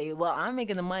going to say, well, I'm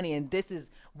making the money and this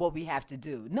is what we have to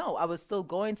do. No, I was still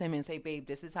going to him and say, babe,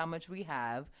 this is how much we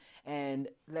have, and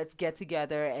let's get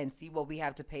together and see what we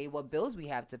have to pay, what bills we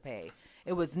have to pay.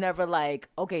 It was never like,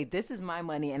 okay, this is my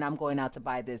money and I'm going out to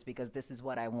buy this because this is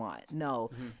what I want.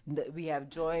 No, we have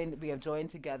joined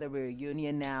together. We're a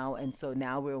union now. And so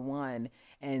now we're one,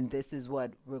 and this is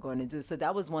what we're going to do. So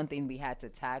that was one thing we had to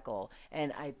tackle.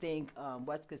 And I think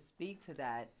Wes could speak to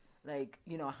that, like,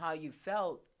 how you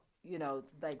felt,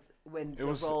 like when the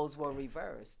roles were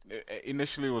reversed.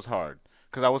 Initially it was hard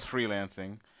because I was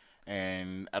freelancing.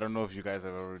 And I don't know if you guys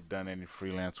have ever done any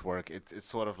freelance work. It's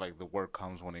sort of like the work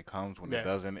comes when it comes. When it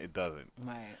doesn't, it doesn't.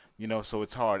 Right. So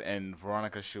it's hard. And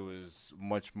Veronica, she was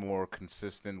much more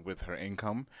consistent with her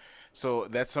income. So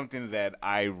that's something that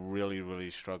I really, really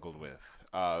struggled with.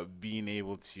 Being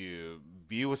able to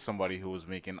be with somebody who was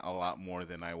making a lot more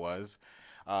than I was,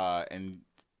 and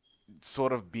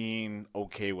sort of being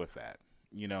okay with that.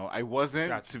 I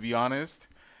wasn't, to be honest.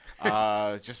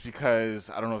 Just because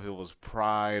I don't know if it was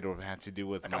pride or if it had to do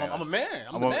with like I'm a man.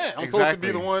 I'm exactly, supposed to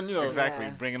be the one, Exactly,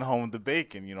 Yeah. bringing home the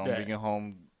bacon. I'm bringing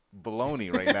home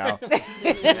bologna right now,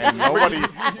 and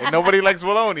nobody likes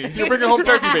bologna. You're bringing home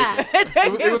turkey bacon.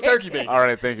 It was turkey bacon. All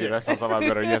right, thank you. That sounds a lot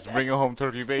better. Yes, bringing home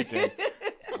turkey bacon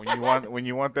when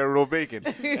you want that real bacon.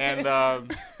 And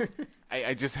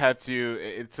I just had to.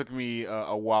 It took me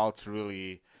a while to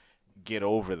really get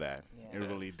over that. Yeah. It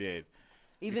really did.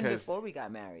 Even Because- before we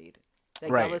got married.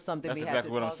 Like, Right. that was something That's we exactly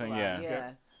had what to I'm talk saying, about. yeah.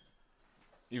 Yeah.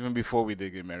 Even before we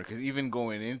did get married, because even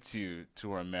going into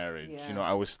our marriage, Yeah.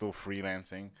 I was still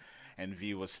freelancing, and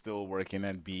V was still working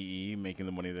at BE, making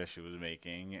the money that she was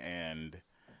making, and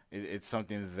it's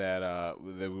something that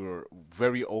that we were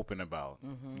very open about.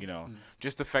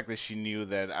 Just the fact that she knew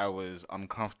that I was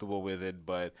uncomfortable with it,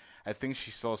 but I think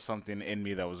she saw something in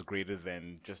me that was greater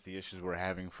than just the issues we're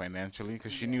having financially,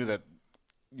 because she knew that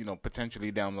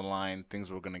potentially down the line things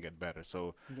were going to get better.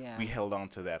 So Yeah. we held on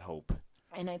to that hope.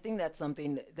 And I think that's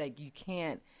something that you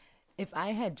can't. If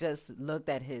I had just looked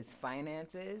at his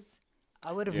finances,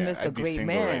 I would have Yeah, missed a I'd be great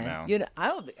single man. right now.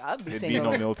 I'd be It'd be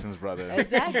single. no Milton's brother.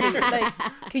 Exactly. Like,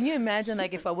 can you imagine,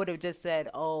 like, if I would have just said,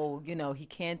 "Oh, he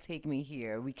can't take me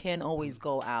here. We can't always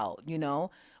go out,"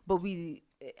 But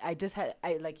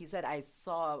like you said, I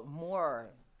saw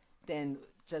more than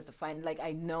just the fine. Like,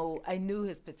 I knew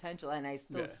his potential, and I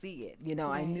still see it.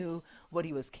 I knew what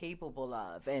he was capable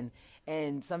of,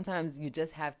 and sometimes you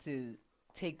just have to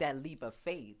take that leap of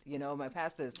faith. My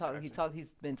pastor is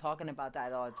he's been talking about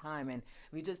that all the time, and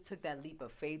we just took that leap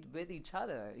of faith with each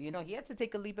other. He had to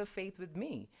take a leap of faith with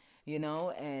me,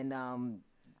 and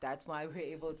that's why we're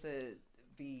able to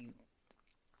be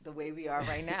the way we are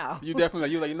right now. You're like,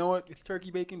 you know what? It's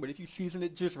turkey bacon, but if you season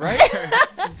it just right,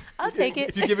 I'll take it.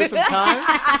 If you give it some time,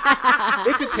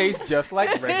 it could taste just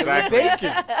like regular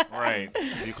bacon. Right.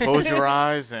 If you close your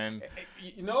eyes and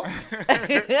you can't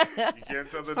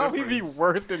tell the probably the difference.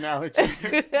 worst analogy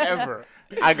ever.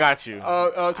 I got you.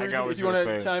 Teresa, if you want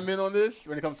to chime in on this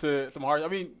when it comes to some hard,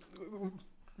 we're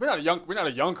not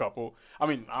a young couple.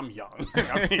 I'm young.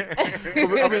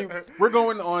 We're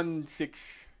going on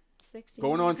 6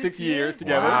 years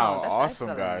together. Wow, That's awesome,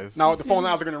 excellent. guys. Now the phone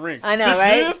lines are gonna ring. I know, 6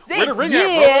 right? years? 6 Where the ring years.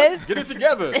 at, brother? Get it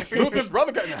together. Milton's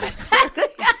brother got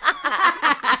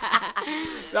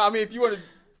now. If you want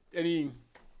any,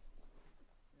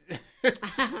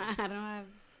 I don't have.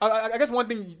 I guess one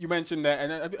thing you mentioned that,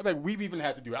 and I like we've even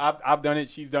had to do it. I've done it.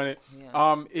 She's done it.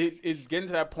 Yeah. Is getting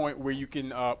to that point where you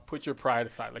can put your pride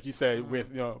aside, like you said,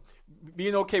 with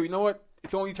being okay. You know what?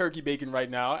 It's only turkey bacon right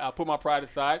now. I'll put my pride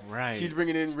aside. Right. She's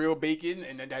bringing in real bacon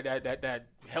and that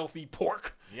healthy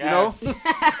pork. Yes. You know.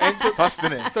 And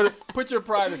Sustenance. So put your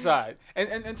pride aside.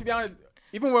 And to be honest,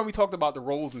 even when we talked about the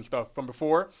roles and stuff from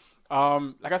before,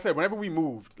 like I said, whenever we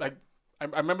moved, like I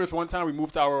remember this one time we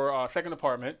moved to our second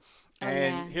apartment.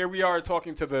 And here we are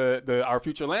talking to our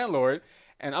future landlord,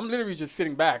 and I'm literally just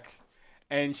sitting back,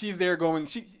 and she's there going.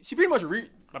 She pretty much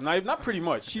not pretty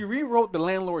much. She rewrote the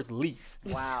landlord's lease.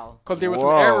 Wow. Because there were some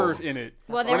errors in it.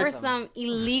 Well, there were some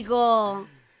illegal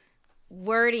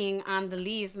wording on the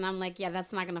lease, and I'm like, yeah,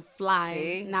 that's not gonna fly.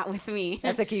 See? Not with me.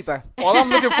 That's a keeper. All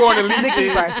I'm looking for in the lease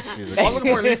She's a is all I'm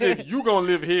looking for in the lease is you gonna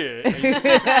live here.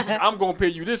 And I'm gonna pay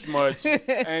you this much.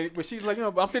 But she's like,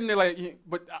 but I'm sitting there like,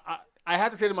 but I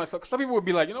had to say to myself, 'cause some people would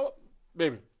be like, you know what,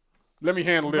 baby, let me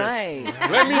handle this. Right.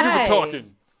 Let me do the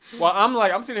talking. Well,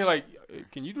 I'm sitting here like,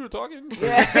 can you do the talking?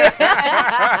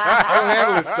 I don't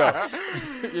handle this stuff,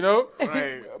 you know.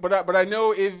 Right. But I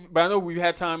know we've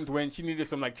had times when she needed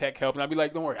some like tech help, and I'd be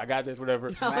like, don't worry, I got this,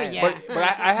 whatever. Oh, yeah. But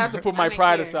I had to put my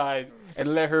pride aside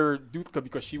and let her do it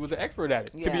because she was an expert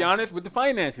at it. To be Yeah. honest, with the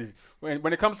finances,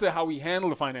 when it comes to how we handle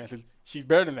the finances, she's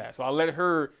better than that. So I'll let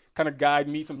her kind of guide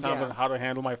me sometimes Yeah. on how to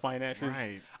handle my finances.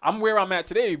 Right. I'm where I'm at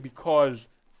today because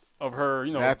of her,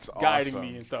 That's guiding awesome.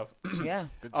 me and stuff. Yeah.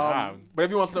 Good job. But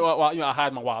every once in a while, I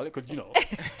hide my wallet because Oh,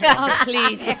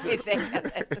 please.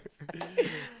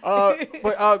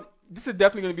 this is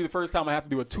definitely going to be the first time I have to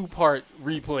do a 2-part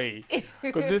replay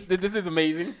because this is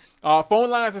amazing. Phone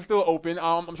lines are still open.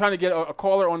 I'm trying to get a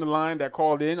caller on the line that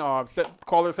called in.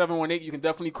 Caller 718. You can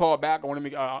definitely call back. I want to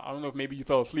make. I don't know if maybe you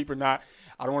fell asleep or not.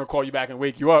 I don't want to call you back and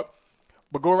wake you up,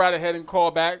 but go right ahead and call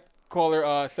back.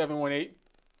 Caller 718.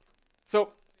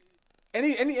 So,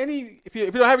 any if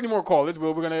you don't have any more callers,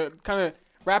 we're gonna kind of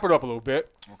wrap it up a little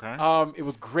bit. Okay. It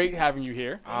was great having you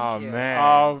here. Oh you.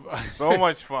 man, so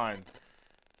much fun.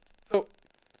 So,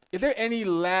 is there any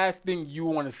last thing you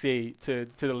want to say to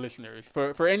the listeners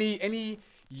for any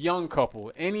young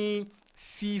couple, any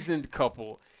seasoned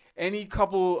couple, any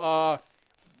couple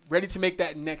ready to make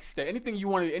that next step? Anything you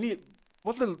want to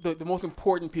what's the most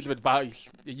important piece of advice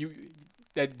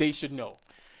that they should know?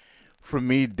 For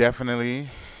me, definitely,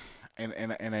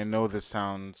 and I know this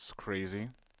sounds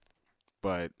crazy,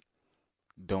 but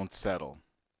don't settle.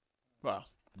 Wow.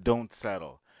 Don't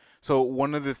settle. So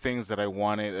one of the things that I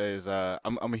wanted is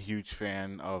I'm a huge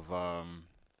fan of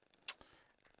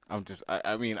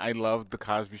I mean I loved the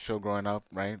Cosby Show growing up,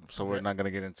 right? So we're not gonna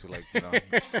get into like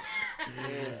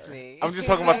Seriously. I'm just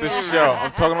talking about this show.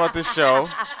 I'm talking about this show.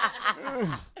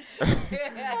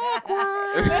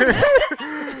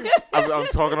 I'm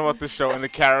talking about the show and the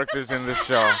characters in the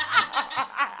show.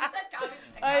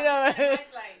 I know.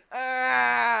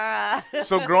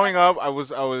 So growing up, I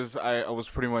was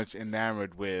pretty much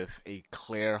enamored with a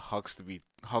Claire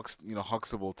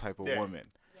Huxtable type of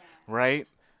woman, right?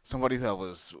 Somebody that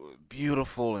was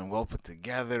beautiful and well put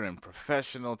together and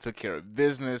professional, took care of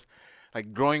business.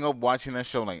 Like growing up watching that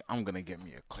show, like I'm gonna get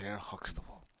me a Claire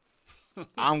Huxtable.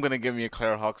 I'm gonna get me a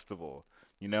Claire Huxtable,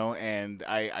 and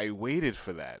I waited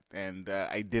for that, and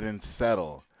I didn't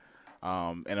settle,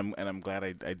 and I'm glad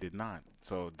I did not.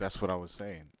 So that's what I was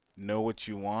saying. Know what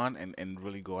you want and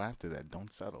really go after that.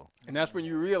 Don't settle. And that's when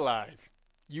you realize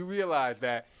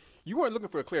that you weren't looking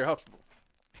for a Claire Huxtable.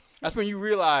 That's when you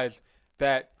realize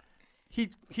that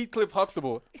Heathcliff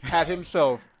Huxtable had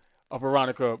himself a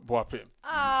Veronica Boipin.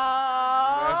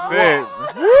 That's it.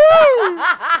 Woo!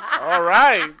 All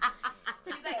right.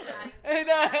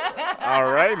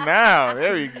 All right now.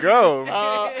 There we go.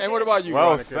 And what about you,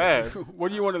 Well Veronica? said. What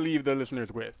do you want to leave the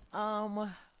listeners with? Let me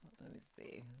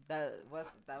see. That was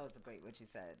great what you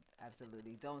said.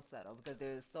 Absolutely, don't settle because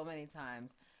there's so many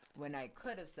times when I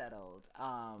could have settled.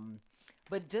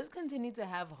 But just continue to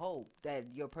have hope that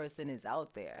your person is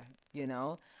out there.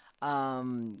 I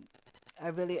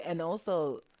really and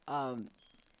also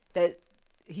that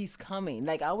he's coming.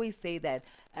 Like I always say that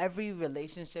every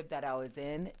relationship that I was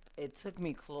in, it took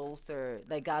me closer.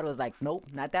 Like God was like, nope,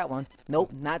 not that one.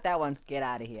 Nope, not that one. Get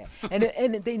out of here.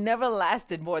 And they never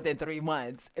lasted more than 3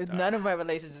 months. None of my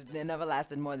relationships, they never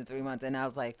lasted more than 3 months. And I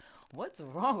was like, what's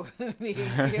wrong with me?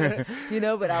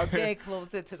 But I was getting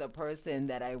closer to the person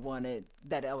that I wanted,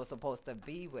 that I was supposed to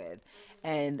be with.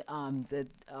 And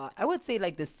I would say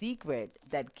like the secret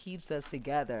that keeps us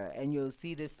together, and you'll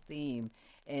see this theme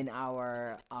in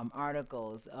our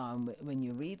articles when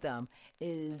you read them,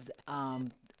 is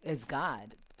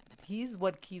God. he's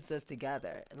what keeps us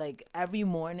together. Like every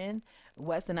morning,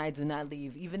 Wes and I do not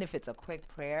leave, even if it's a quick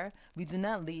prayer, we do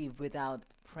not leave without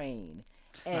praying.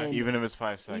 And even if it's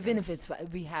 5 seconds. Even if it's,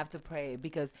 we have to pray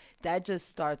because that just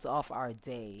starts off our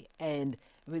day. And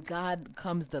with God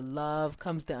comes the love,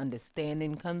 comes the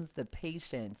understanding, comes the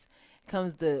patience,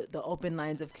 comes the open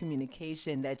lines of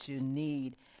communication that you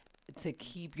need to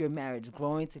keep your marriage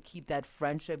growing, to keep that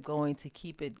friendship going, to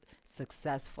keep it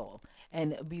successful.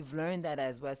 And we've learned that,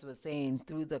 as Wes was saying,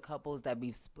 through the couples that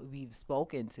we've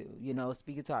spoken to, you know,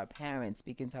 speaking to our parents,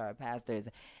 speaking to our pastors,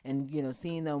 and, you know,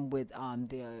 seeing them with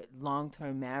their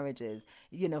long-term marriages.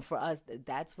 You know, for us,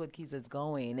 that's what keeps us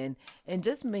going. And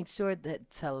just make sure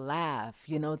that to laugh,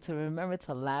 you know, to remember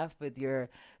to laugh with your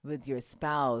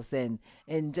spouse, and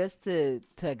just to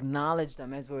acknowledge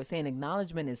them. As we were saying,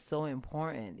 acknowledgement is so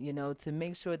important, you know, to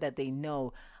make sure that they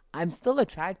know, I'm still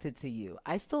attracted to you.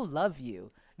 I still love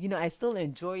you. You know, I still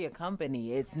enjoy your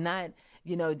company. It's not,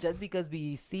 you know, just because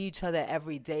we see each other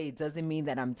every day doesn't mean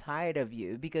that I'm tired of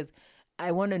you, because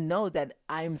I want to know that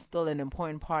I'm still an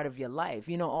important part of your life.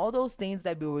 You know, all those things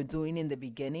that we were doing in the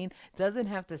beginning doesn't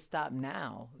have to stop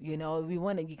now. You know,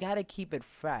 you got to keep it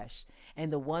fresh.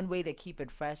 And the one way to keep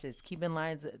it fresh is keeping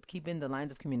the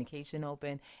lines of communication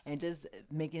open, and just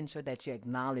making sure that you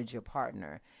acknowledge your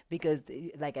partner. Because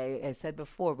like I said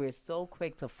before, we're so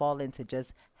quick to fall into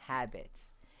just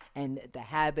habits. And the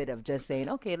habit of just saying,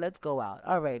 okay, let's go out.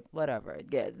 All right, whatever.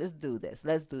 Yeah, let's do this.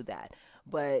 Let's do that.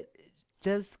 But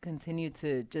just continue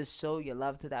to just show your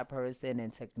love to that person,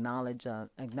 and to acknowledge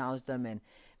them, and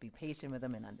be patient with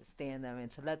them, and understand them,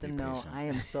 and to let them know, I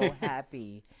am so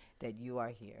happy that you are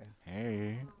here.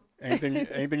 Hey.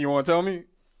 Anything you want to tell me?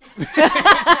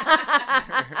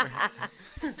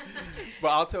 But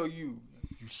I'll tell you,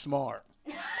 you smart.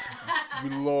 You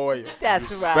loyal.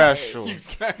 That's You're right. Special.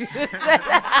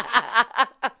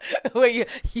 Well, you're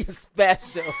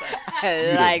special.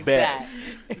 I like that.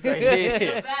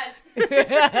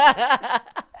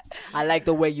 I like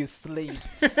the way you sleep.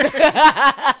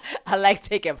 I like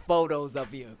taking photos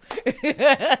of you. All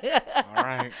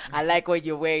right. I like when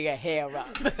you wear your hair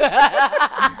up.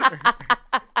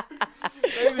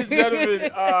 Ladies and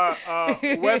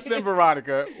gentlemen, Wes and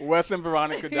Veronica,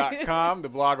 WesandVeronica.com, the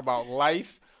blog about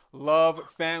life, love,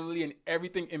 family, and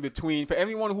everything in between. For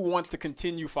everyone who wants to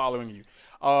continue following you,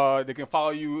 they can follow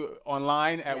you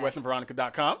online at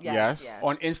WesandVeronica.com. Yes.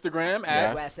 On Instagram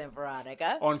at Wes and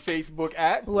Veronica. On Facebook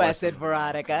at Wes and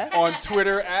Veronica. On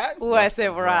Twitter at Wes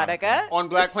and Veronica. On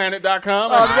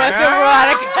BlackPlanet.com. On Wes and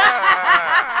Veronica.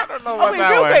 I don't know what wait,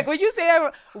 that real was. quick, when you say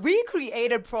that, we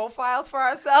created profiles for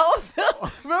ourselves.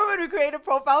 Remember when we created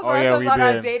profiles for ourselves on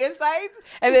our dating sites?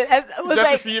 And then it was just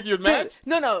like, to see if you'd match?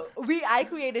 No. I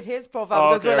created his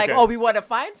profile because we're like, we want to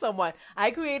find someone. I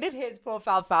created his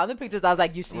profile, found the pictures. I was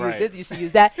like, you should use this, you should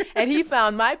use that. And he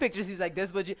found my pictures. He's like,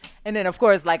 this would you? And then, of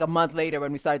course, like a month later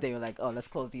when we started dating, we're like, oh, let's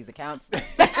close these accounts.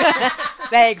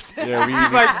 Thanks. Yeah,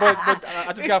 he's like, but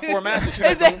I just got 4 matches.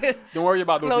 She's like, don't worry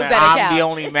about those matches. I'm the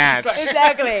only match.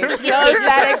 Exactly. Close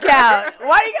that account.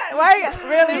 Why you got,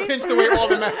 really? She pinched away all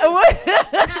the matches.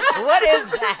 What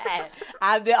is that?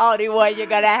 I'm the only one you're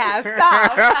going to have.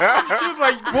 Stop. She was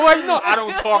like, boy, you know I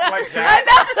don't talk like that.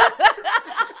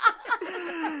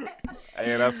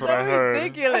 Yeah, that's what I heard.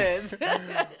 Ridiculous.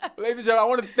 Ladies and gentlemen, I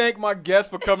want to thank my guests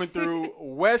for coming through,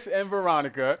 Wes and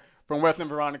Veronica from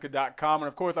WesandVeronica.com. And,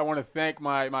 of course, I want to thank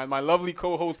my lovely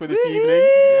co-host for this evening,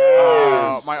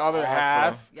 my other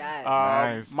half,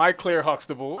 my Claire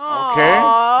Huxtable. Okay.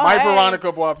 My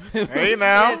Veronica Bob. Hey,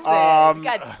 now. You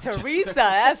got Teresa.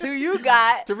 That's who you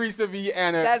got. Teresa V.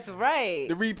 Anna. That's right.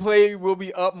 The replay will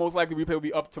be up. Most likely the replay will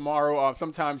be up tomorrow,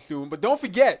 sometime soon. But don't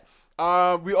forget,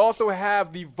 we also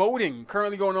have the voting,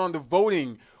 currently going on, the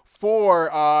voting for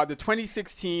the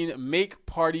 2016 Make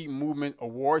Party Movement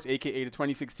Awards, a.k.a. the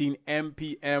 2016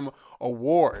 MPM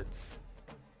Awards.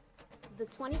 The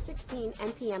 2016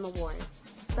 MPM Awards,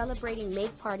 celebrating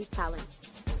Make Party talent.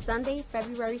 Sunday,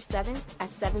 February 7th at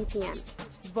 7 p.m.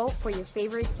 Vote for your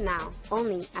favorites now,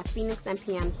 only at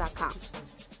PhoenixMPM.com.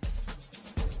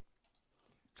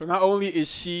 So not only is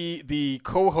she the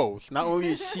co-host, not only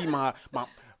is she my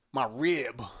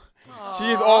rib, she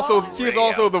is also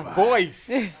the voice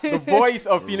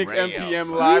of Phoenix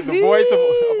MPM Live, the voice of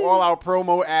all our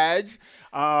promo ads.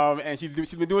 And she's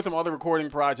been doing some other recording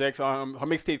projects. Her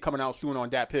mixtape coming out soon on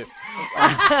Dat Piff.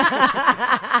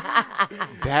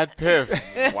 Dat Piff.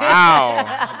 Wow.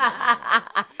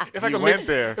 It's like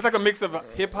It's like a mix of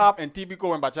hip hop and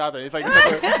típico and bachata. It's like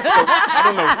I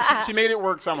don't know. She made it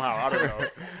work somehow. I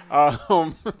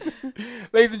don't know.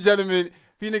 Ladies and gentlemen,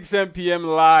 Phoenix MPM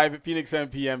Live at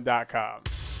PhoenixMPM.com.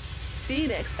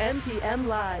 Phoenix MPM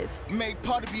Live. Make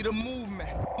party be the movement.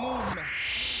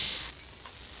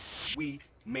 We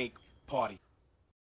make party.